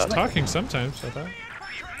 What is that? He's talking sometimes, I thought.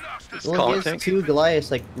 Well, he has tank. two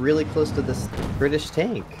Goliaths like really close to this British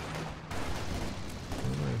tank.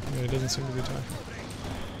 Yeah, he doesn't seem to be talking.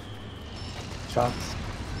 Shots.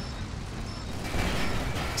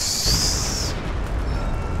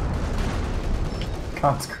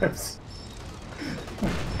 Conscripts.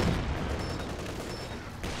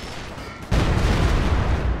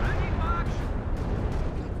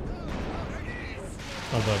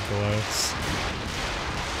 Hold up, boys.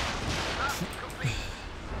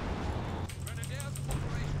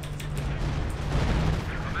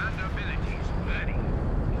 Commander abilities ready.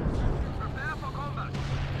 Prepare for combat.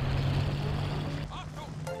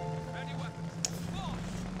 Ready weapons.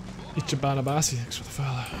 Ichibanabasi, thanks for the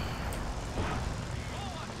follow.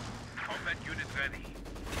 Combat unit ready.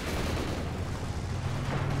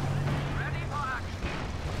 Ready for action.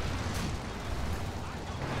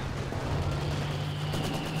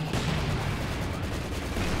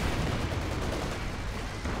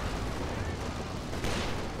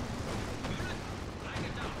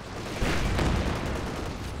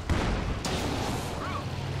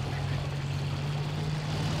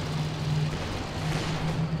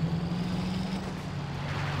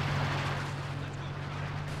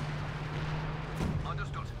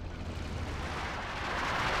 Understood.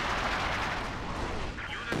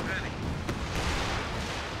 Unit ready.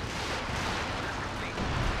 Complete.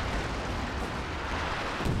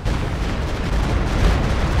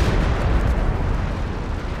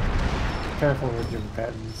 Careful with your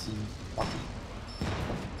buttons and blocking.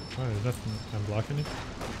 Oh, there's nothing. I'm blocking you?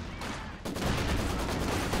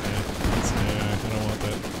 Yeah, it's an AI. I don't want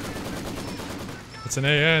that. It's an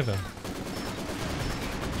AI though.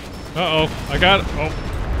 Uh-oh. I got it. Oh.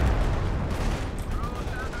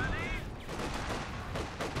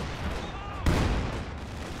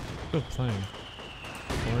 Still playing.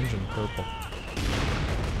 Orange and purple.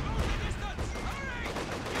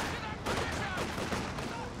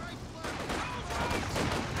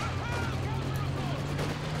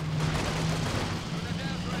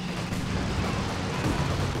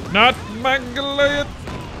 Not Mangalayan!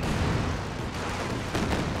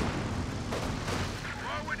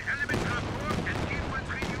 Forward element report and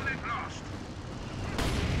infantry unit lost.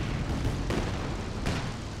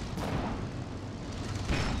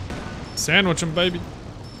 Sandwich him, baby.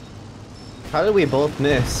 How did we both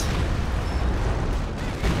miss?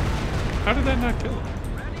 How did that not kill him?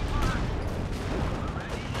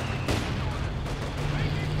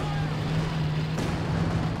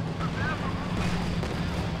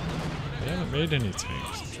 They haven't made any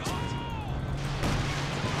tanks. Interesting.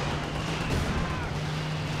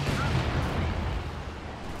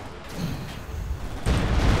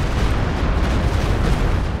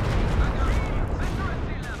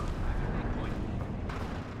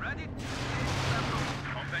 Ready?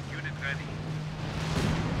 Combat unit ready.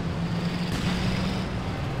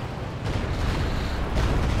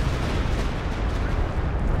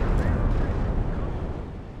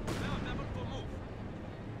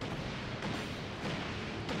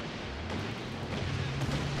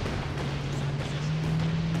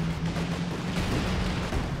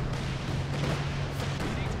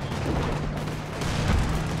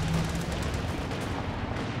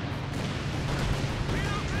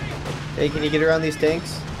 Hey, can you get around these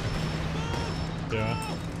tanks? Yeah.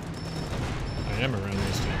 I am around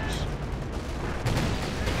these tanks.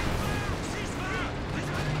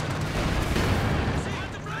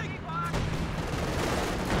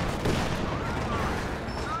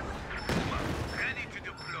 Ready to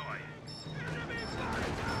deploy.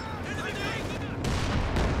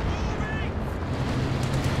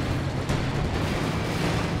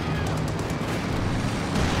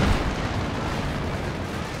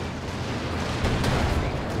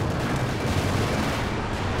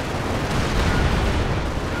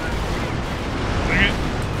 Dang it.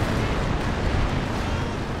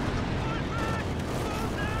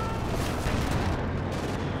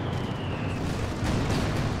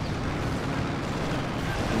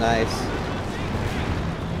 Nice.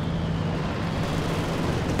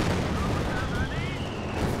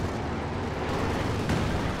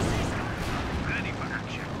 Ready for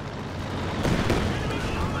action.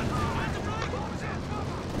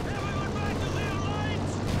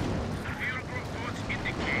 Field reports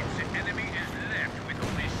indicates the enemy is left with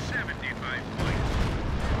only 75 points.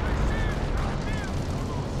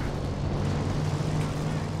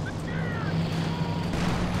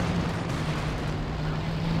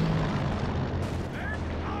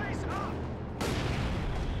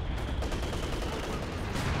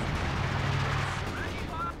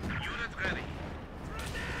 Unit ready.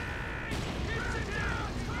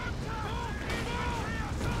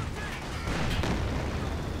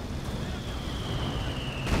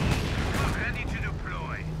 Ready to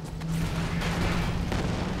deploy.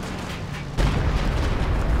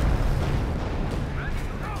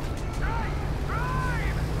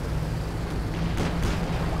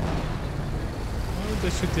 Why would they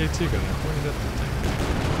shoot the AT gun? I pointed at the tank.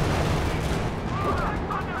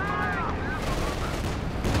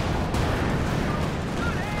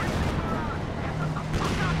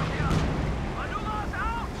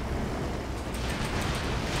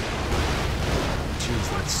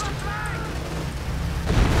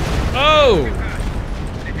 Oh!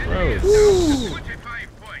 Gross. 25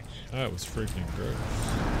 points. That was freaking gross.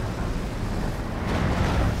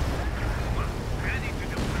 Ready to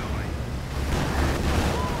deploy.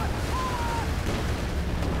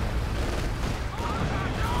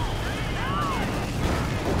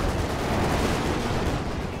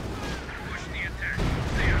 Push the attack.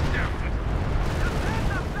 They are doubted.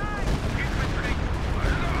 Infantry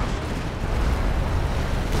are lost.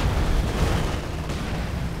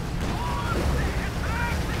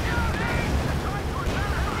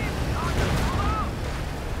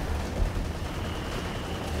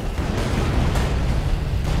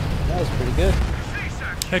 That was pretty good.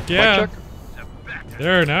 Heck yeah. check.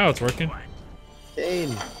 There, now it's working.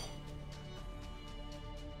 Kane.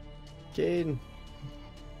 Kane.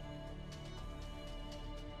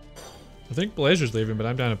 I think Blazer's leaving, but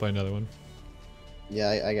I'm down to play another one.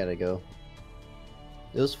 Yeah, I gotta go.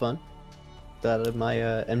 It was fun. Thought my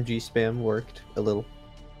MG spam worked a little.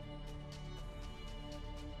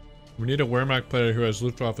 We need a Wehrmacht player who has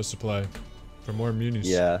Luftwaffe supply for more munis.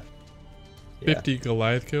 Yeah. 50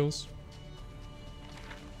 Goliath kills.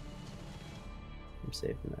 I'm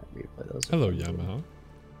saving that replay. Those are Hello, fun to do. Yamaha.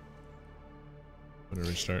 I'm gonna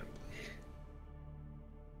restart.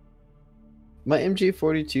 My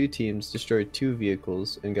MG42 teams destroyed 2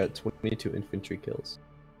 vehicles and got 22 infantry kills.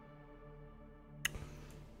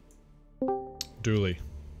 Dooley.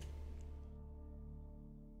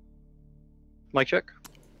 Mic check.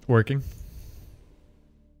 Working.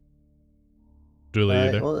 Dooley, you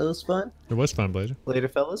Alright, there? well, it was fun. It was fun, Blazer. Later,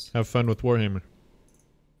 fellas. Have fun with Warhammer.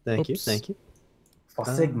 Thank you. Oops. Thank you. For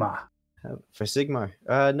Sigma. For Sigmar.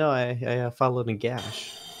 No, I followed in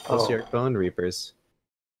Gash. Osiark Bone Reapers.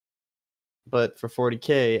 But for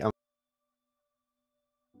 40k, I'm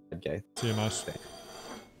bad guy. TMS.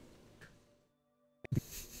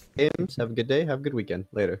 Games, have a good day. Have a good weekend.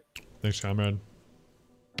 Later. Thanks, comrade.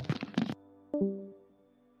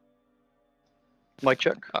 Mic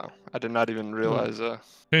check. Oh, I did not even realize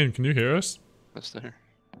Kane, can you hear us? that's there.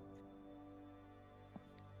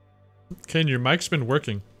 Kane, your mic's been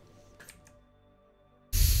working.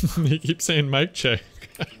 He keeps saying mic check.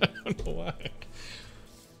 I don't know why.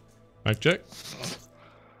 Mic check.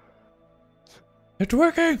 It's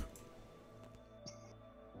working!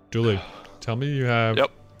 Dooley, tell me you have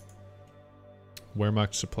Yep.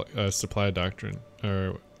 Wehrmacht supply doctrine,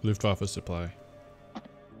 or Luftwaffe supply.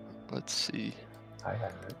 Let's see. I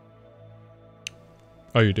have it.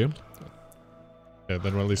 Oh, you do? Yeah,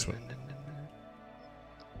 then at least one.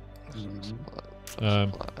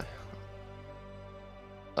 Um,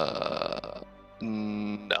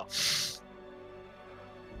 No.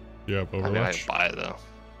 You have I mean, I Overwatch? buy it though.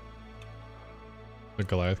 The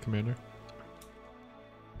Goliath commander?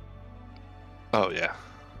 Oh yeah.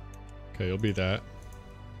 Okay, you'll be that.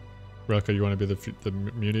 Relka, you want to be the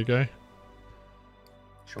Muni guy?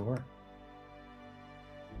 Sure.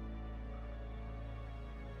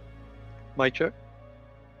 Mic check.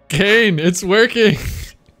 Kane, it's working!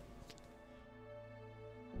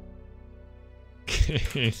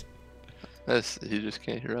 Kane. That's, he just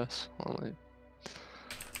can't hear us. Only.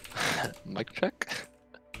 Mic check.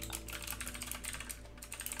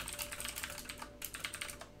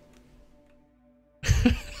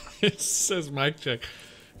 It says mic check.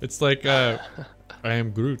 It's like, I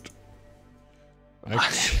am Groot. I am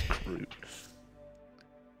Groot.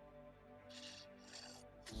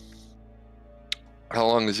 How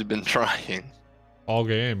long has he been trying? All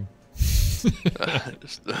game.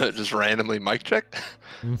 Just randomly mic check?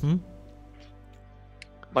 Mm-hmm.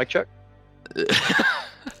 Mic check. I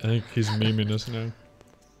think he's memeing us now.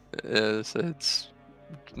 It's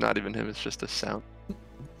not even him, it's just a sound.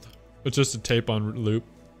 It's just a tape on loop.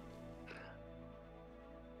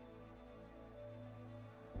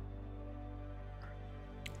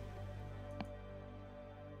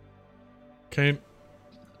 Kane,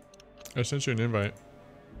 I sent you an invite.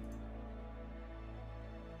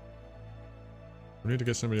 We need to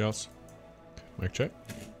get somebody else. Mic check.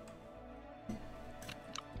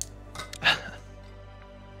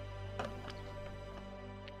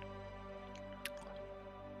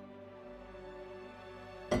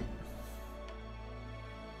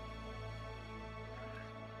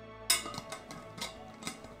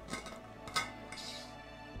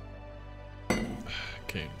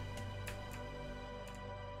 Kane.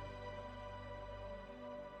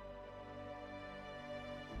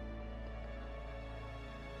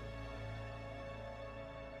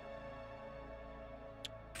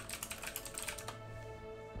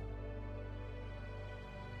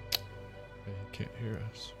 He can't hear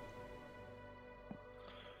us.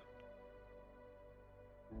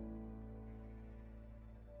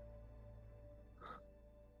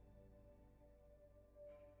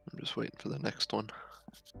 just waiting for the next one.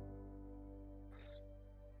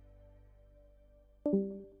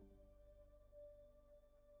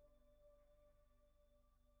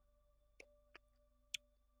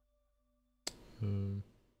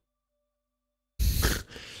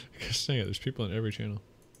 Gosh dang it, there's people in every channel.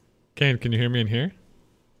 Kane, can you hear me in here?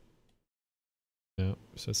 No,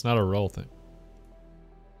 so it's not a roll thing.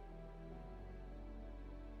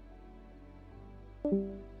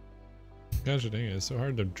 Gosh dang it, it's so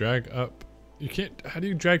hard to drag up. You can't, how do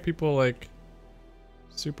you drag people like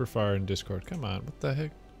super far in Discord? Come on, what the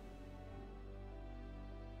heck?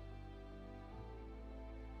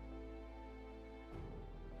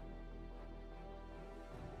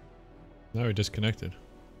 Now we disconnected.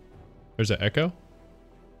 There's an echo?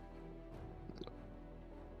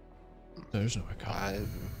 No, there's no echo. I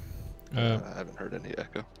haven't heard any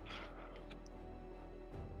echo.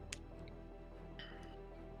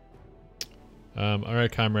 All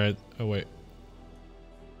right, comrade. Oh wait.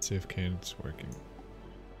 Let's see if Kane's working.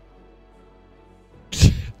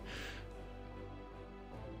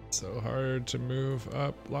 So hard to move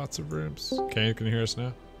up lots of rooms. Kane, can you hear us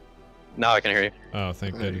now? Now I can hear you. Oh,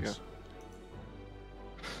 thank There you goodness.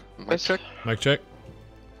 Mic check. Mic check.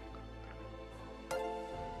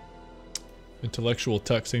 Intellectual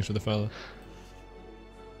tux, thanks for the follow.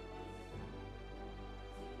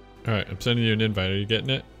 Alright, I'm sending you an invite. Are you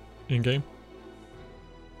getting it in game?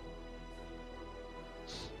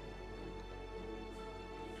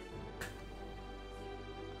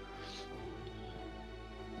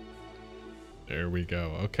 There we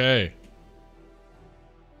go. Okay.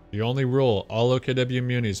 The only rule, all OKW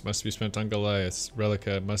munis must be spent on Goliaths.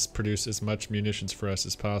 Relica must produce as much munitions for us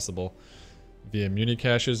as possible via muni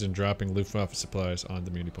caches and dropping Luftwaffe supplies on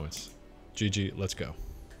the muni points. GG, let's go.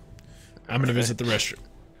 I'm going to visit the restroom.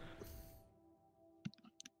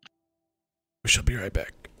 We shall be right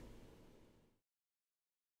back.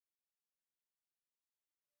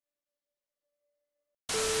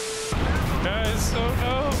 Guys, oh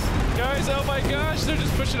no. Guys, oh my gosh, they're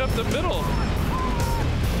just pushing up the middle.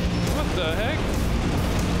 What the heck?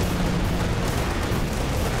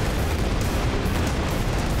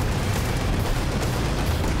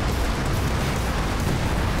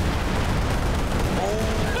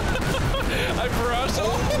 I'm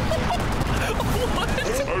Russell. What?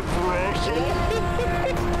 I'm Russell.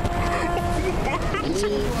 What?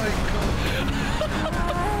 Oh my god.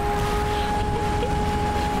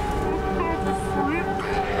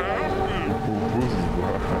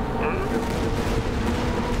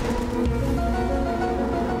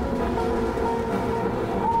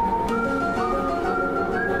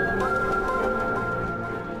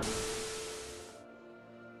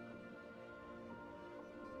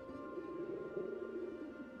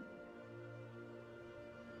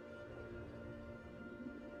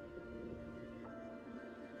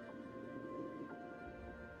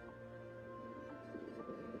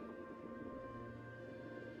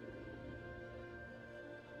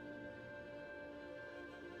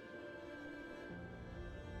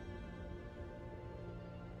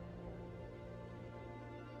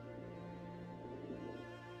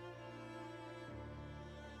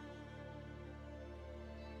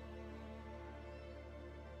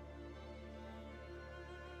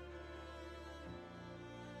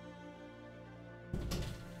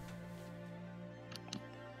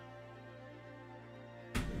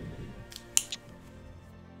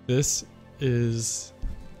 This is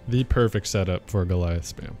the perfect setup for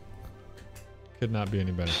Goliath spam. Could not be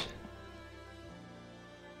any better.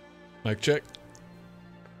 Mic check.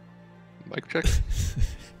 Mic check.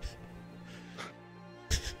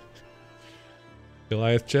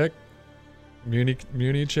 Goliath check.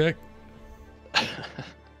 Muni check.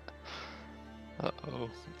 Uh-oh.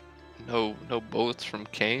 No bullets from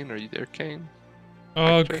Kane. Are you there, Kane?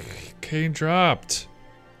 Oh, Mic check. Kane dropped.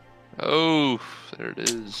 Oh, there it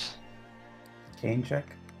is. Cane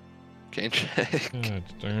check. Kane check. God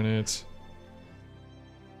darn it.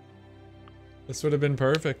 This would have been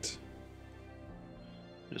perfect.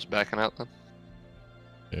 Just backing out then.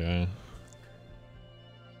 Yeah.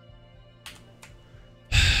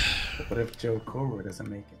 What if Joe Coro doesn't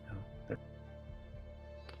make it? No.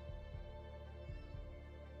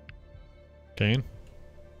 Kane?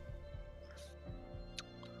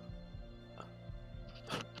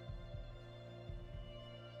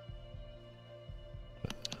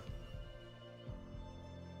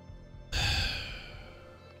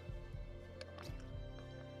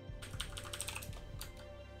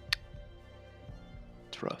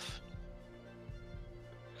 It's rough.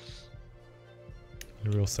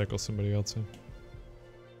 Maybe we'll cycle somebody else in.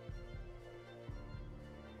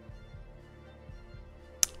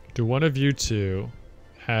 Do one of you two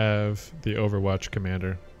have the Overwatch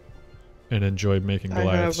commander and enjoy making I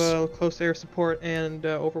Goliaths? have close air support and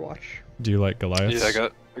Overwatch. Do you like Goliaths? Yeah,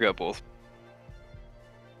 I got both.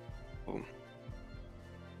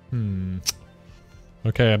 Boom.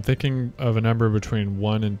 Okay, I'm thinking of a number between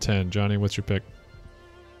 1 and 10. Johnny, what's your pick?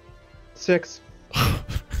 6.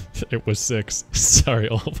 It was 6. Sorry,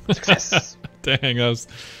 Ulf. Success. Dang, that was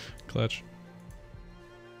clutch.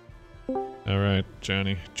 Alright,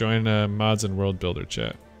 Johnny. Join Mods and World Builder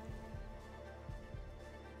chat.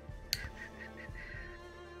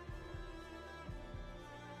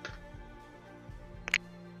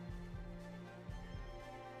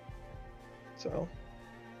 So.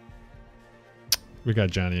 We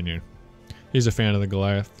got Johnny in here. He's a fan of the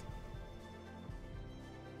Goliath.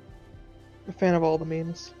 A fan of all the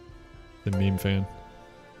memes. The meme fan.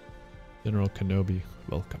 General Kenobi,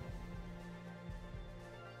 welcome.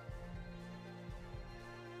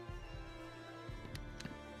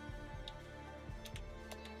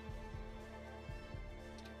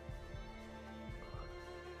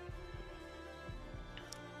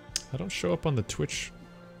 I don't show up on the Twitch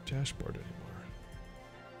dashboard anymore.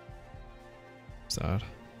 Sad.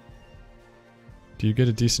 Do you get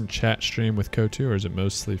a decent chat stream with Kotu, or is it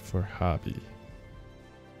mostly for hobby?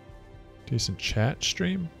 Decent chat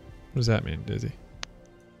stream? What does that mean, Dizzy?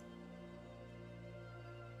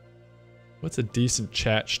 What's a decent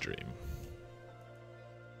chat stream?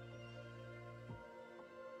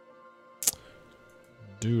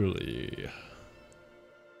 Dooley.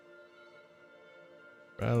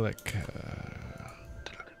 Relic.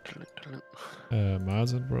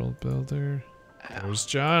 Mods and World Builder. There's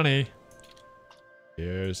Johnny.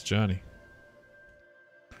 Here's Johnny.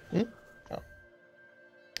 Hmm?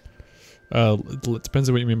 It depends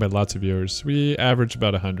on what you mean by lots of viewers. We average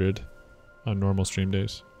about 100 on normal stream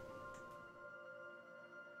days.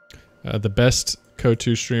 The best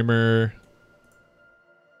Kotu streamer,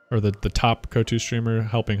 or the top Kotu streamer,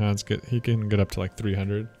 Helping Hans, he can get up to like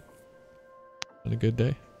 300 on a good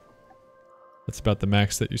day. That's about the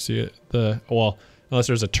max that you see it. Well, unless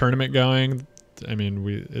there's a tournament going, I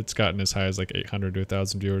mean, it's gotten as high as like 800 to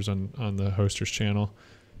 1,000 viewers on the hoster's channel.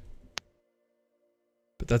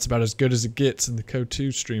 But that's about as good as it gets in the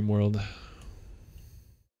Kotu stream world.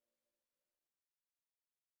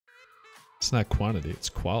 It's not quantity, it's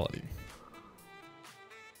quality.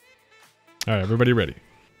 Alright, everybody ready?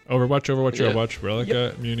 Overwatch, Overwatch, Yeah. Overwatch,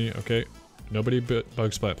 Relica, Muni, okay. Nobody but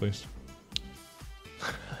Bug Splat, please.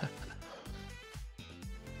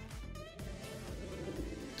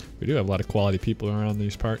 We do have a lot of quality people around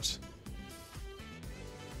these parts.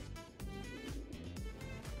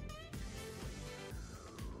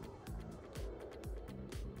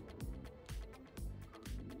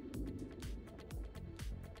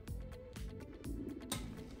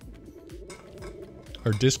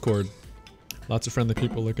 Our Discord, lots of friendly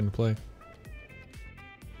people looking to play.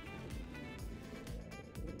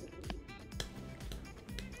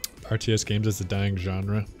 RTS games is a dying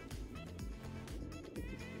genre.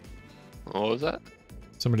 What was that?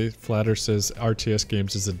 Somebody Flatter says RTS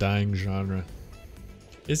games is a dying genre.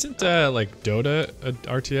 Isn't like Dota a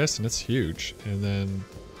RTS, and it's huge? And then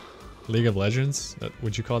League of Legends,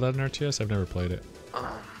 would you call that an RTS? I've never played it.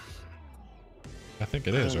 I think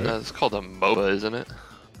it is, right? It's called a MOBA, isn't it?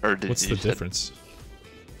 Or What's the difference?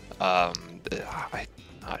 I'm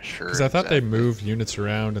not sure. Because I thought they moved units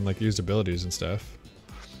around and like used abilities and stuff.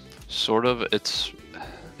 Sort of. It's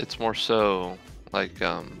more so like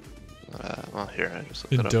well, here I just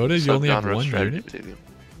looked In it up. Dota, you only have Subgenre one strategy unit? video.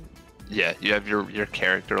 Yeah, you have your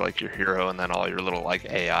character, like your hero, and then all your little like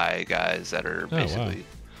AI guys that are basically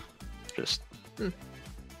just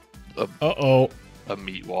a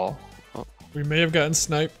meat wall. Oh. We may have gotten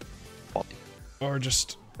sniped, or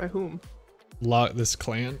just by whom? This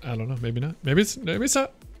clan. I don't know. Maybe not. Maybe it's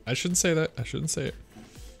not. I shouldn't say that. I shouldn't say it.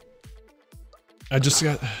 I just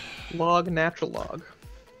got log natural log.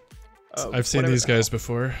 I've seen these guys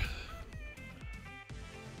before.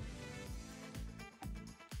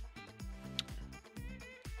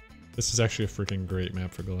 This is actually a freaking great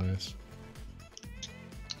map for Goliath.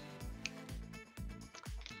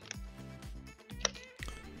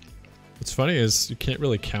 What's funny is you can't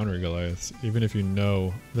really counter Goliaths, even if you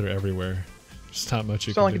know they're everywhere. There's not much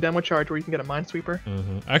you it's can not like do. a demo charge where you can get a minesweeper.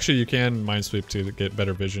 Actually, you can minesweep to get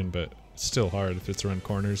better vision, but it's still hard if it's around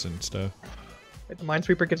corners and stuff. Wait, the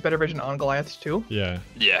minesweeper gets better vision on Goliaths too? Yeah.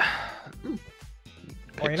 Yeah. Or you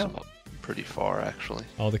Picks know. them up pretty far, actually.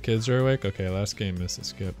 All the kids are awake? Okay, last game missed a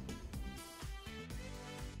skip.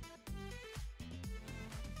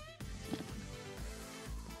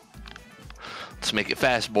 Let's make it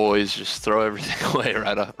fast, boys. Just throw everything away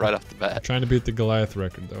right off the bat. Trying to beat the Goliath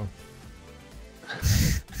record, though.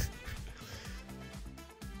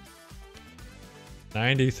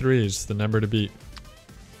 93 is the number to beat.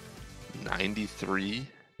 93?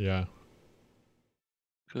 Yeah.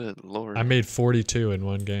 Good lord. I made 42 in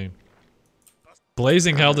one game.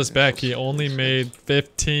 Blazing held us back. He only made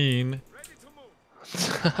 15.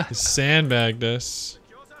 He sandbagged us.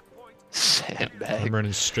 Sandbag. I'm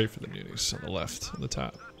running straight for the munis on the left, on the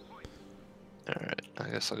top. Alright, I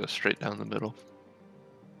guess I'll go straight down the middle.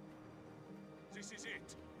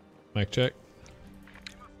 Mic check.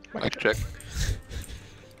 Mic check.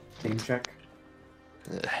 Game check.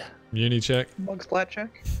 Muni check. Bug splat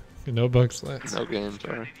check. No bug slats. No game,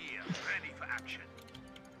 sorry.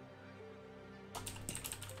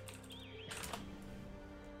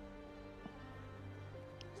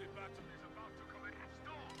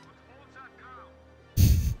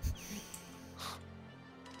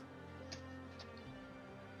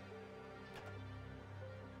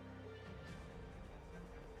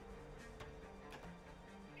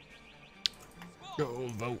 Go,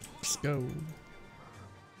 votes, go.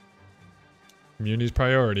 Muni's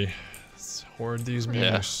priority. Let's hoard these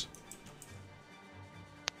munis.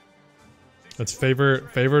 Let's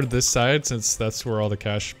favor this side since that's where all the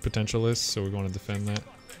cash potential is, so we want to defend that.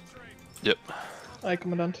 Yep. Aye,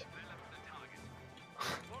 Commandant.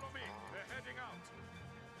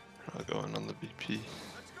 I'll go in on the BP.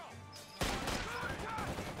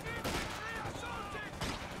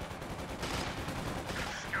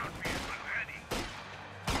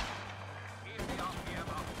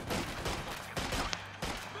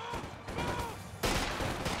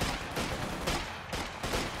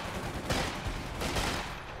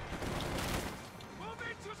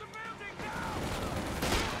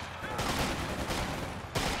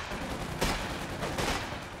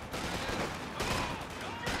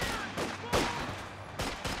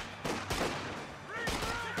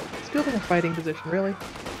 Building a fighting position, really?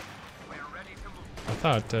 I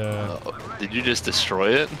thought, did you just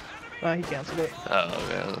destroy it? He canceled it. Oh,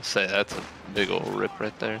 yeah, let's say that's a big old rip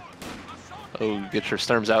right there. Oh, get your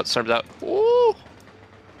storms out, storms out. Woo!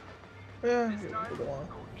 Yeah,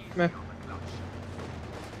 come here.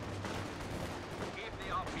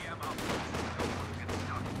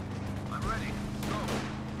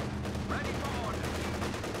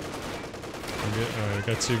 I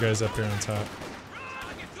got two guys up here on top.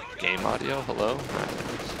 Game audio, hello?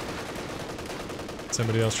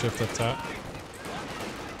 Somebody else shift up top.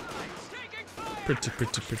 Pretty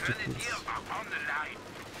please.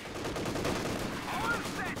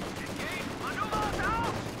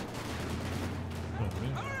 Oh,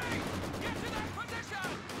 man.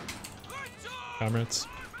 Comrades.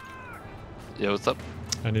 Yeah, what's up?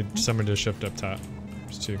 I need someone to shift up top.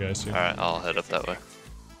 There's two guys here. Alright, I'll head up that way.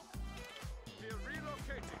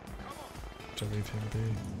 To leave him be.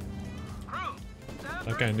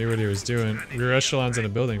 That guy knew what he was doing. Rear echelons in a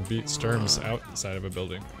building beat Sturms outside of a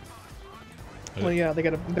building. Well, yeah, they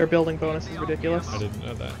got their building bonus is ridiculous. I didn't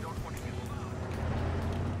know that.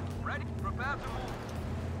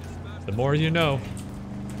 The more you know.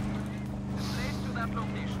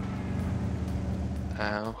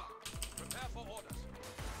 Ow.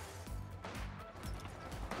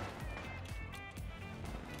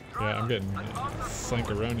 Yeah, I'm getting flank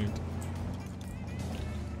around you.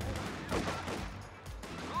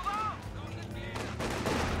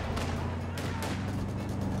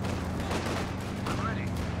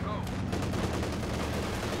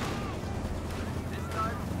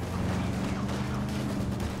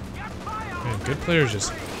 Man, good players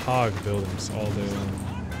just hog buildings all day long.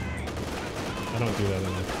 I don't do that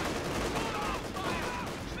enough.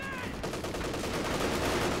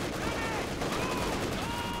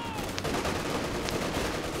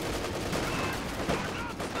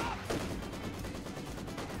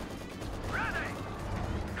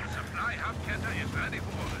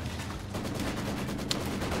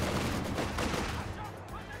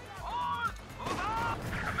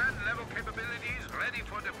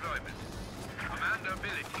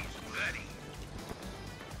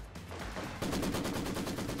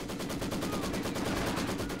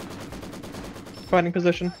 Fighting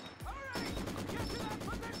position.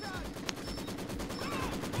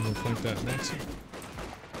 I'm gonna flank that maxim.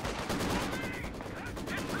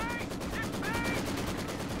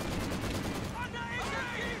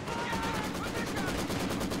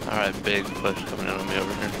 Alright, big push coming in on me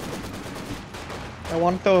over here. I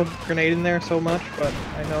want to throw a grenade in there so much, but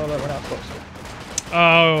I know that we're not supposed to.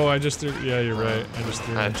 Oh, I just threw. Yeah, you're right. I just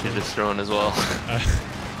threw. I actually just thrown as well.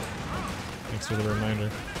 Thanks for the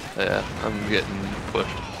reminder. Yeah, I'm getting pushed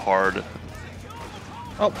hard.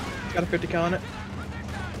 Oh, got a 50 cal on it.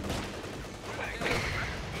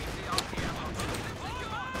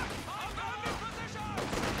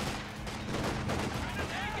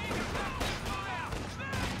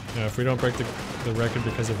 Yeah, if we don't break the record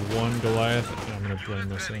because of one Goliath, I'm gonna blame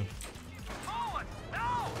myself.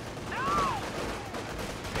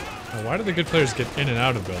 Now, why do the good players get in and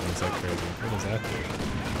out of buildings like crazy? What does that do?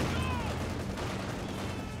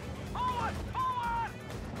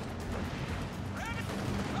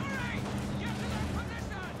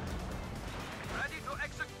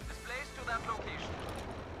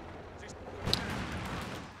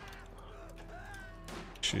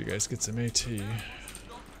 Make sure you guys get some AT.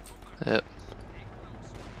 Yep.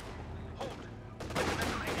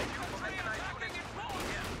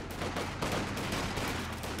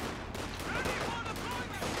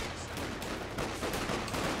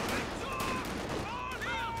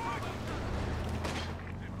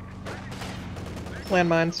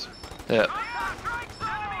 Landmines. Yep.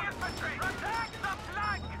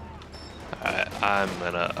 Alright, I'm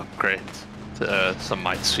gonna upgrade to some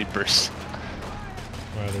minesweepers.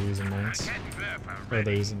 Why are they using mines? Or are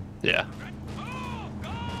they using? Yeah.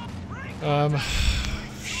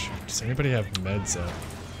 Shit, does anybody have meds up?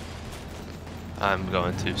 I'm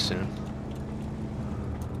going to soon.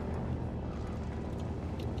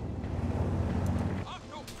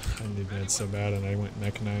 I need meds so bad, and I went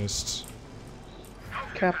mechanized.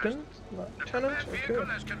 Captain? Lieutenant? Okay.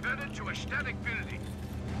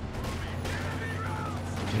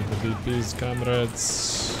 Need the VPs,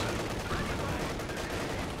 comrades.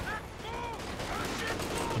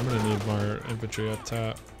 I'm gonna need more infantry up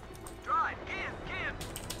top.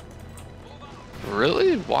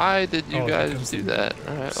 Really? Why did you guys do that?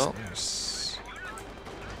 Alright, well.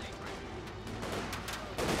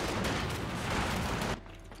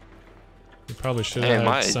 You probably should Hey, have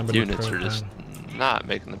my somebody units pro are just down. not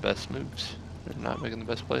making the best moves. They're not making the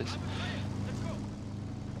best plays.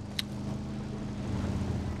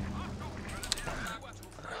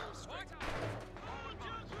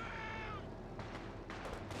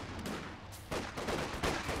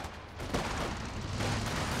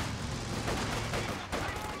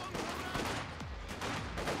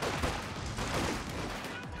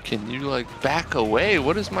 Can you like back away?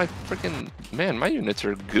 What is my freaking man? My units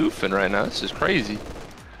are goofing right now. This is crazy.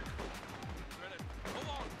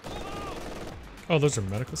 Oh, those are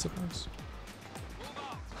medical supplies.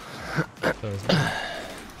 That was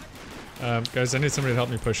me. Guys, I need somebody to help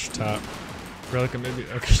me push top. Relic, maybe.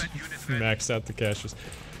 Okay, max out the caches.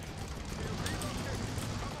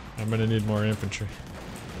 I'm gonna need more infantry.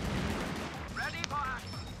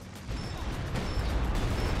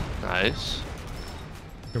 Nice.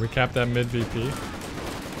 Can we cap that mid VP?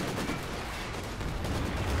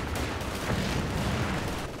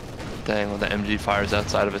 Dang, when the MG fires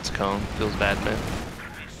outside of its cone, feels bad, man.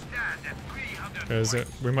 Guys,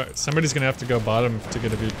 somebody's gonna have to go bottom to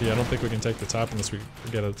get a VP. I don't think we can take the top unless we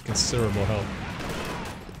get a considerable help.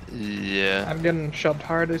 Yeah. I'm getting shoved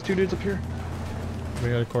hard. There's two dudes up here. We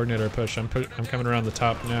gotta coordinate our push. I'm coming around the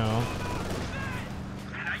top now.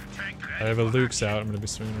 I have a Luke's out. I'm gonna be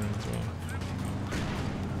swinging around as well.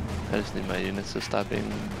 I just need my units to stop being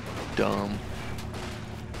dumb.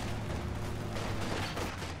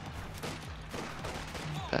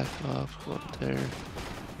 Back off, go up there.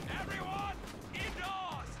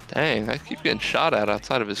 Dang, I keep getting shot at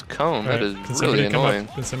outside of his cone. That is really annoying.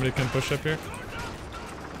 Can somebody come push up here?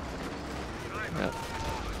 Yeah.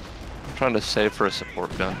 I'm trying to save for a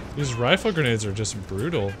support gun. These rifle grenades are just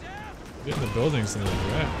brutal. Get in the buildings and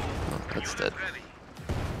they're wrecked. Oh, that's dead.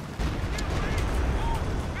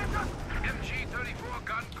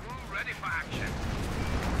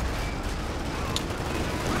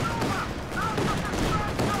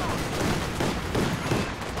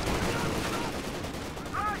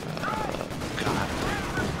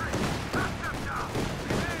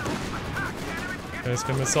 Guys,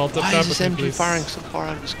 come assault up Why top is with this me, MG please. firing so far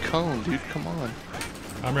out of his cone, dude? Come on.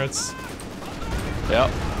 Comrades.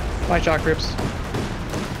 Yep. My shock grips.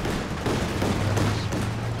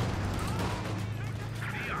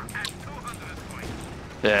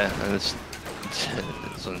 Yeah, and this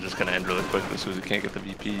one's just gonna end really quickly so we can't get the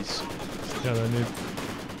VPs. Yeah, I need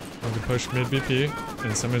to push mid VP,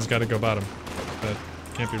 and somebody's got to go bottom. But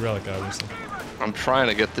can't be Relic, obviously. I'm trying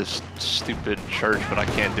to get this stupid church, but I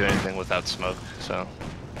can't do anything without smoke, so.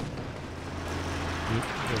 Are you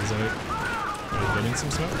getting some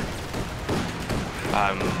smoke?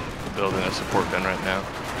 I'm building a support gun right now.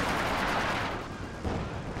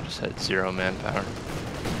 Just had 0 manpower.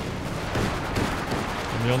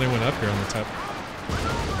 I'm the only one up here on the top.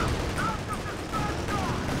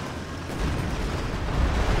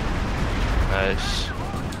 Nice.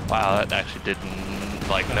 Wow, that actually did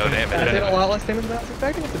like no damage. That did a lot less damage than I was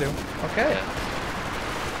expecting it to do. Okay.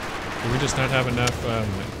 Yeah. Do we just not have enough like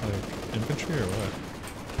infantry or what?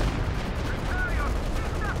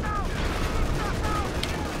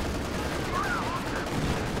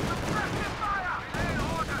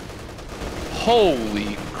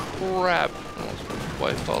 Holy crap! Almost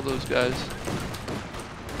wiped all those guys.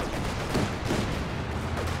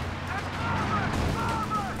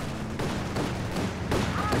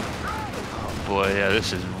 Oh boy, yeah,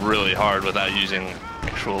 this is really hard without using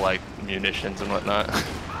actual like munitions and whatnot.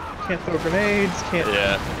 Can't throw grenades, can't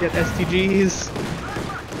get STGs.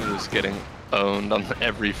 We're just getting owned on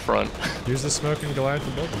every front. Use the smoking Goliath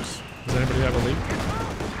and buildings. Does anybody have a leak?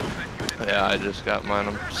 Yeah, I just got mine.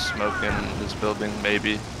 I'm smoking this building,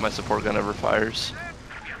 maybe. My support gun ever fires.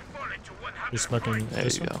 You're smoking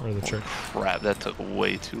this one or the church? Crap, that took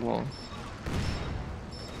way too long.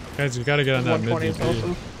 Guys, you gotta get on that mid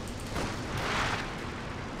VP.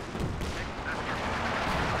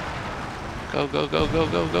 Go, go, go, go,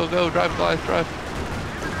 go, go, go. Drive, Goliath, drive.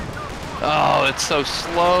 Oh, it's so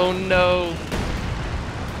slow. No.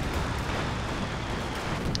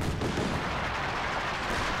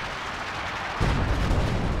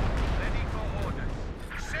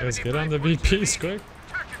 Guys, get on the VPs quick.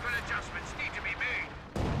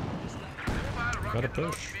 Gotta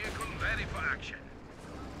push.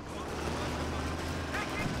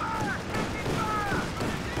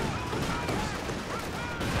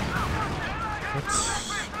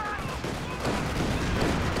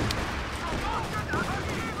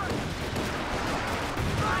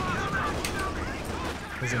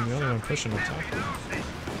 Because I'm the only one pushing the top.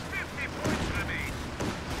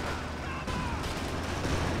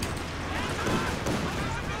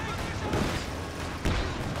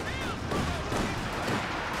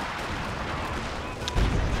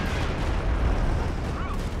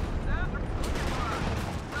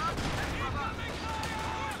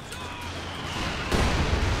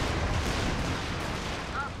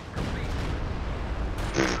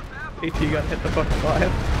 AT gun hit the fucking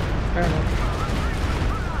Goliath. Fair enough.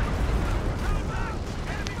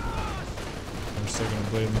 I'm still gonna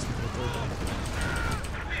blade this before third down.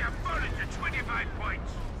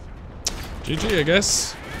 GG, I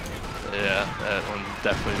guess. Yeah, that one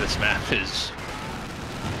definitely. This map is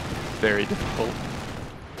very difficult.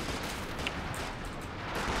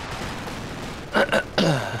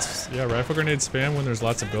 Yeah, rifle grenade spam when there's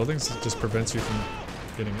lots of buildings, it just prevents you from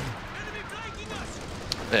getting in.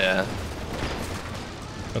 Yeah.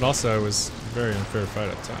 But also, it was a very unfair fight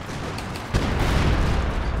at the time.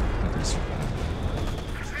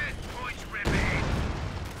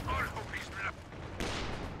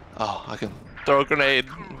 Oh, I can throw a grenade.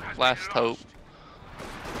 Last hope.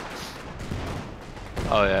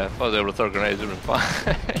 Oh yeah, if I was able to throw grenades, it would have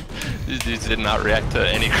been fine. These dudes did not react to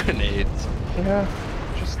any grenades. Yeah,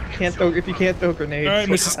 just can't throw. If you can't throw grenades. All right,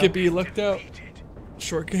 Mississippi lucked out.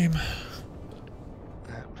 Short game.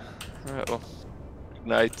 All right, well, good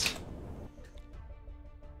night.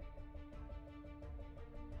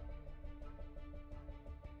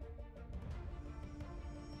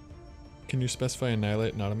 Can you specify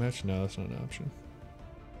annihilate not a match? No, that's not an option.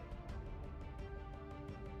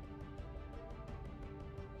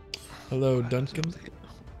 Hello, Duncan.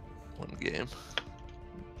 One game.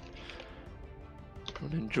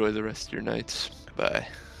 Enjoy the rest of your nights. Goodbye.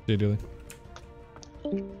 See you, Dooley.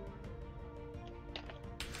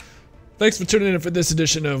 Thanks for tuning in for this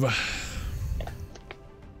edition of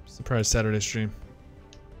Surprise Saturday stream.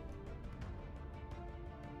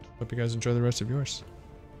 Hope you guys enjoy the rest of yours.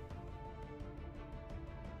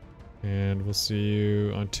 And we'll see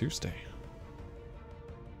you on Tuesday.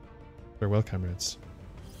 Farewell, comrades.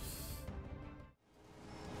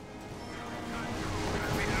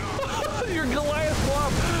 Your Goliath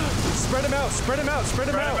blob! Spread him out, spread him out, spread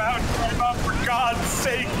him out! Spread him out, for God's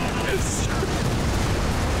sake!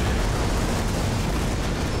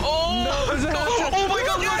 Oh! No, oh my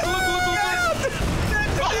God! Look!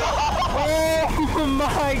 Oh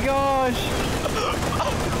my gosh!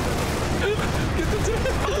 Get the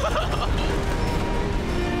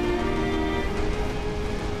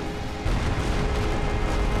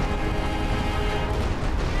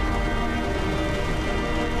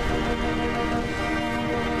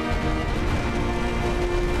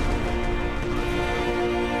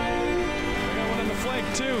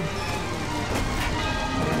too.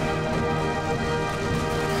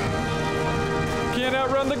 Can't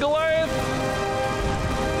outrun the Goliath.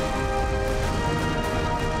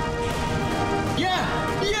 Yeah,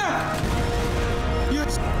 yeah.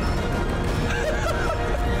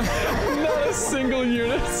 Not a single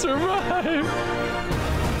unit. Survive!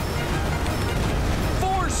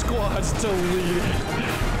 4 squads deleted.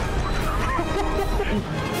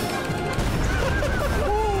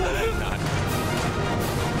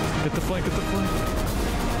 Get the flank, get the flank.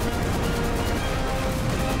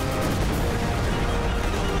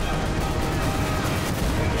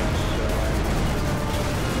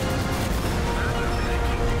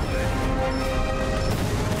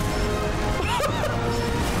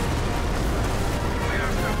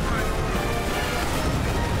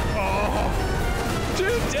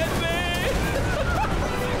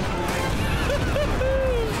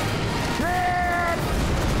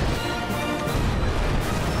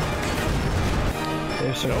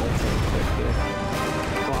 So quick here.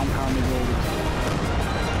 Bomb pounding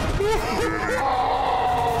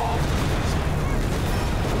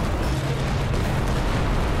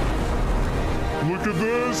Look at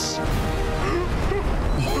this!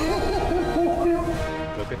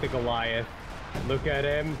 Look at the Goliath. Look at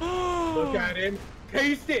him. Look at him.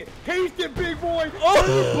 Taste it! Taste it, big boy!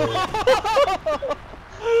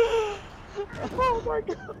 Oh my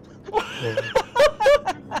god!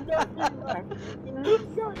 Nothing left. There's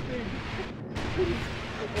nothing.